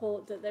the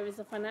report that there is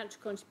a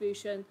financial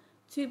contribution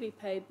to be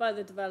paid by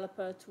the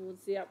developer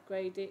towards the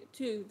upgrading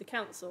to the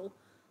council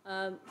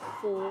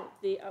for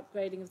the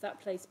upgrading of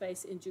that play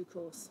space in due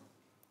course.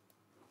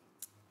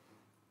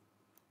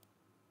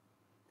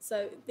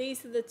 So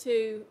these are the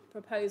two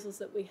proposals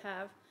that we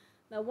have.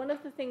 Now, one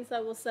of the things I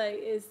will say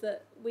is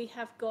that we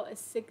have got a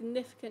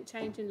significant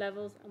change in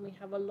levels, and we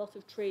have a lot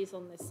of trees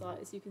on this site,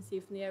 as you can see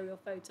from the aerial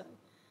photo.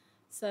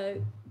 So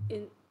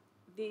in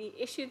the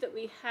issue that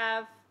we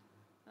have,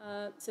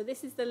 so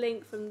this is the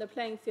link from the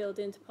playing field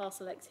into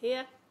parcel X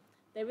here.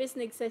 There is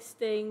an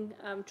existing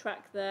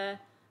track there,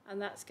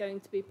 and that's going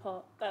to be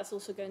that's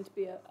also going to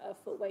be a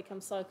footway come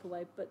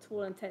cycleway, but to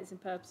all intents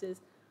and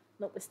purposes,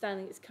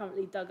 notwithstanding it's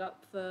currently dug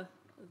up for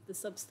the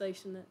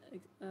substation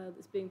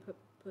that's being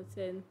put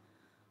in,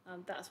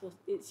 that's what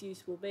its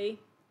use will be.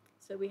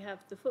 So we have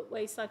the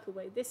footway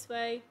cycleway this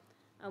way,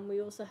 and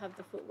we also have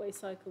the footway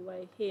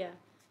cycleway here.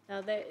 Now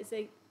there is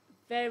a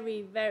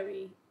very,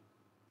 very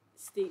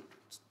steep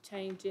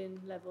change in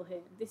level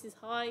here. This is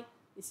high,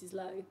 this is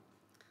low.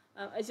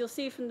 As you'll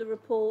see from the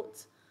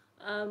report,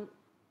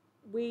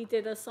 we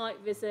did a site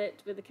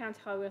visit with the County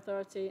Highway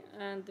Authority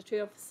and the tree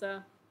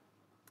officer,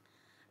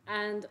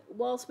 and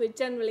whilst we're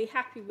generally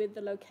happy with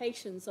the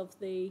locations of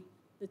the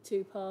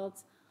two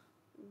paths,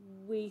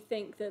 we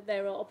think that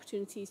there are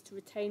opportunities to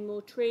retain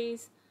more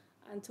trees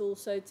and to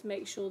also to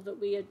make sure that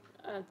we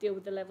deal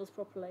with the levels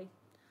properly.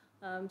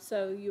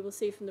 So you will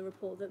see from the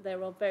report that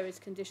there are various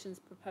conditions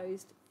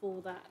proposed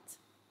for that.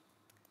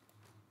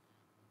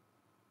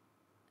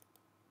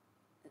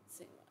 Let's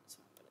see, right, so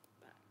I'll put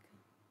it back.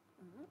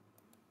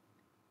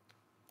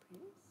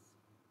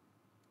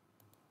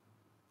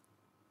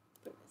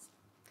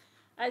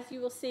 As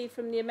you will see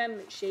from the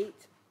amendment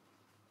sheet,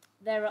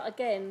 there are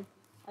again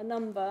a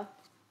number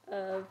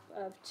of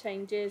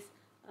changes.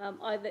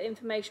 Either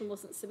information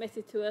wasn't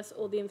submitted to us,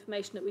 or the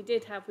information that we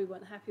did have we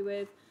weren't happy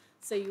with.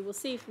 So you will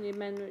see from the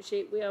amendment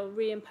sheet we are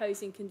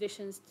reimposing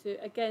conditions to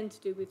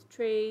do with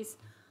trees,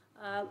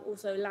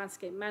 also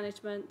landscape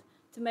management,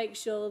 to make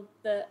sure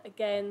that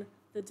again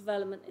the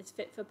development is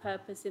fit for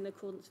purpose in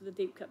accordance with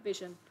the deep cut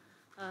vision.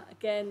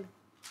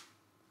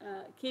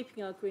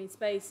 Keeping our green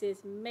spaces,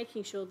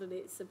 making sure that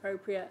it's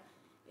appropriate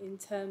in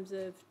terms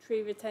of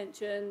tree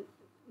retention,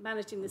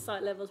 managing the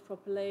site levels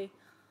properly,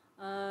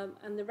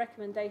 and the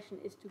recommendation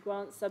is to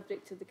grant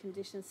subject to the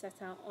conditions set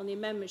out on the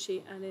amendment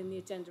sheet and in the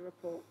agenda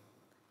report.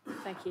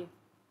 Thank you.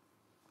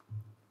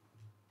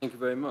 Thank you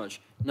very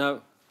much.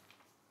 Now,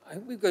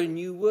 we've got a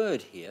new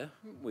word here,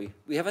 haven't we?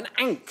 We have an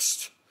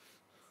angst.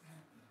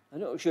 I'm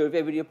not sure if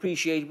everybody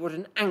appreciated what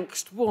an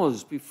angst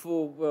was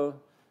before, well,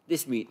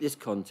 this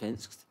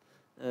context.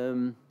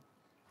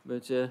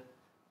 But I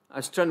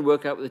was trying to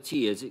work out what the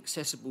T is,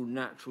 accessible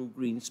natural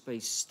green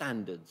space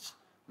standards.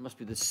 It must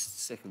be the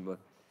second one.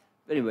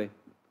 But anyway,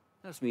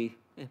 that's me.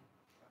 Yeah.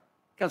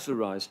 Councillor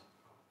Rise.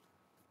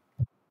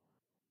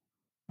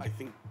 I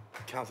think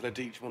Councillor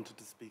Deach wanted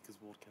to speak as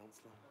ward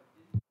councillor.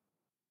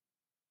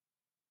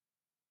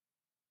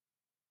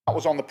 That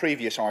was on the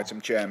previous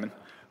item, Chairman.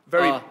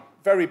 Very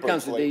briefly.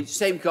 Councillor Deach,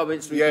 same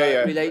comments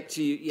relate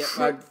to you.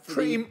 Yeah,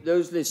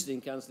 those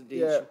listening, Councillor Deach.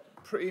 Yeah,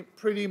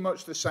 pretty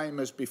much the same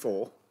as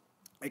before,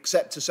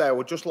 except to say I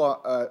would just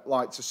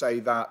like to say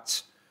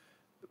that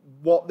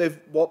what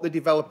the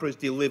developer has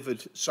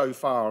delivered so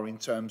far in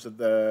terms of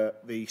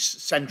the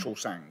central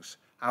sands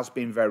has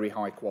been very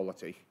high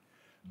quality.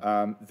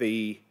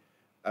 The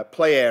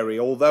play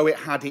area, although it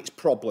had its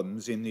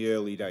problems in the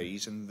early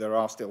days, and there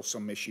are still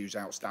some issues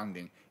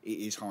outstanding, it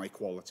is high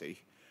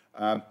quality.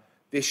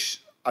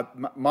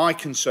 My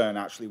concern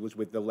actually was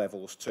with the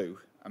levels too,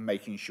 and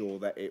making sure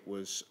that it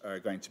was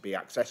going to be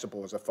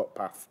accessible as a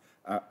footpath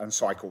and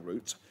cycle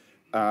route.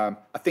 I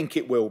think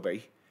it will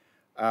be.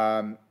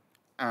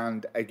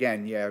 And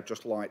again, yeah, I'd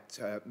just like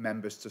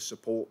members to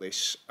support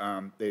this.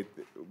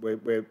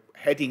 We're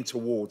heading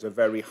towards a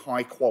very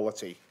high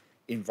quality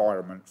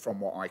environment from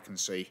what I can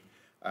see.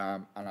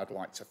 And I'd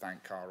like to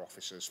thank our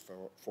officers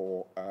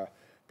for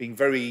being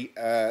very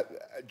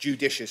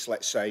judicious,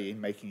 let's say,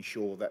 in making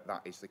sure that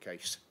that is the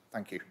case.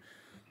 Thank you.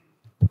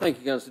 Thank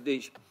you, Councillor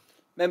Deach.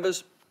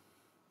 Members,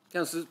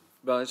 Councillor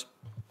Rise.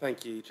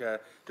 Thank you, Chair.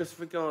 Just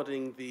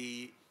regarding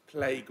the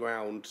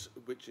playground,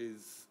 which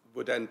is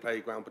Wood End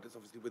Playground, but it's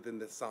obviously within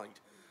the site.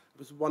 I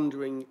was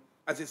wondering,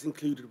 as it's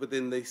included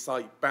within the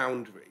site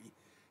boundary,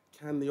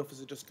 can the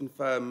officer just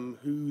confirm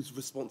whose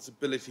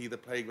responsibility the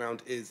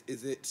playground is?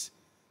 Is it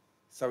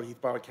Surrey Heath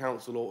Borough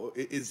Council or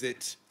is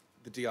it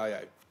the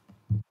DIO?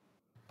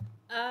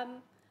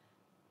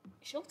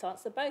 Short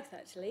answer, both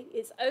actually.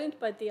 It's owned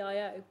by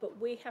DIO, but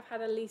we have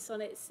had a lease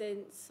on it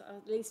since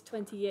at least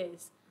 20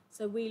 years.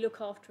 So we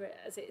look after it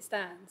as it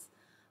stands.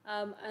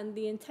 And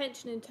the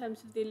intention in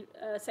terms of the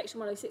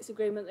Section 106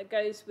 agreement that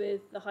goes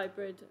with the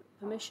hybrid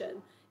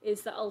permission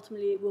is that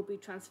ultimately it will be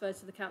transferred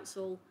to the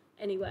council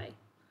anyway.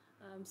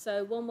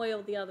 So one way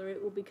or the other,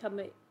 it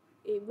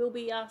will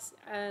be us,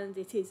 and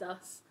it is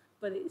us,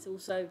 but it's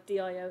also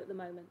DIO at the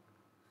moment.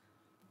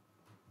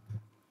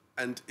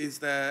 And is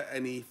there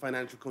any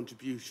financial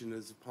contribution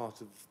as a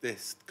part of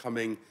this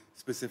coming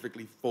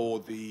specifically for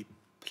the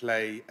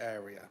play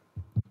area?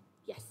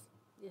 Yes,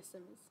 yes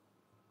there is.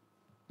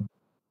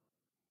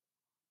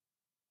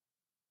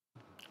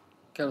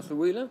 Councillor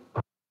Wheeler.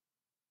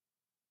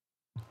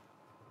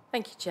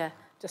 Thank you, Chair.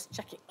 Just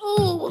checking.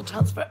 Oh, we'll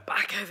transfer it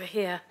back over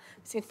here.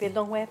 We seem to be a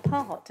long way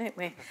apart, don't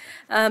we?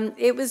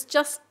 It was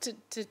just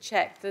to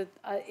check that,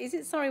 is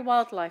it Surrey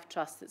Wildlife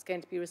Trust that's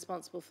going to be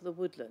responsible for the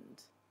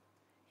woodland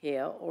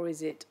here, or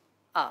is it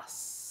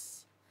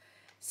us?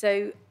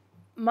 So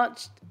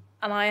much,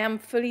 and I am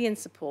fully in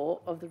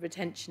support of the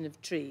retention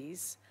of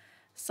trees.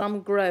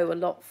 Some grow a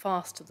lot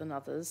faster than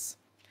others.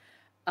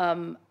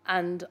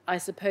 And I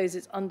suppose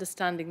it's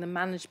understanding the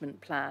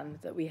management plan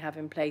that we have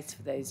in place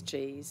for those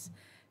trees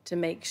to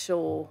make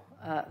sure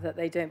that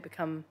they don't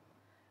become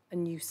a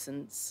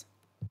nuisance.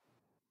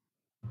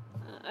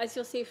 As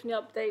you'll see from the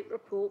update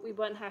report, we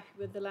weren't happy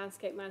with the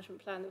landscape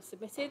management plan that was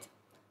submitted.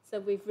 So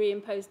we've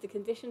reimposed the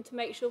condition to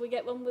make sure we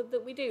get one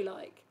that we do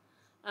like.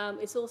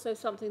 It's also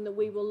something that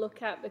we will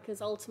look at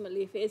because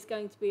ultimately if it is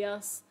going to be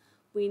us,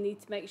 we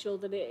need to make sure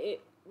that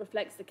it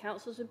reflects the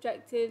council's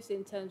objectives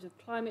in terms of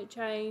climate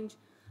change,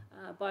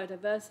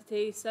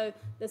 biodiversity. So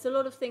there's a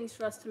lot of things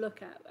for us to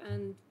look at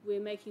and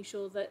we're making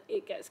sure that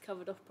it gets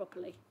covered off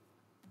properly.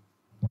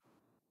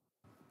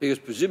 Because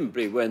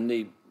presumably when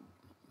the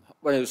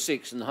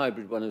 106 and the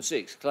hybrid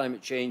 106,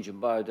 climate change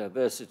and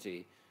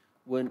biodiversity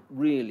weren't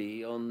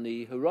really on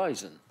the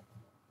horizon.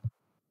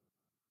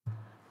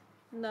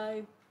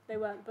 No, they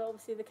weren't. But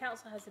obviously the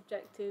council has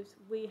objectives.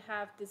 We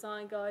have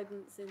design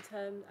guidance in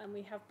terms, and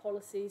we have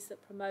policies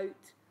that promote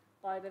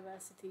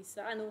biodiversity.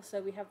 So, and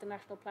also we have the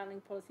National Planning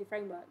Policy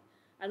Framework,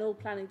 and all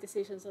planning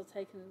decisions are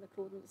taken in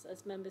accordance,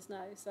 as members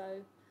know.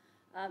 So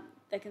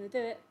they're going to do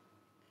it.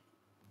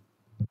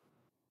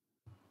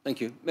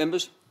 Thank you.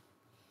 Members,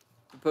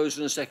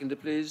 proposal and seconder,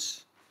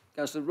 please.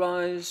 Councillor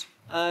Rise,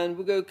 and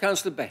we'll go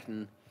Councillor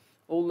Betton.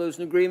 All those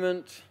in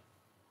agreement?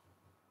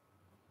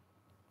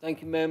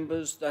 Thank you,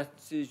 members. That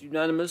is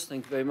unanimous.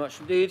 Thank you very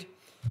much indeed.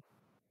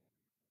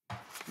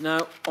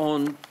 Now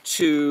on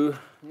to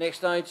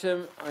next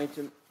item,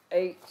 item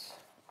 8,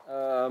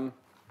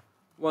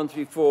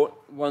 134,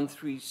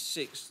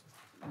 136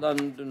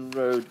 London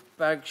Road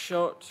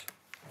Bagshot.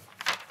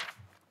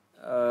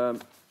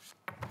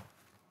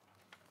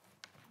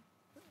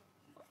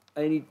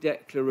 Any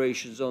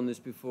declarations on this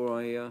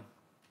before I...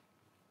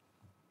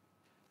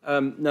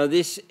 Now,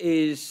 this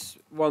is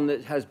one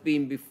that has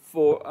been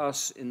before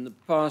us in the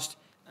past,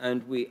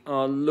 and we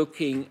are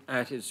looking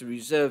at it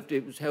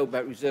was held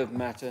back reserved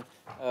matter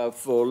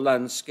for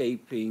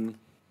landscaping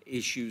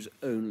issues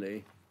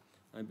only.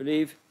 I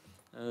believe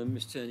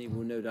Ms. Turney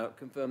will no doubt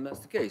confirm that's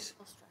the case.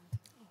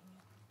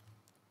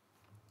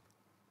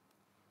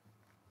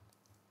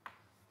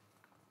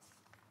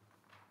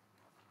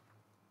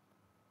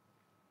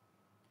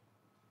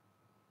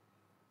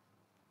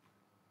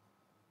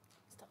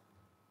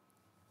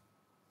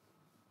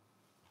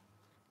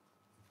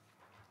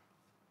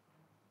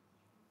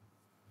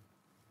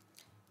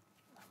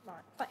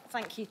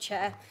 Thank you,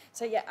 Chair.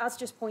 So, yeah, as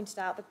just pointed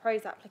out, the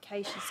proposed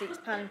application seeks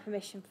planning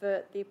permission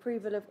for the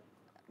approval of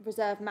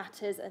reserved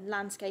matters and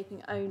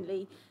landscaping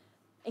only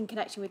in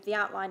connection with the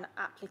outline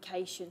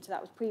application. So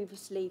that was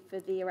previously for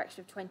the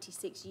erection of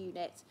 26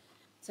 units.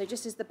 So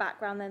just as the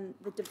background, then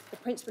the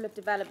principle of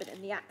development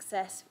and the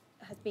access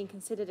has been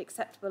considered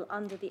acceptable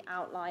under the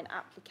outline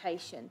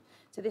application.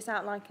 So this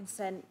outline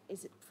consent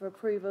is for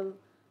approval.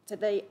 So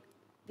the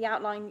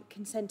outline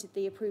consented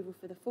the approval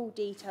for the full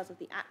details of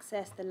the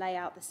access, the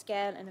layout, the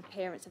scale and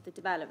appearance of the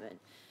development.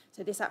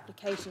 So this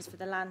application is for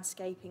the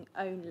landscaping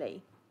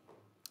only.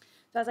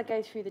 So as I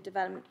go through the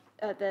development,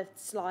 the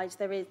slides,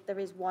 there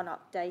is one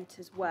update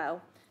as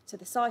well. So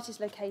the site is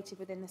located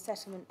within the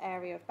settlement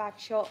area of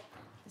Bagshot.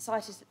 The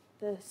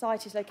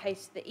site is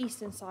located to the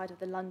eastern side of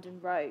the London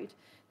Road.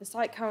 The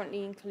site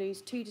currently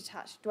includes 2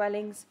 detached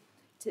dwellings.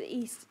 To the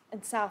east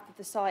and south of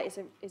the site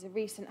is a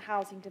recent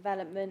housing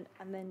development,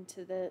 and then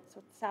to the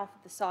south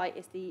of the site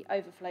is the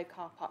overflow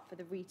car park for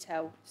the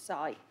retail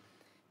site.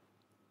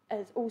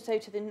 As also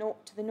to the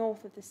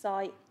north of the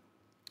site,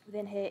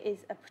 within here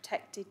is a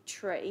protected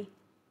tree.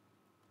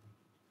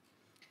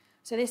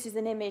 So this is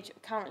an image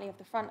currently of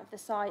the front of the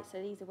site.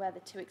 So these are where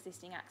the 2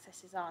 existing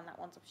accesses are, and that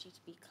one's obviously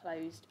to be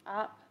closed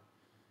up.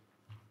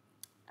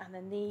 And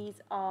then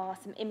these are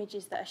some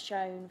images that are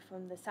shown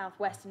from the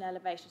southwestern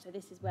elevation. So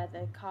this is where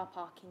the car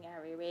parking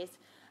area is.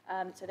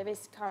 So there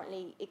is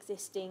currently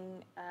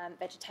existing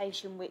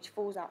vegetation which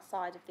falls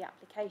outside of the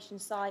application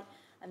site,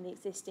 and the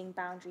existing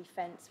boundary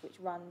fence which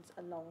runs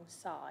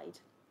alongside.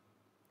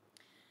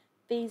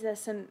 These are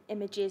some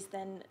images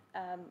then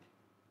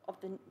of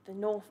the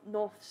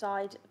north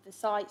side of the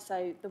site.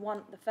 So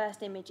the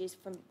first image is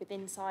from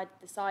within inside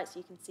the site, so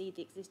you can see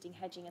the existing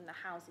hedging and the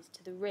houses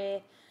to the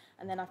rear.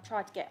 And then I've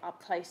tried to get up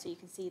close so you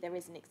can see there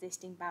is an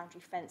existing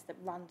boundary fence that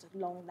runs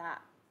along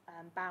that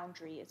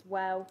boundary as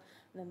well.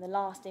 And then the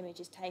last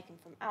image is taken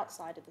from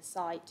outside of the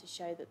site to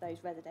show that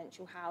those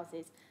residential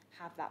houses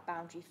have that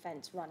boundary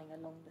fence running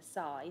along the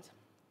side.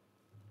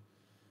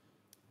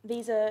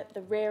 These are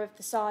the rear of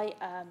the site.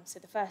 So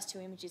the first 2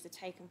 images are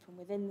taken from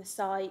within the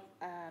site,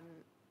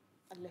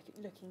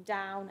 looking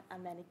down,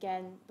 and then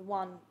again the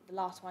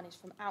last one is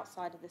from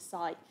outside of the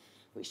site,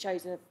 which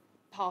shows a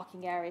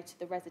parking area to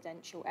the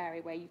residential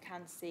area where you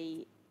can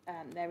see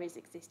there is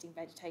existing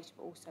vegetation,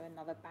 but also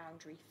another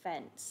boundary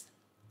fence.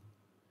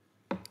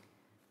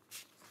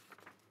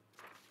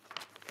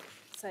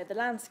 So the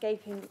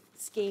landscaping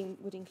scheme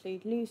would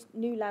include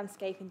new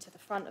landscaping to the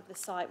front of the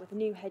site with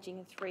new hedging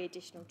and 3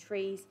 additional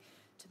trees.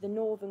 To the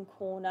northern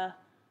corner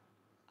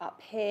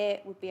up here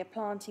would be a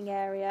planting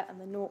area,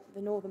 and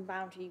the northern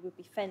boundary would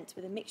be fenced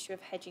with a mixture of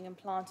hedging and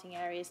planting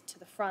areas to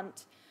the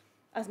front.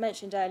 As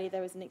mentioned earlier,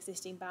 there is an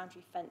existing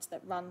boundary fence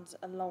that runs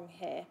along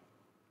here.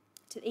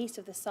 To the east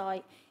of the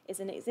site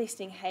is an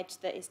existing hedge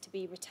that is to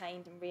be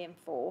retained and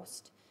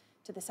reinforced.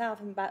 To the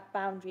southern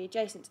boundary,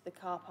 adjacent to the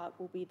car park,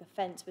 will be the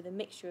fence with a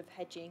mixture of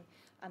hedging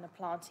and a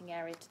planting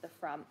area to the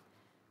front.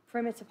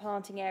 Perimeter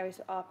planting areas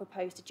are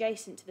proposed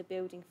adjacent to the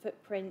building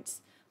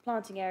footprints.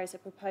 Planting areas are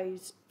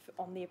proposed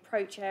on the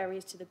approach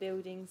areas to the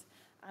buildings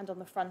and on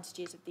the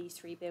frontages of these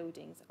 3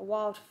 buildings. A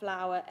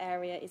wildflower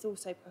area is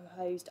also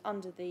proposed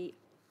under the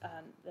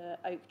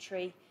oak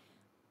tree,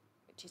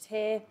 which is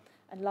here,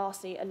 and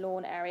lastly a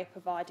lawn area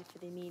provided for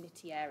the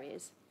amenity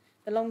areas.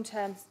 The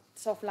long-term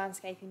soft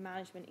landscaping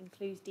management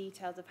includes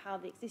details of how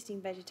the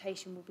existing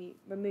vegetation will be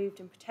removed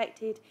and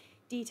protected,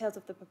 details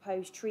of the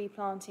proposed tree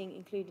planting,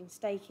 including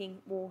staking,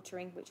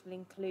 watering, which will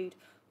include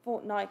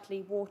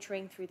fortnightly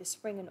watering through the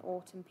spring and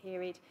autumn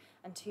period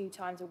and 2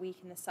 times a week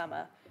in the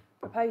summer.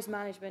 Proposed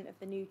management of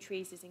the new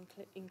trees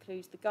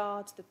includes the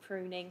guards, the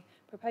pruning,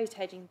 proposed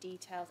hedging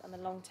details and the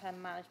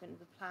long-term management of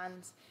the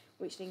plans,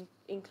 which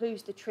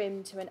includes the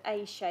trim to an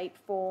A-shaped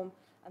form,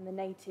 and the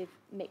native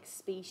mixed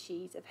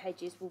species of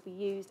hedges will be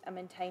used and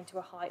maintained to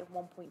a height of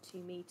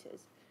 1.2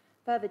 metres.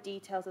 Further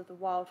details of the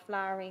wild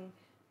flowering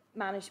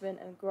management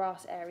and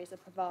grass areas are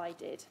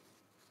provided.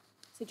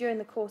 So during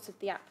the course of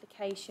the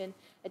application,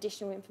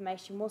 additional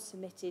information was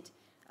submitted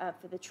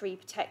for the tree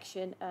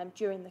protection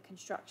during the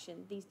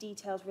construction. These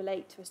details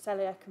relate to a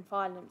cellular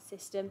confinement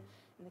system,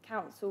 and the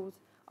Council's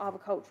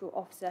arboricultural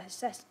officer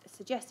has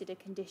suggested a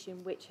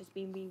condition which has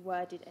been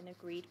reworded and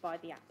agreed by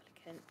the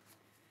applicant.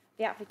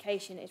 The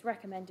application is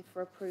recommended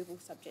for approval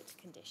subject to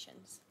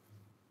conditions.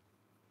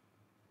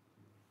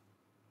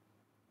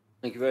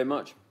 Thank you very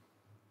much.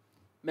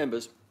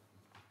 Members.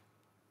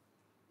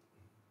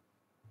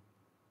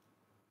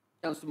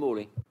 Councillor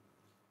Morley.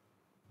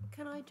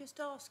 Can I just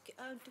ask,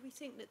 do we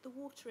think that the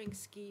watering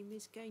scheme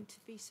is going to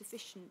be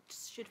sufficient?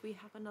 Should we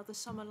have another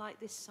summer like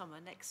this summer,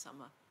 next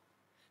summer?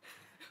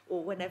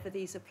 Or whenever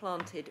these are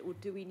planted, or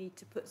do we need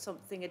to put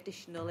something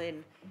additional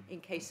in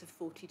case of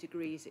 40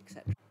 degrees,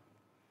 etc.?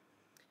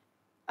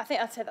 I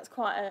think I'd say that's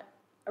quite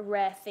a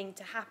rare thing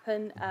to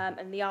happen,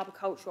 and the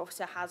arboriculture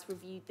officer has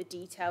reviewed the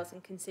details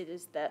and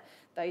considers that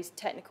those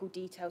technical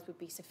details would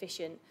be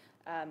sufficient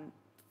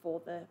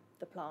for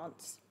the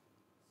plants.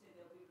 So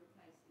they'll be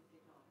replaced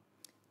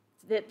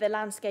if they're not? The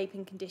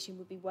landscaping condition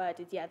would be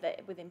worded, yeah,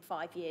 that within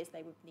 5 years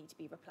they would need to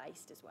be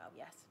replaced as well,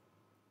 yes.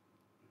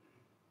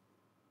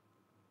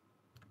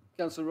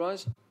 Councillor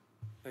Rise.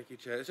 Thank you,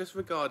 Chair. It's just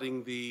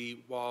regarding the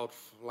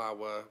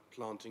wildflower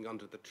planting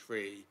under the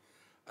tree.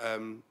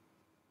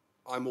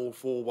 I'm all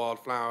for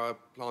wildflower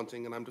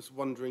planting, and I'm just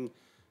wondering,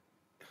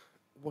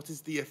 what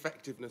is the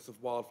effectiveness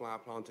of wildflower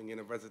planting in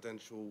a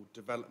residential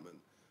development?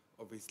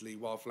 Obviously,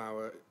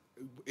 wildflower,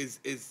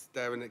 is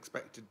there an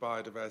expected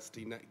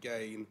biodiversity net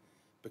gain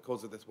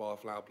because of this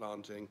wildflower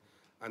planting?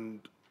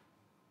 And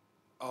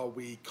are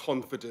we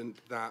confident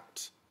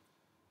that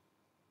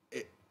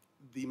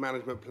the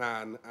management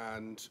plan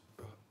and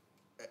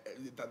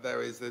that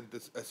there is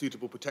a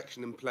suitable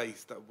protection in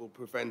place that will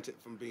prevent it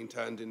from being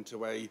turned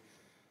into a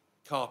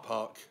car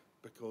park,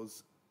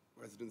 because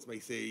residents may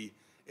see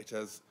it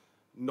as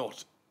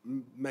not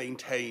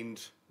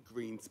maintained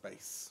green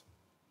space?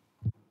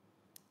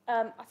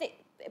 I think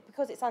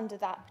because it's under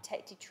that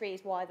protected tree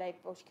is why they've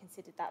also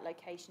considered that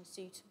location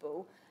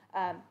suitable,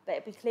 but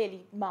it'd be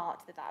clearly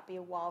marked that that'd be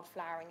a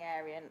wildflowering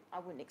area, and I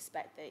wouldn't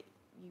expect that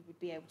you would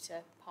be able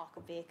to park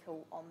a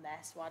vehicle on there,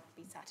 so I'd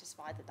be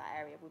satisfied that that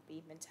area would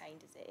be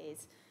maintained as it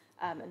is,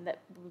 and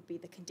that would be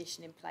the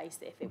condition in place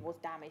that if it was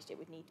damaged, it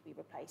would need to be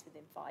replaced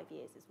within 5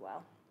 years as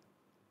well.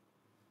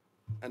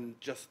 And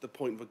just the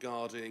point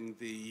regarding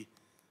the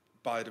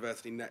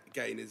biodiversity net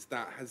gain is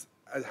that has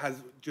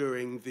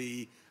during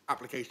the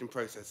application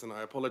process, and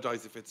I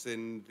apologise if it's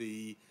in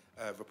the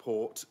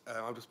report,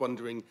 I'm just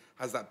wondering,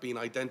 has that been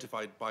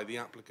identified by the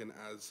applicant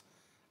as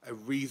a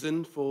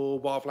reason for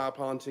wildflower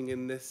planting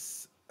in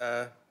this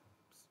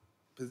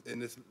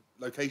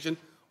location,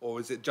 or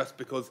is it just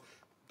because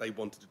they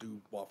wanted to do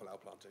wildflower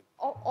planting?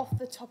 Off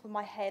the top of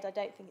my head, I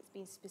don't think it's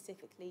been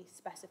specifically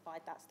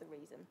specified that's the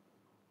reason.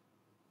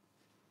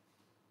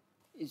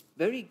 It's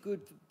very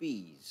good for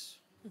bees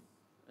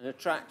and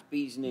attract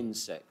bees and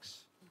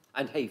insects,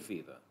 and hay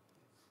fever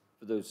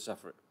for those who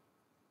suffer it.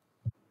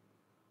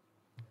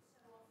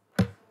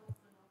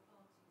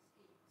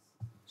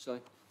 Sorry?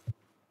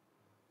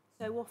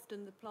 So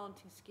often the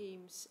planting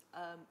schemes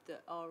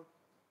that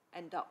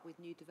end up with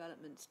new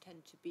developments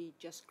tend to be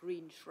just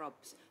green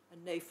shrubs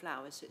and no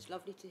flowers. So it's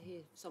lovely to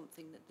hear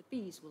something that the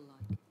bees will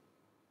like.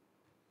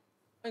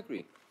 I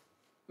agree.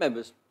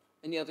 Members,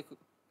 any other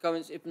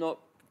comments? If not,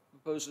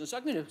 proposals.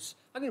 I'm going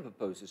to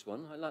propose this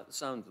one. I like the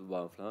sound of the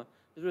wildflower.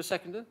 Is there a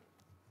seconder?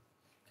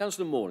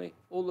 Councillor Morley.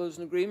 All those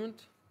in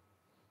agreement?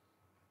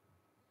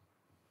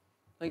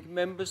 Thank you,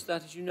 members.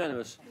 That is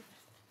unanimous.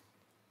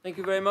 Thank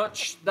you very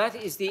much. That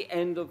is the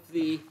end of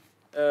the...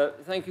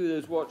 thank you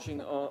those watching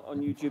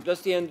on YouTube.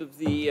 That's the end of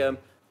the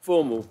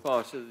formal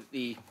part of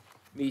the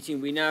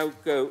meeting. We now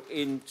go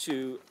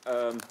into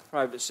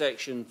private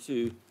section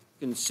to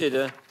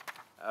consider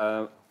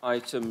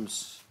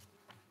items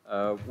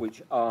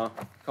which are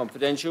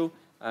confidential,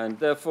 and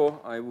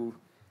therefore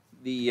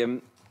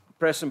the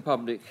press and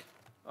public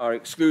are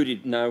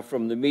excluded now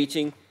from the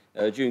meeting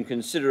during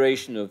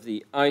consideration of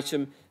the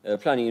item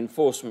planning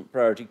enforcement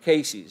priority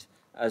cases,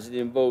 as it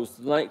involves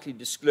the likely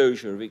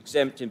disclosure of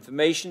exempt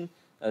information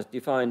as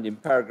defined in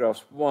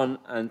paragraphs 1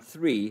 and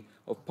 3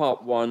 of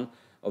Part 1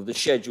 of the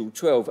Schedule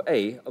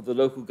 12A of the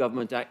Local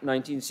Government Act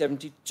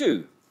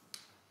 1972.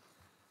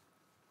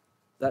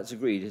 That's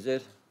agreed, is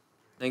it?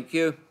 Thank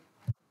you.